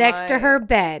dedicated to next to her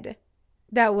bed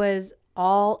that was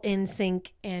all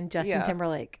NSYNC and Justin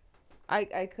Timberlake.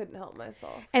 I couldn't help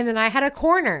myself. And then I had a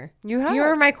corner. Do you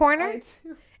remember my corner? I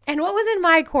do. And what was in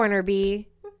my corner, B?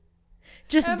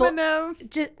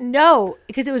 Eminem. No,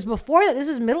 because it was before that. This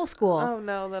was middle school. Oh,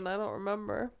 no, then I don't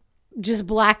remember. Just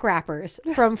black rappers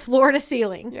from floor to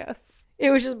ceiling. Yes. It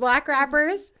was just black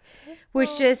rappers,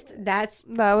 which that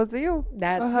was you.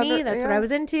 That's me. That's what I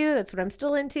was into. That's what I'm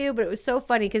still into. But it was so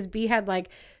funny because B had like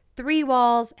 3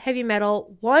 walls, heavy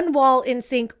metal, 1 wall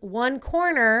NSYNC, 1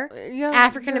 corner,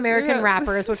 African-American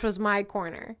rappers, which was my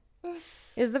corner.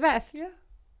 Is the best. Yeah.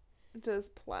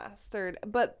 Just plastered.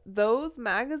 But those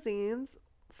magazines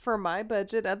for my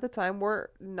budget at the time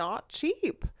were not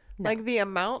cheap. No. Like the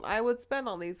amount I would spend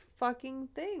on these fucking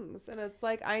things. And it's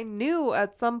like, I knew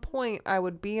at some point I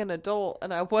would be an adult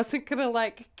and I wasn't gonna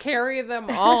like carry them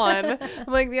on.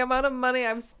 Like the amount of money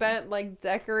I've spent like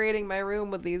decorating my room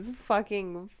with these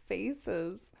fucking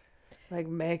faces. Like,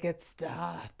 make it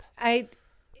stop. I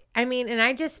mean, and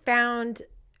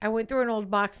I went through an old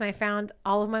box and I found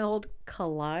all of my old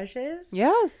collages.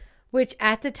 Yes. Which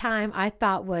at the time I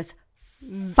thought was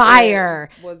fire.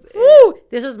 Woo!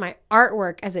 This was my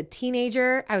artwork as a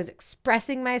teenager. I was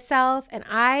expressing myself. And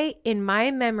in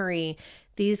my memory,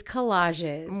 these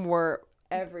collages were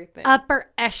everything.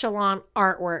 Upper echelon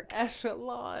artwork.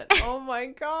 Echelon. Oh my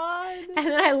God. And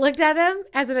then I looked at him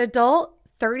as an adult,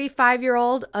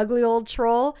 35-year-old, ugly old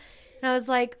troll. And I was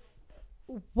like,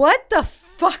 what the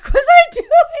fuck was I doing?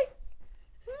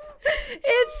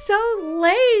 It's so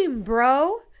lame,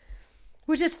 bro.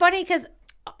 Which is funny because...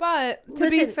 But to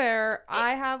be fair,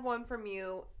 I have one from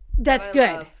you. That's good.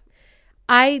 Love.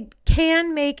 I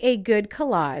can make a good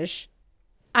collage.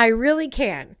 I really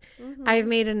can. Mm-hmm. I've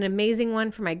made an amazing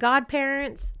one for my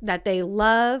godparents that they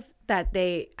love.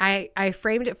 I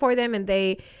framed it for them, and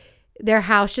their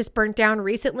house just burnt down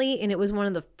recently, and it was one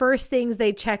of the first things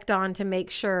they checked on to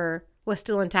make sure was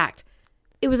still intact.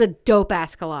 It was a dope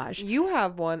ass collage. You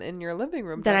have one in your living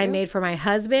room that I made for my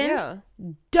husband. Yeah.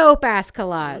 Dope ass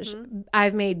collage. Mm-hmm.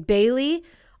 I've made Bailey,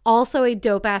 also a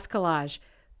dope ass collage.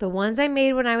 The ones I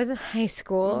made when I was in high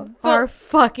school are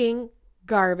fucking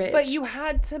garbage. But you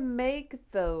had to make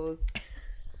those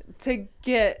to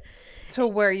get to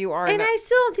where you are and now. I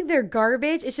still don't think they're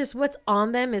garbage. It's just what's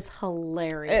on them is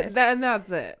hilarious. And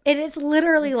that's it. And it's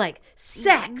literally like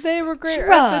sex, they were great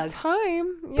drugs, at the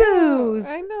time. Booze.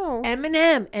 Yeah, I know.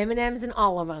 Eminem's in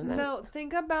all of them. No,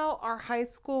 think about our high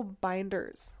school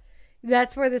binders.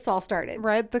 That's where this all started.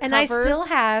 Right? The and covers. I still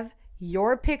have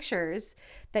your pictures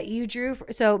that you drew.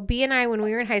 So B and I, when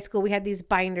we were in high school, we had these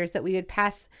binders that we would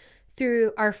pass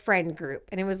through our friend group.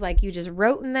 And it was like you just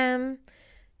wrote in them.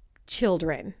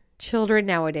 Children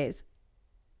nowadays.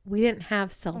 We didn't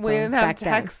have cell phones. We didn't have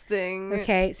back texting. Then.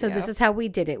 Okay, so this is how we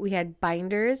did it. We had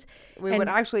binders. We would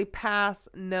actually pass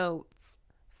notes,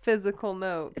 physical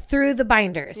notes. Through the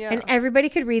binders. Yeah. And everybody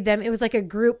could read them. It was like a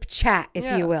group chat,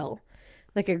 if you will.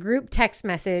 Like a group text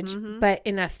message, but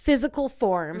in a physical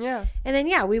form. Yeah. And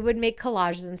then, we would make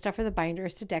collages and stuff for the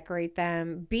binders to decorate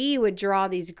them. B would draw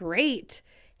these great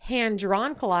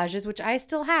hand-drawn collages, which I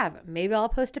still have. Maybe I'll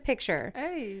post a picture.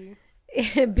 Hey.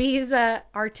 B's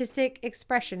artistic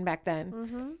expression back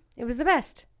then. It was the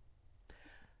best.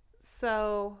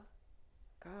 So,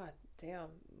 God damn,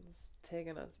 it's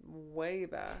taking us way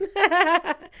back.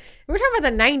 We're talking about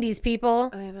the 90s, people.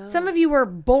 I know. Some of you were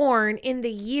born in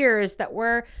the years that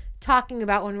we're talking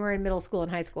about when we're in middle school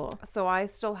and high school. So I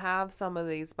still have some of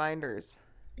these binders.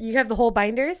 You have the whole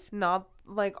binders? Not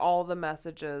like all the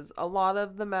messages. A lot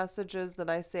of the messages that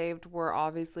I saved were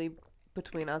obviously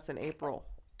between us and April.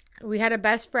 We had a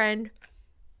best friend.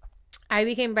 I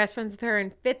became best friends with her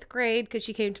in 5th grade because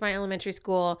she came to my elementary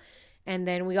school. And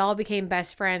then we all became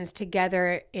best friends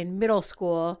together in middle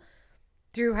school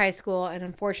through high school. And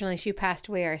unfortunately, she passed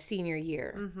away our senior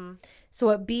year. So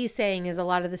what B's saying is a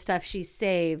lot of the stuff she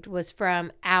saved was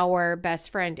from our best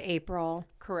friend, April.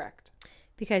 Correct.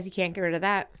 Because you can't get rid of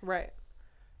that. Right.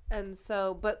 And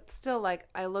so, but still, like,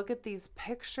 I look at these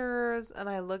pictures and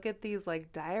I look at these,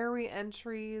 like, diary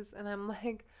entries and I'm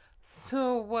like,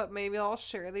 so what? Maybe I'll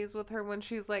share these with her when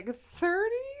she's, like, 30?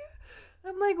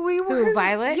 I'm like, we were... Who,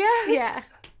 Violet? Yes. Yeah.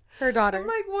 Her daughter. I'm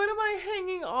like, what am I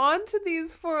hanging on to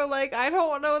these for? Like, I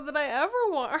don't know that I ever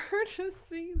want her to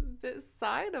see this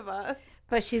side of us.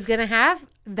 But she's going to have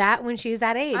that when she's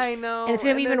that age. I know. And it's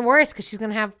going to be even worse because she's going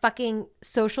to have fucking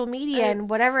social media and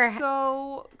whatever.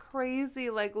 So crazy.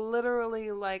 Like,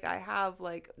 literally, like, I have,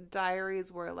 like,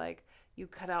 diaries where, like, you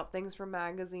cut out things from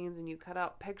magazines and you cut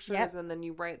out pictures and then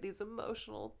you write these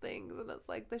emotional things. And it's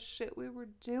like the shit we were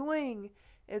doing.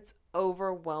 It's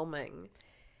overwhelming.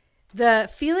 The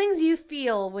feelings you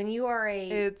feel when you are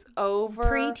it's over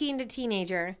preteen to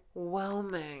teenager.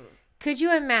 Overwhelming. Could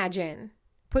you imagine?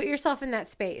 Put yourself in that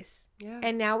space. Yeah.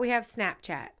 And now we have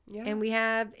Snapchat. Yeah. And we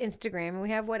have Instagram. And we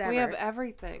have whatever. We have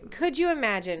everything. Could you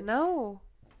imagine? No.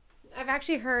 I've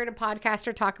actually heard a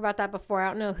podcaster talk about that before. I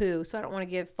don't know who, so I don't want to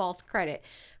give false credit.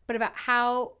 But about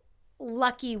how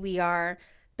lucky we are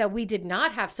that we did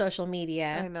not have social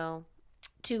media. I know.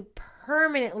 To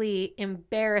permanently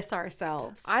embarrass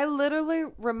ourselves. I literally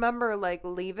remember like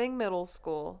leaving middle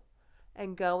school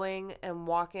and going and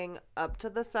walking up to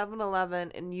the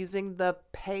 7-Eleven and using the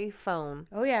pay phone.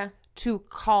 Oh, yeah. To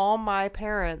call my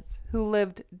parents who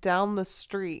lived down the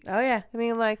street. Oh, yeah. I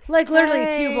mean, like literally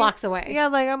hey, 2 blocks away. Yeah,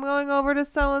 like I'm going over to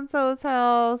so-and-so's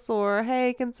house, or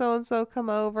hey, can so-and-so come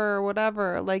over, or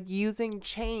whatever. Like using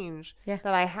change that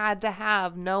I had to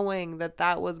have, knowing that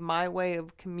that was my way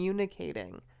of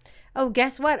communicating. Oh,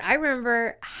 guess what? I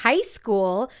remember high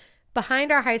school,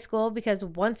 behind our high school, because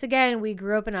once again, we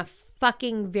grew up in a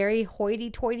fucking very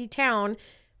hoity-toity town.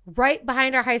 Right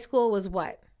behind our high school was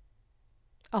what?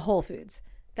 A Whole Foods.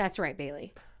 That's right,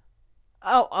 Bailey.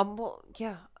 Oh, well,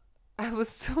 yeah. I was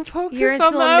so focused You're on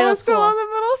still that. in I was still school. on the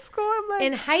middle school. I'm like,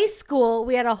 in high school,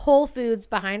 we had a Whole Foods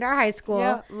behind our high school.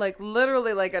 Yeah, like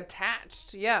literally like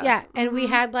attached. Yeah. Yeah, and we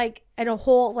had like a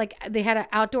whole, like they had an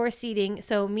outdoor seating.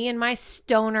 So me and my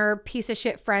stoner piece of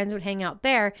shit friends would hang out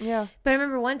there. Yeah. But I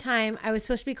remember one time I was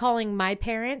supposed to be calling my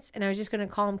parents and I was just going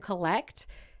to call them collect.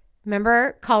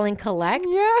 Remember calling collect?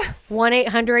 Yes.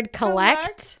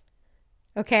 1-800-COLLECT.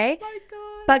 Okay. Oh my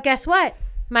God. But guess what?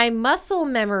 My muscle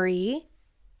memory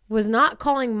was not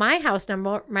calling my house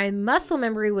number. My muscle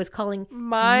memory was calling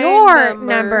your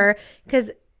number.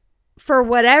 Because for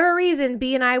whatever reason,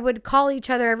 B and I would call each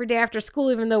other every day after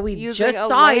school, even though we just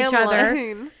saw each other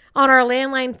on our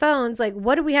landline phones. Like,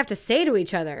 what do we have to say to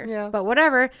each other? Yeah. But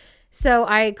whatever. So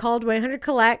I called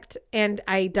 1-800-COLLECT and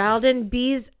I dialed in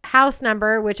B's house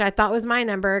number, which I thought was my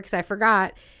number because I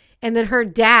forgot. And then her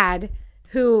dad,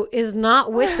 who is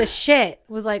not with the shit,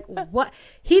 was like, what?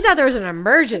 He thought there was an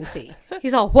emergency.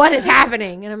 He's all, what is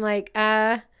happening? And I'm like,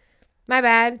 my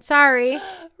bad. Sorry.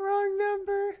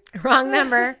 Wrong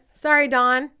number. Sorry,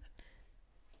 Dawn.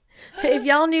 If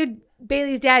y'all knew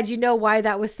Bailey's dad, you know why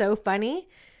that was so funny.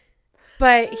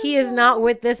 But he is not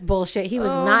with this bullshit. He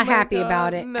was not happy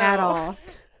about it at all.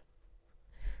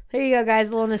 There you go, guys.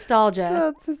 A little nostalgia.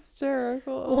 That's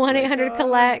hysterical.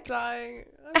 1-800-COLLECT. I'm dying.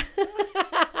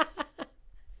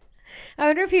 I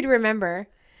wonder if he'd remember.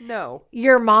 No.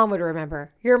 Your mom would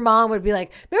remember. Your mom would be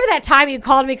like, remember that time you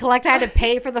called me collect? I had to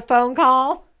pay for the phone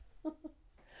call?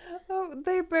 Oh,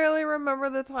 they barely remember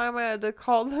the time I had to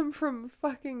call them from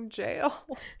fucking jail.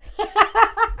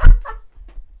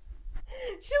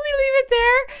 Should we leave it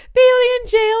there? Bailey in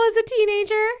jail as a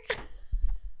teenager?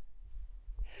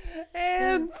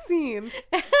 And scene.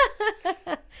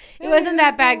 It wasn't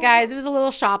that bad, guys. It was a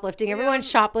little shoplifting. Everyone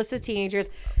shoplifts as teenagers.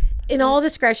 In all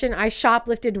discretion, I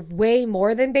shoplifted way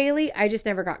more than Bailey. I just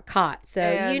never got caught.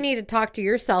 So you need to talk to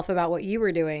yourself about what you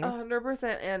were doing.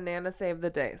 100%. And Nana saved the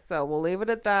day. So we'll leave it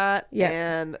at that. Yeah.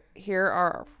 And here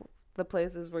are the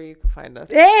places where you can find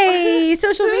us. Hey,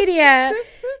 social media.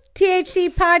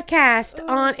 THC Podcast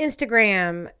on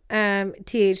Instagram.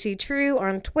 THC True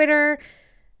on Twitter.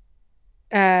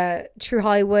 True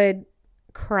Hollywood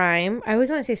Crime. I always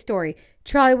want to say story.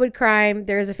 True Hollywood Crime.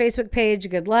 There's a Facebook page.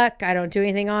 Good luck. I don't do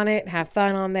anything on it. Have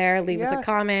fun on there. Leave us a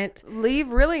comment. Leave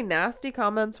really nasty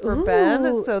comments for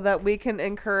Ben so that we can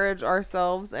encourage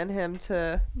ourselves and him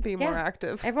to be more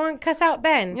active. Everyone cuss out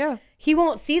Ben. Yeah. He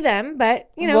won't see them,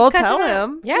 but, you know, we'll tell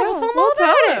him. Yeah, we'll tell him all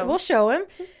about it. We'll show him.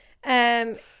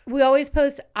 I always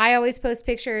post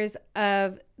pictures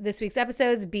of this week's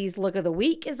episodes. B's Look of the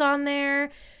Week is on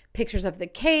there. Pictures of the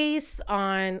case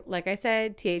on, like I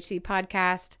said, THC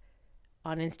Podcast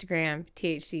on Instagram,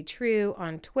 THC True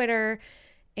on Twitter,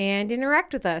 and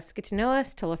interact with us. Get to know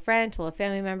us, tell a friend, tell a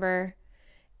family member.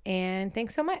 And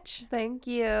thanks so much. Thank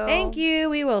you. Thank you.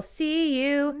 We will see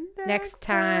you next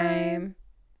time.